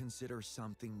we can consider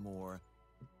something more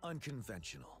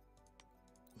unconventional.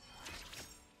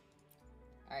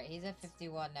 Alright, he's at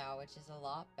 51 now, which is a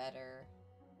lot better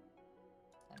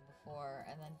than before.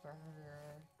 And then for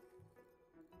her...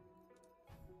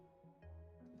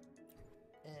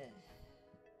 Ugh.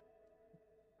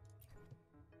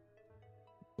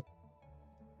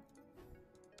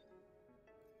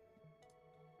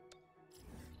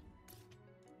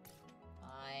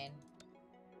 Fine.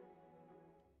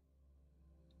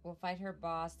 We'll fight her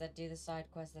boss, then do the side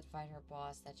quest, then fight her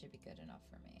boss. That should be good enough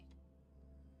for me.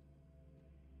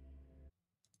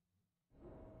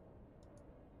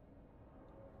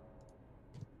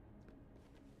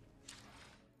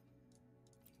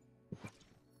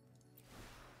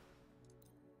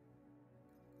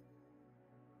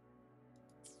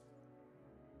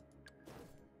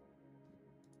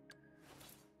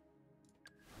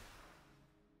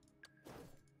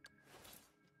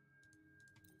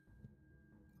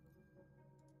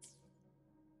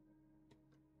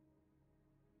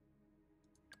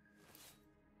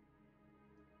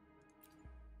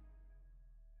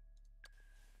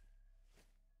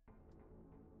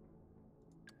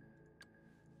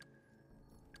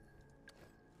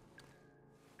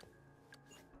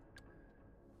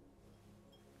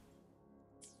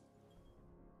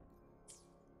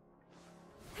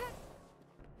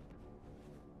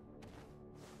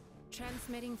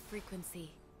 Transmitting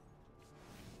frequency.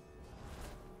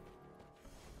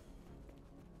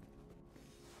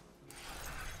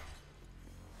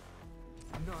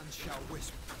 None shall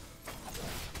whisper.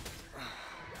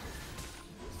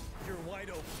 You're wide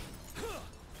open.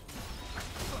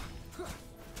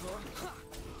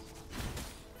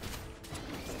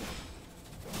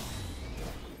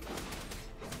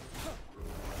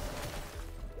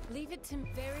 Leave it to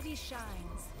Verity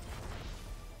shines.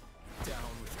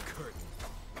 Down with the curtain.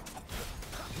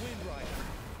 Wind Rider.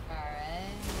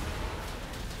 Alright.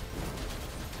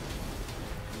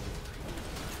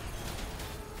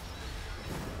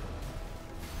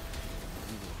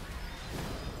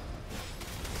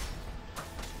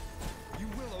 You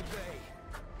will obey.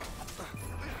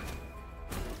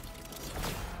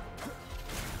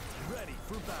 Ready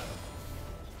for battle.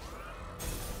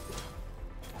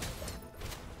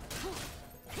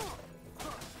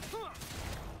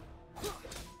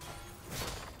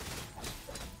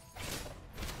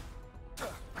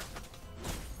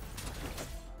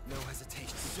 No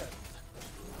hesitation. Settled.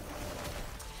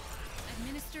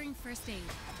 Administering first aid.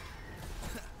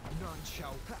 None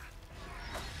shall.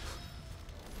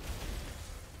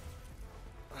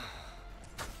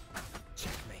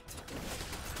 Checkmate.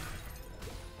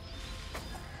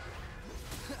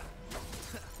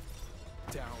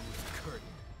 Down with the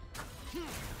curtain.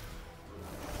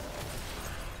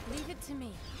 Leave it to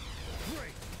me.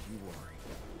 Great. You worry.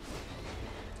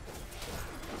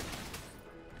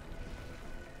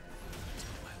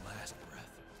 My last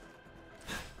breath.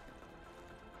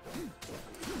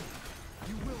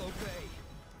 You will obey.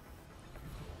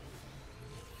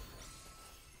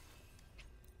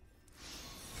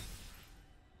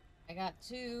 I got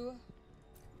 2.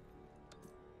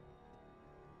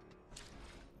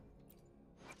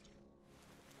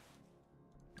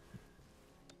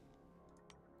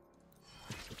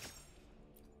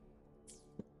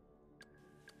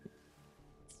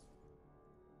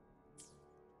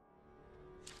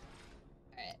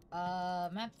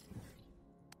 Alright, map.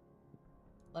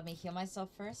 Let me heal myself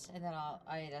first, and then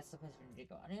that's the place for me to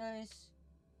go anyways.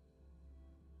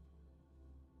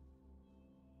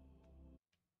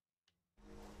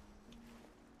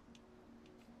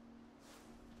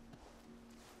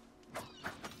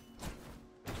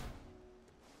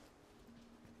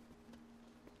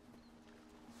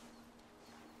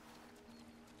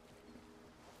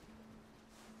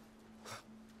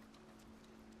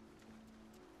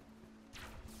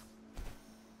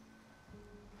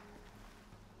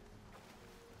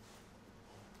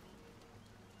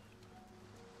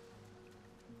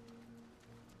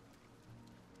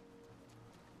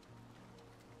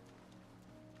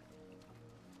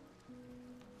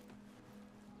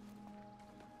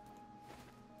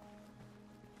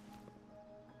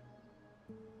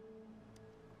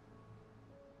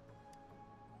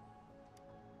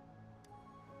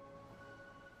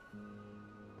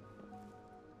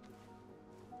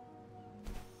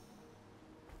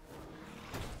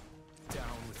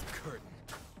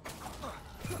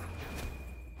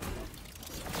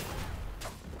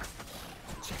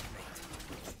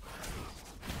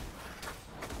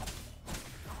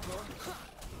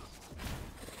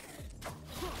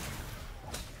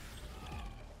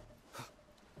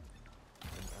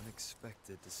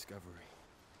 great discovery.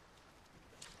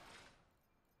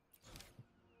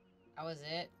 That was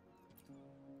it.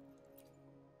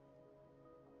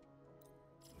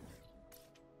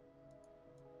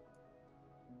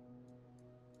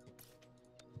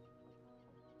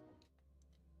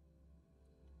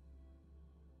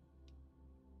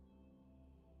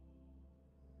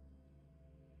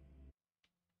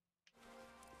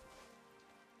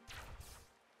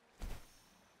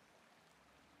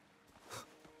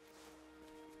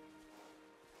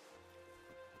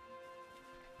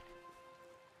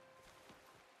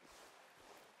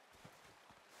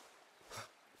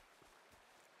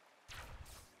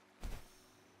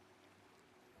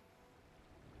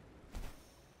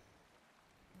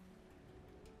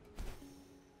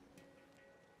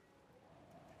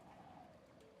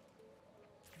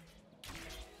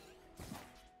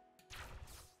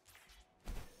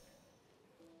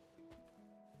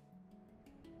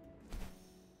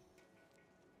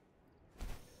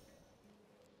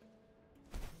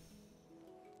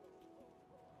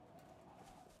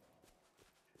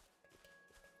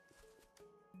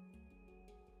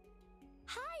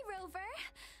 Hi, Rover.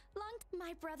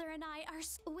 My brother and I are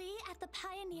we at the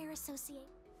Pioneer Association.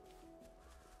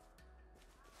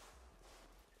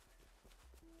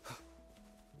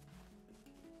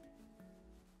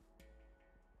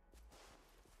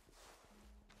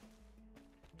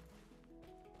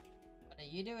 What are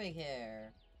you doing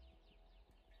here?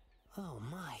 Oh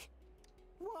my.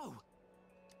 Whoa!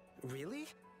 Really?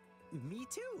 Me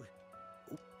too!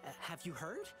 Have you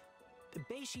heard?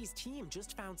 Beishi's team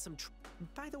just found some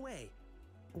By the way,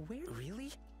 where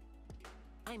really?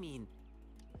 I mean,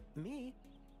 me?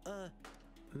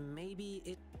 Maybe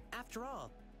it... After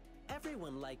all,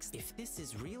 everyone likes... If this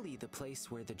is really the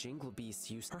place where the Jingle Beasts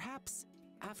used... Perhaps,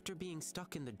 after being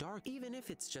stuck in the dark, even if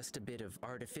it's just a bit of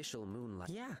artificial moonlight...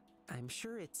 Yeah, I'm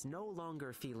sure it's no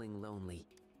longer feeling lonely.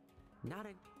 Not a...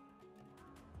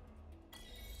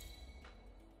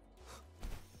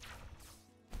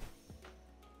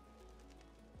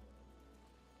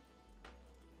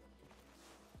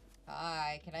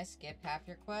 Hi, can I skip half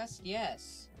your quest?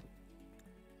 Yes.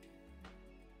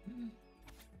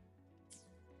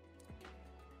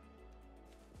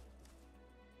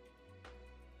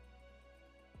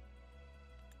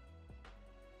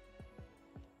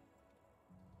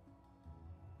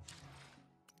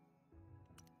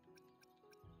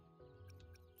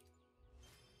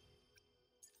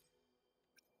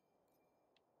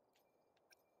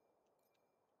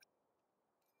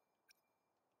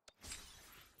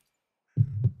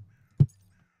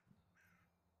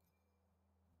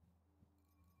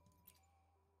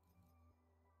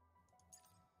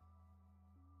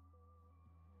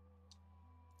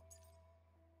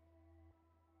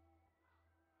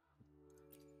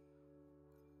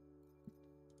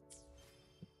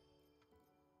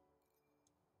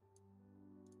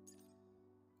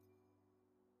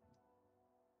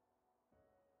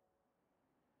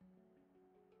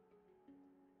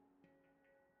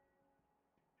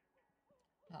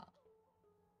 Huh.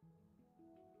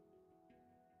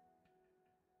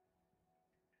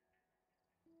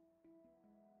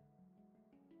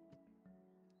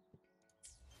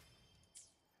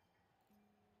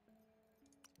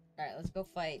 Alright, let's go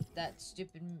fight that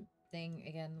stupid thing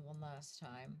again one last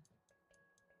time.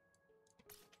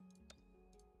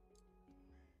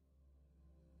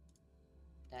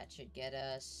 That should get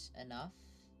us enough.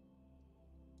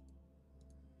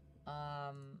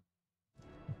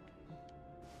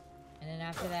 And then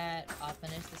after that, I'll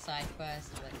finish the side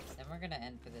quest, but then we're gonna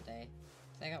end for the day.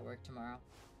 'Cause I got work tomorrow.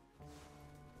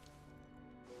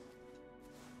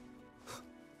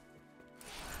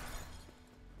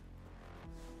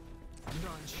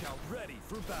 None shall ready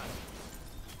for battle.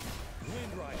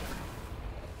 Wind Rider.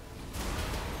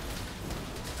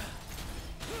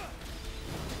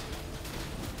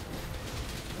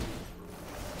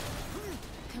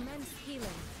 Commence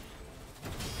healing.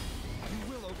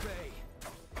 You will obey.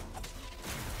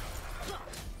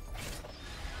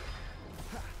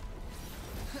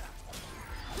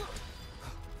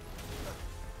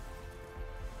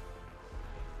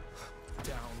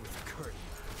 Down with the curtain.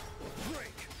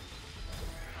 Break.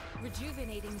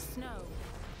 Rejuvenating snow.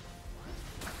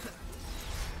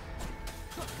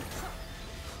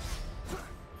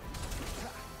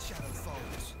 Shadow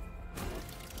falls.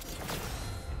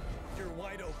 You're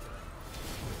wide open.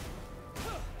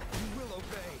 You will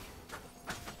obey.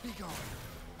 Be gone.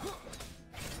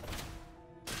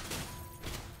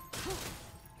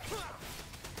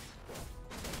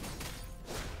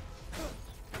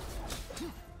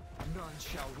 None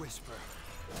shall whisper.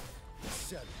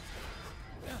 7.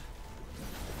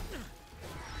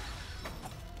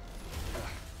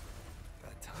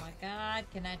 god,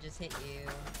 can I just hit you?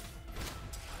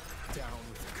 Down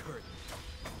with the curtain.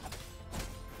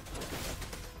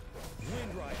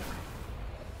 Wind Rider.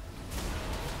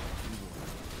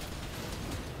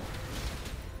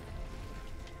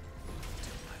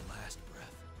 Till my last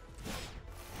breath.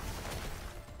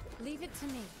 Leave it to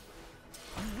me.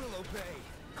 You will obey.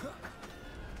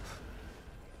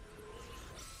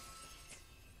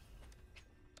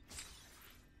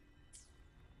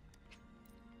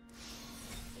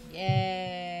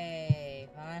 Yay!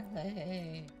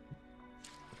 Finally.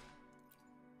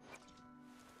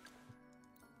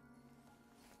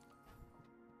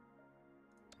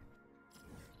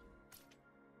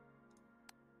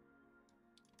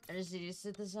 I just need to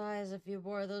synthesize a few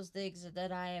more of those things and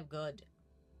then I am good.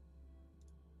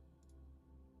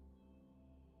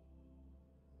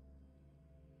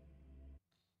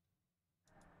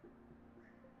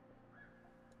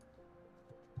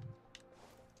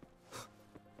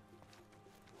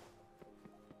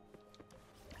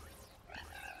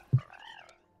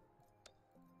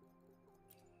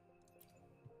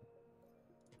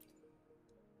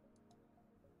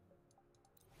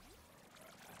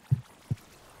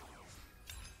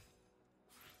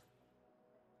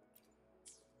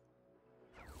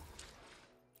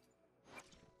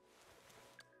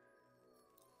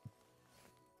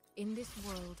 In this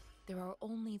world, there are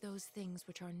only those things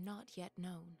which are not yet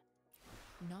known,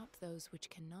 not those which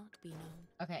cannot be known.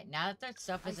 Okay, now that their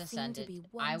stuff is I seem to ascended, be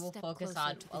one I will step focus closer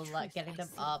on to the truth getting I them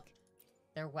seek. up,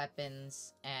 their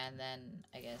weapons, and then,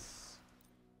 I guess...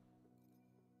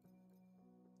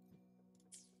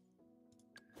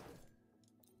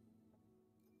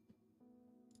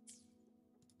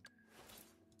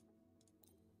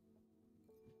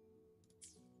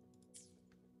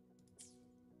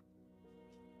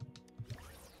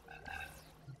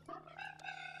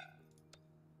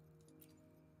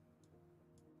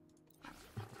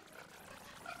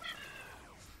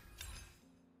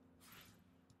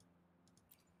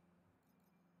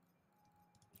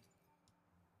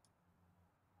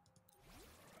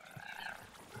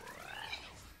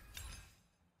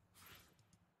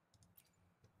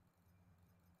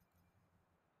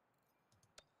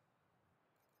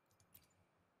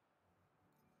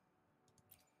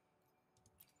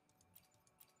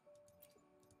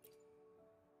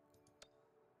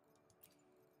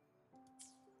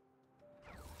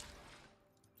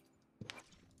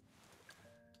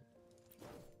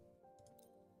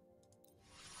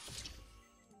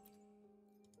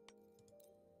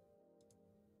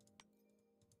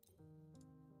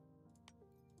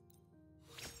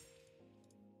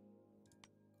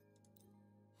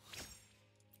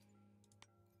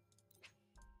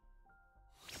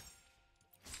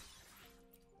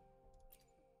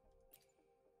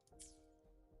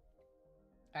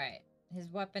 Alright, his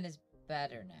weapon is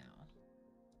better now.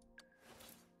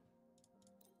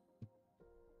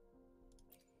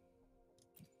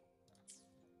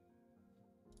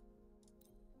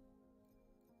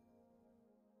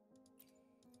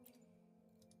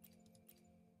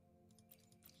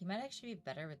 He might actually be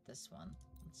better with this one.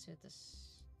 Let's see what this...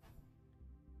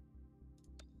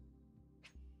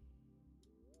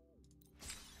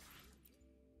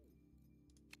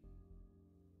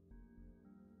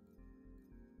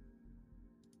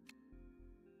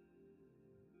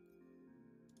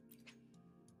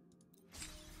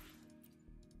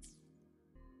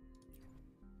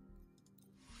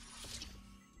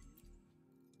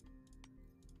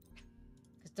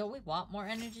 Because don't we want more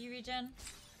energy regen?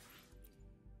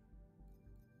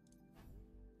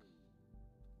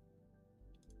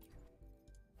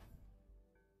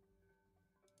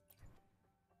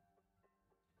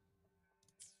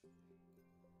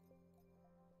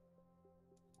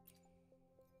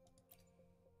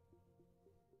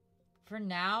 For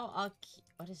now, I'll keep...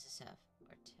 What does this have?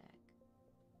 Or tech.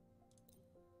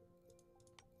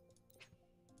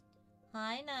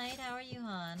 Hi, Knight. How are you,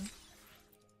 hon?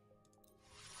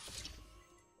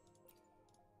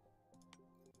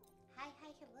 Hi,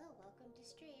 hello. Welcome to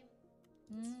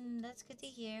stream. That's good to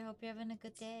hear. Hope you're having a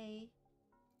good day.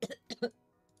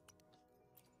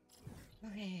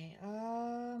 Okay,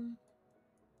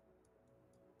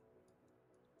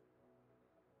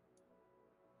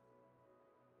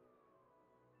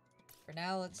 For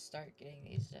now, let's start getting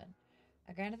these done.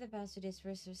 I granted the bastard is for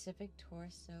a specific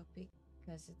torso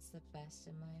because it's the best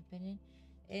in my opinion.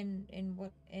 In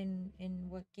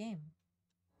what game?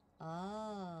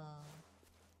 Oh.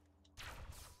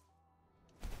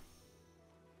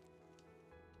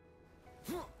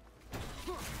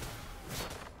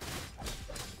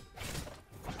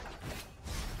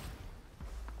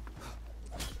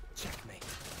 Checkmate.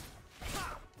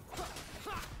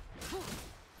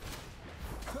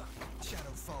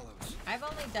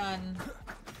 done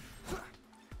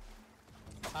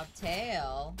a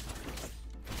tail.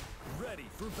 Ready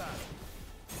for battle.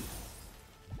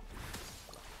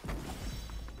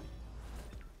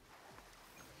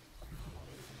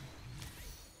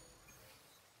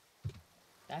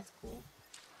 That's cool.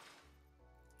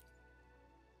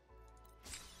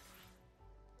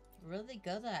 Really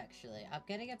good, actually. I'm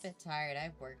getting a bit tired. I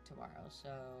have work tomorrow, so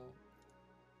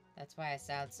that's why I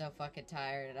sound so fucking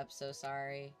tired, and I'm so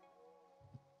sorry.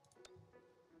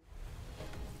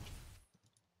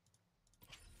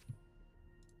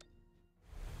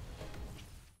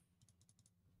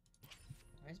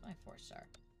 Where's my 4-star?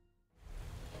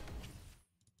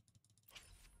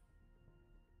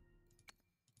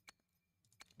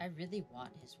 I really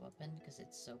want his weapon because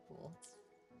it's so cool.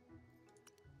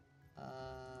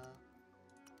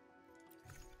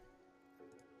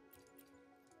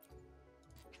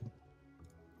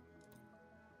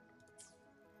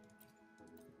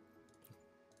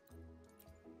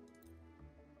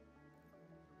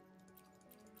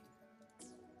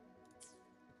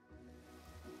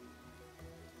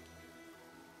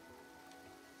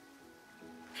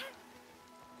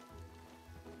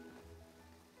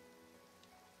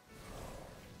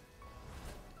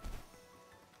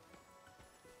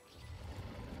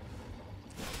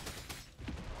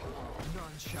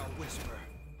 None shall whisper.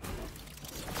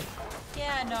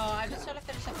 Yeah, no, I'm just trying to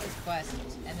finish up this quest,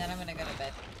 and then I'm gonna go to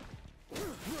bed.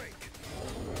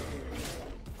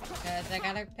 Because I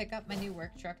gotta pick up my new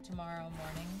work truck tomorrow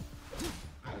morning.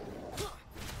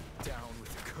 Down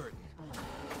with the curtain.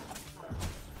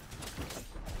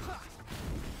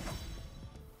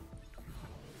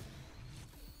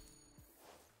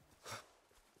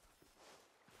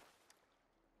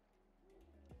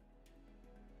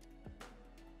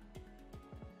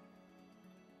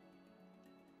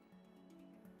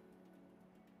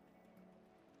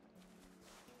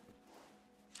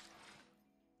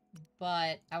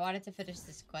 But I wanted to finish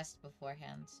this quest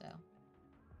beforehand, so.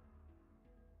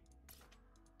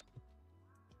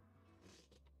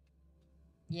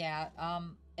 Yeah,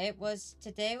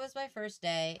 today was my first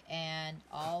day, and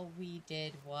all we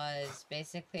did was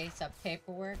basically some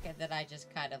paperwork, and then I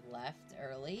just kind of left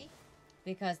early,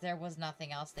 because there was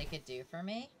nothing else they could do for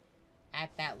me at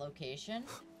that location,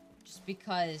 just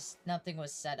because nothing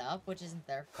was set up, which isn't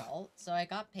their fault. So I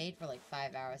got paid for like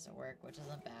 5 hours of work, which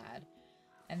isn't bad.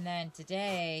 And then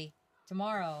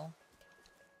tomorrow,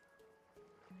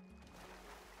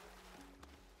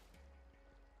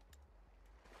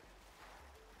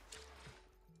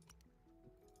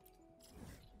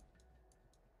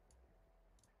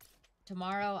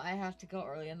 I have to go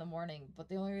early in the morning, but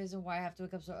the only reason why I have to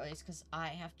wake up so early is because I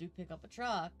have to pick up a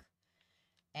truck,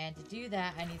 and to do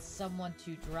that, I need someone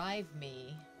to drive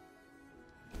me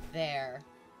there,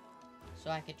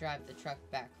 so I could drive the truck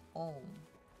back home.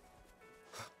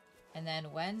 And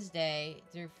then Wednesday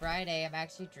through Friday, I'm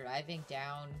actually driving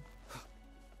down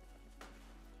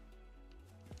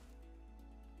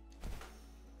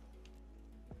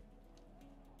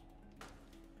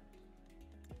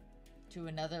to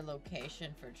another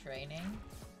location for training.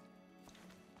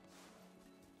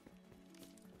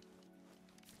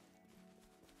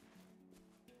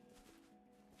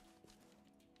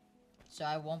 So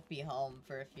I won't be home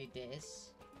for a few days.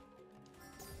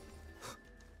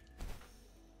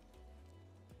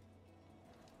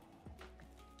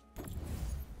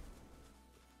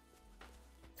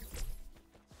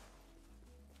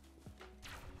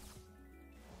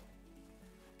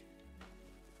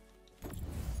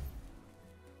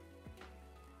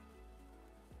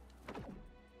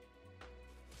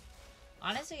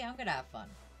 Honestly, I'm gonna have fun.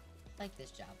 I like this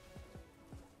job.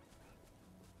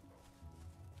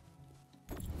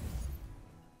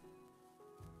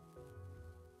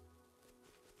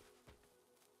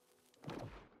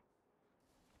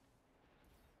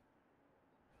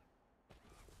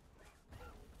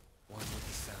 One with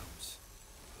the sounds.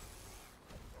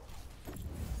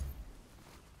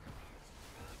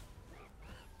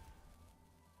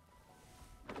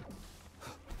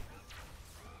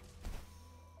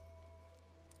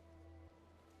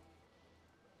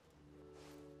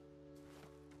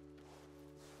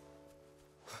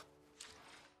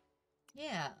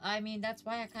 Yeah, I mean, that's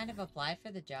why I kind of applied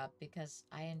for the job, because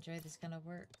I enjoy this kind of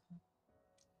work.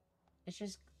 It's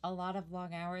just a lot of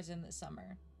long hours in the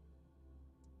summer.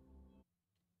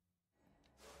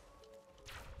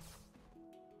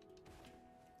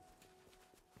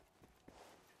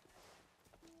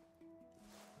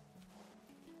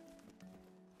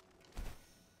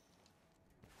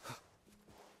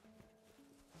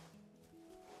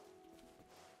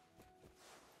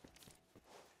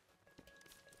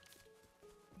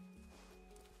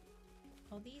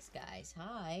 Oh, these guys.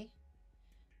 Hi.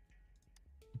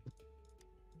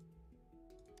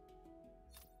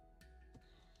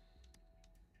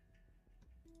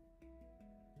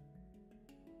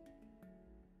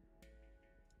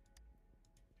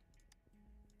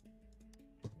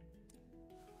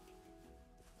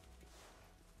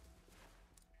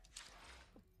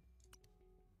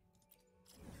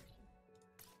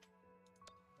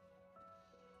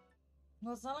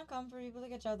 Well, it's not uncommon for people to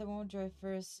get jobs that won't enjoy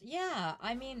first. Yeah,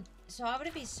 I mean, so I'm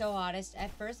gonna be so honest.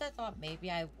 At first, I thought maybe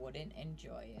I wouldn't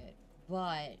enjoy it,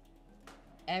 but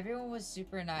everyone was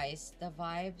super nice. The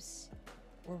vibes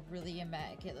were really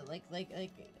immaculate. Like,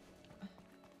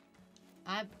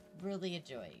 I'm really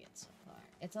enjoying it so far.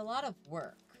 It's a lot of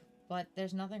work, but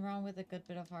there's nothing wrong with a good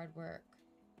bit of hard work.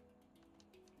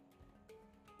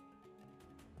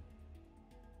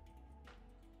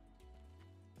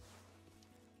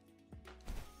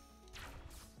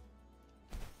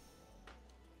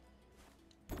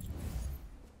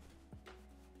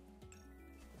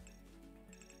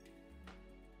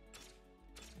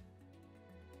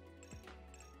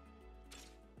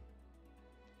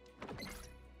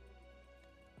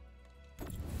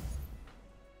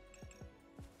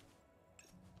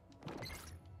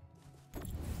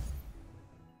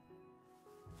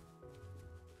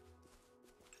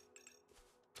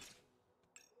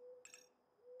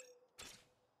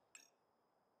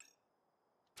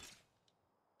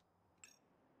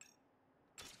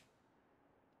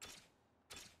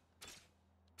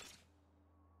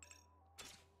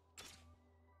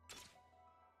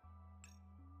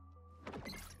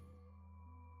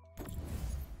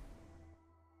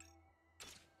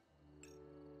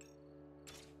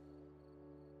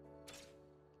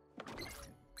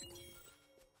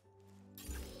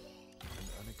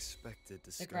 Unexpected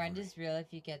The discovery. grind is real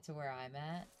if you get to where I'm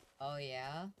at. Oh,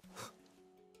 yeah?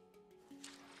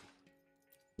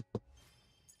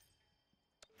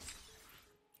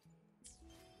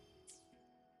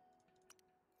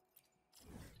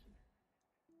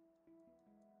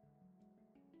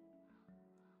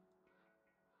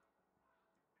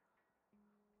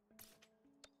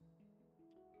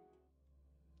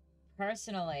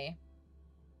 Personally,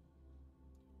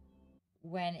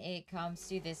 when it comes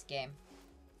to this game,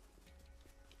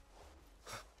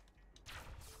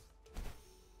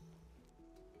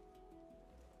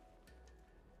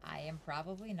 I am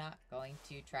probably not going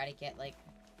to try to get like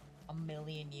a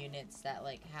million units that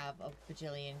like have a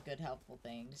bajillion good helpful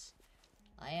things.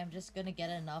 I am just gonna get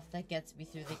enough that gets me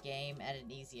through the game at an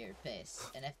easier pace.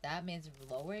 And if that means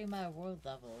lowering my world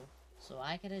level so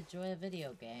I can enjoy a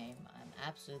video game, I'm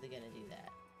absolutely gonna do that.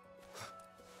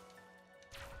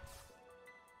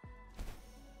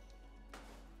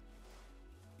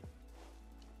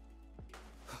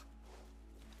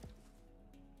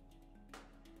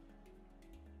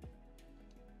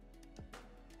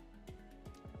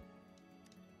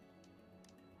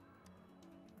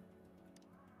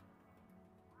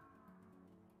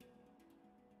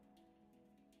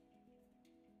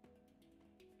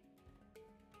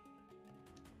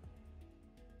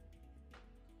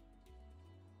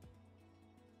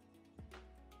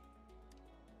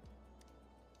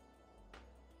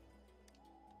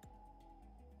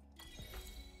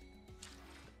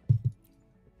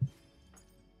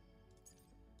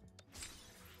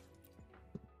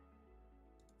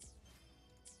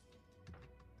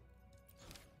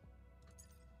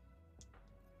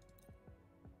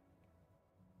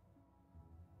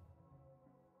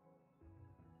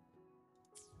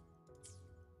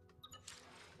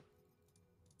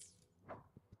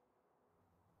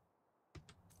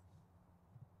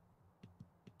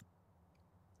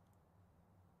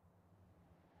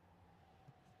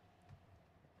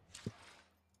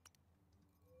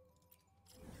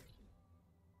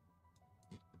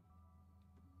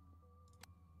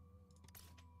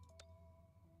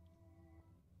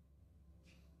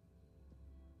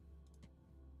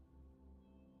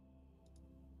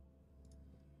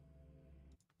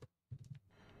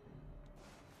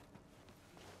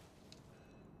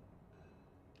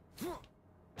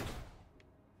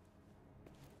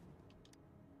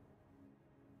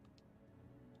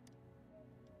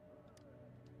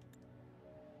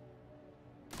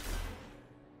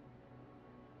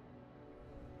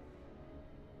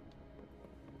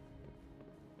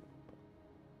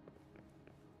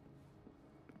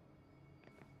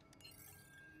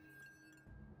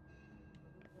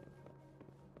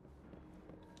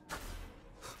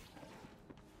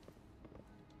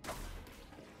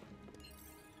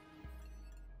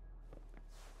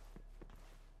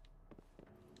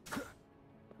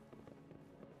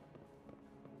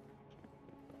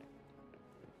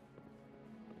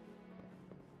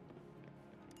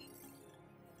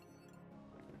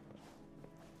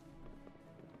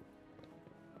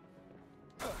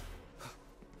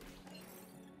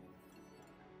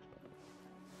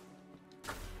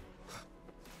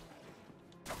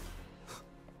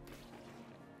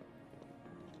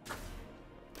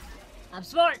 I'm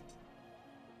smart!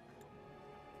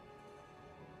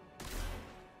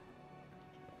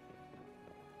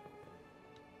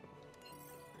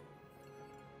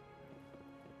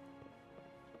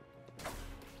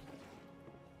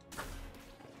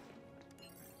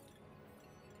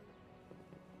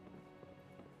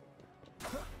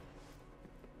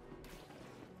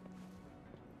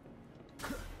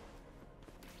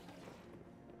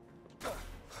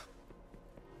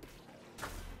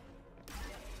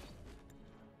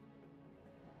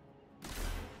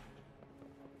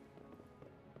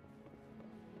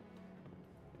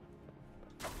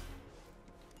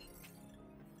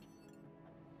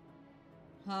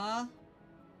 Huh?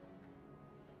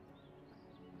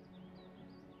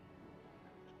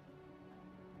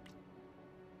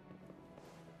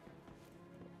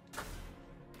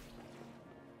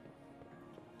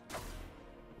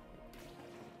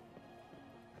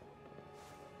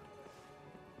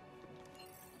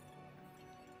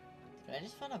 Did I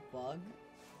just find a bug?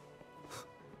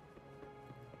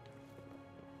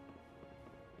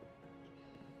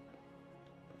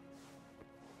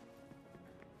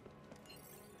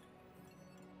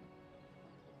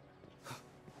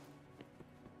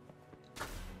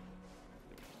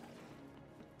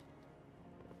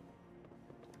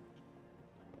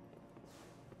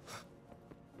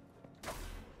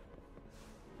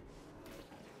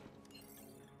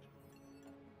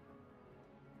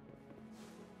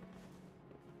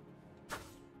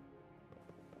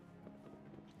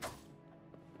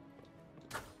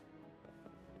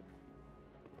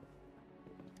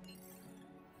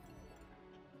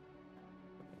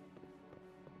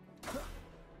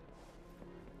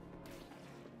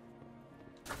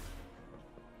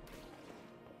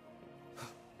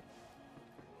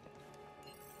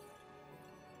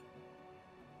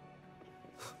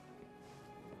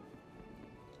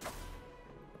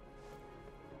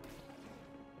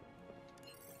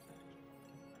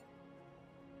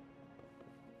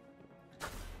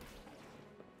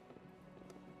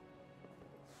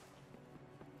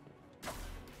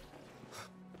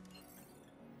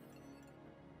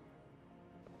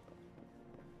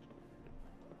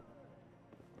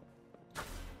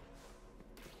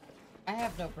 I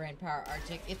have no brain power,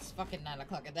 Arctic. It's fucking 9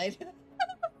 o'clock at night.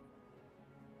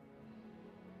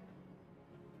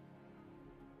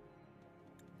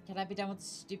 Can I be done with this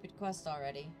stupid quest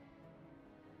already?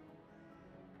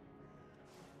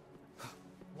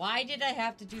 Why did I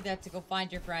have to do that to go find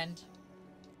your friend?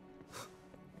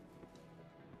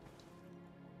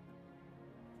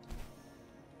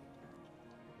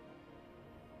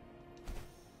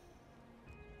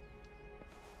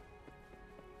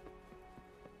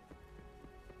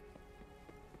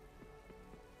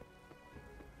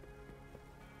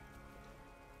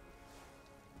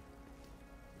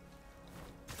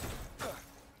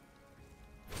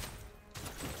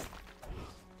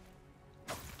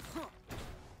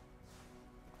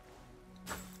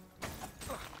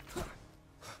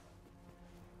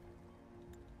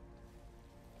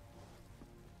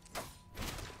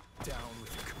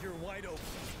 You're wide open.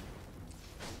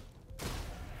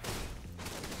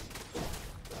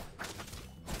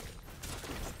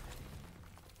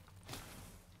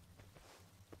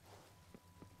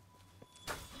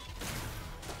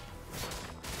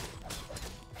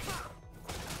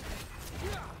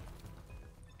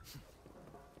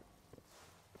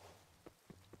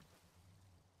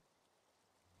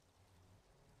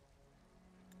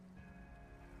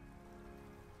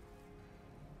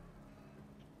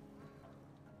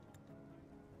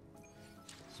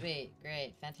 Sweet,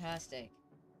 great, fantastic.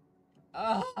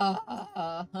 Oh,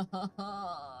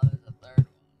 there's a third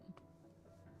one.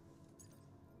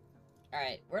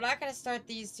 Alright, we're not gonna start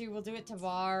these two. We'll do it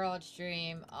tomorrow on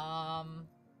stream.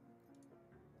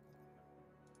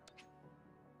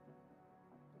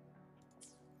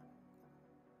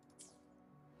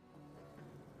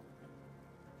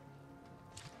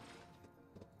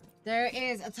 There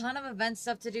is a ton of event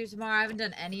stuff to do tomorrow. I haven't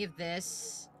done any of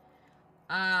this.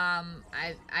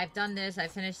 I've done this, I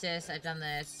finished this, I've done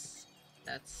this.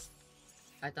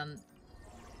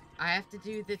 I have to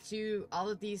do all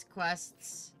of these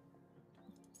quests.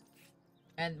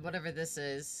 And whatever this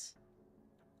is.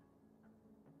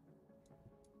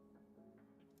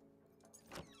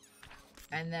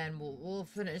 And then we'll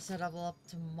finish that level up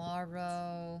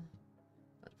tomorrow.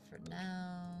 But for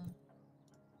now,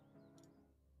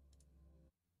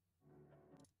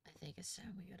 I think it's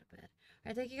time we go to bed.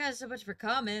 Alright, thank you guys so much for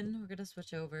coming. We're gonna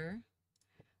switch over.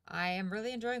 I am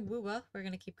really enjoying Wuwa. We're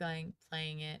gonna keep playing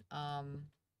it.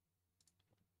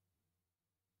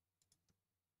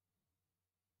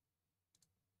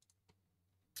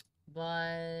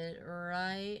 But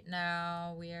right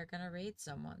now we are gonna raid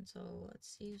someone, so let's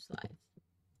see who's live.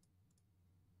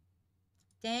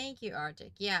 Thank you,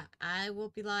 Arctic. Yeah, I will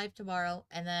be live tomorrow,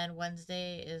 and then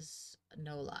Wednesday is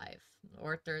no live.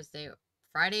 Or Thursday.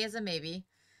 Friday is a maybe.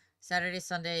 Saturday,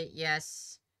 Sunday,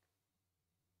 yes.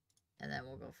 And then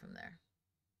we'll go from there.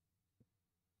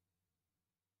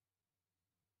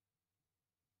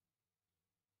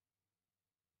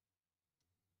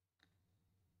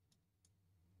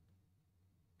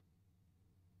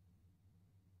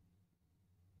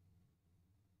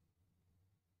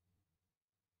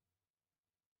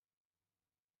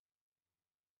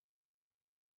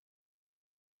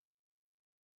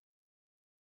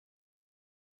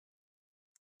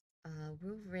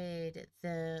 We'll raid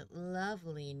the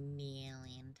lovely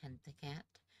Nealian Tentacat.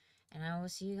 And I will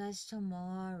see you guys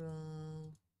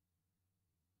tomorrow.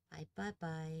 Bye, bye,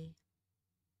 bye.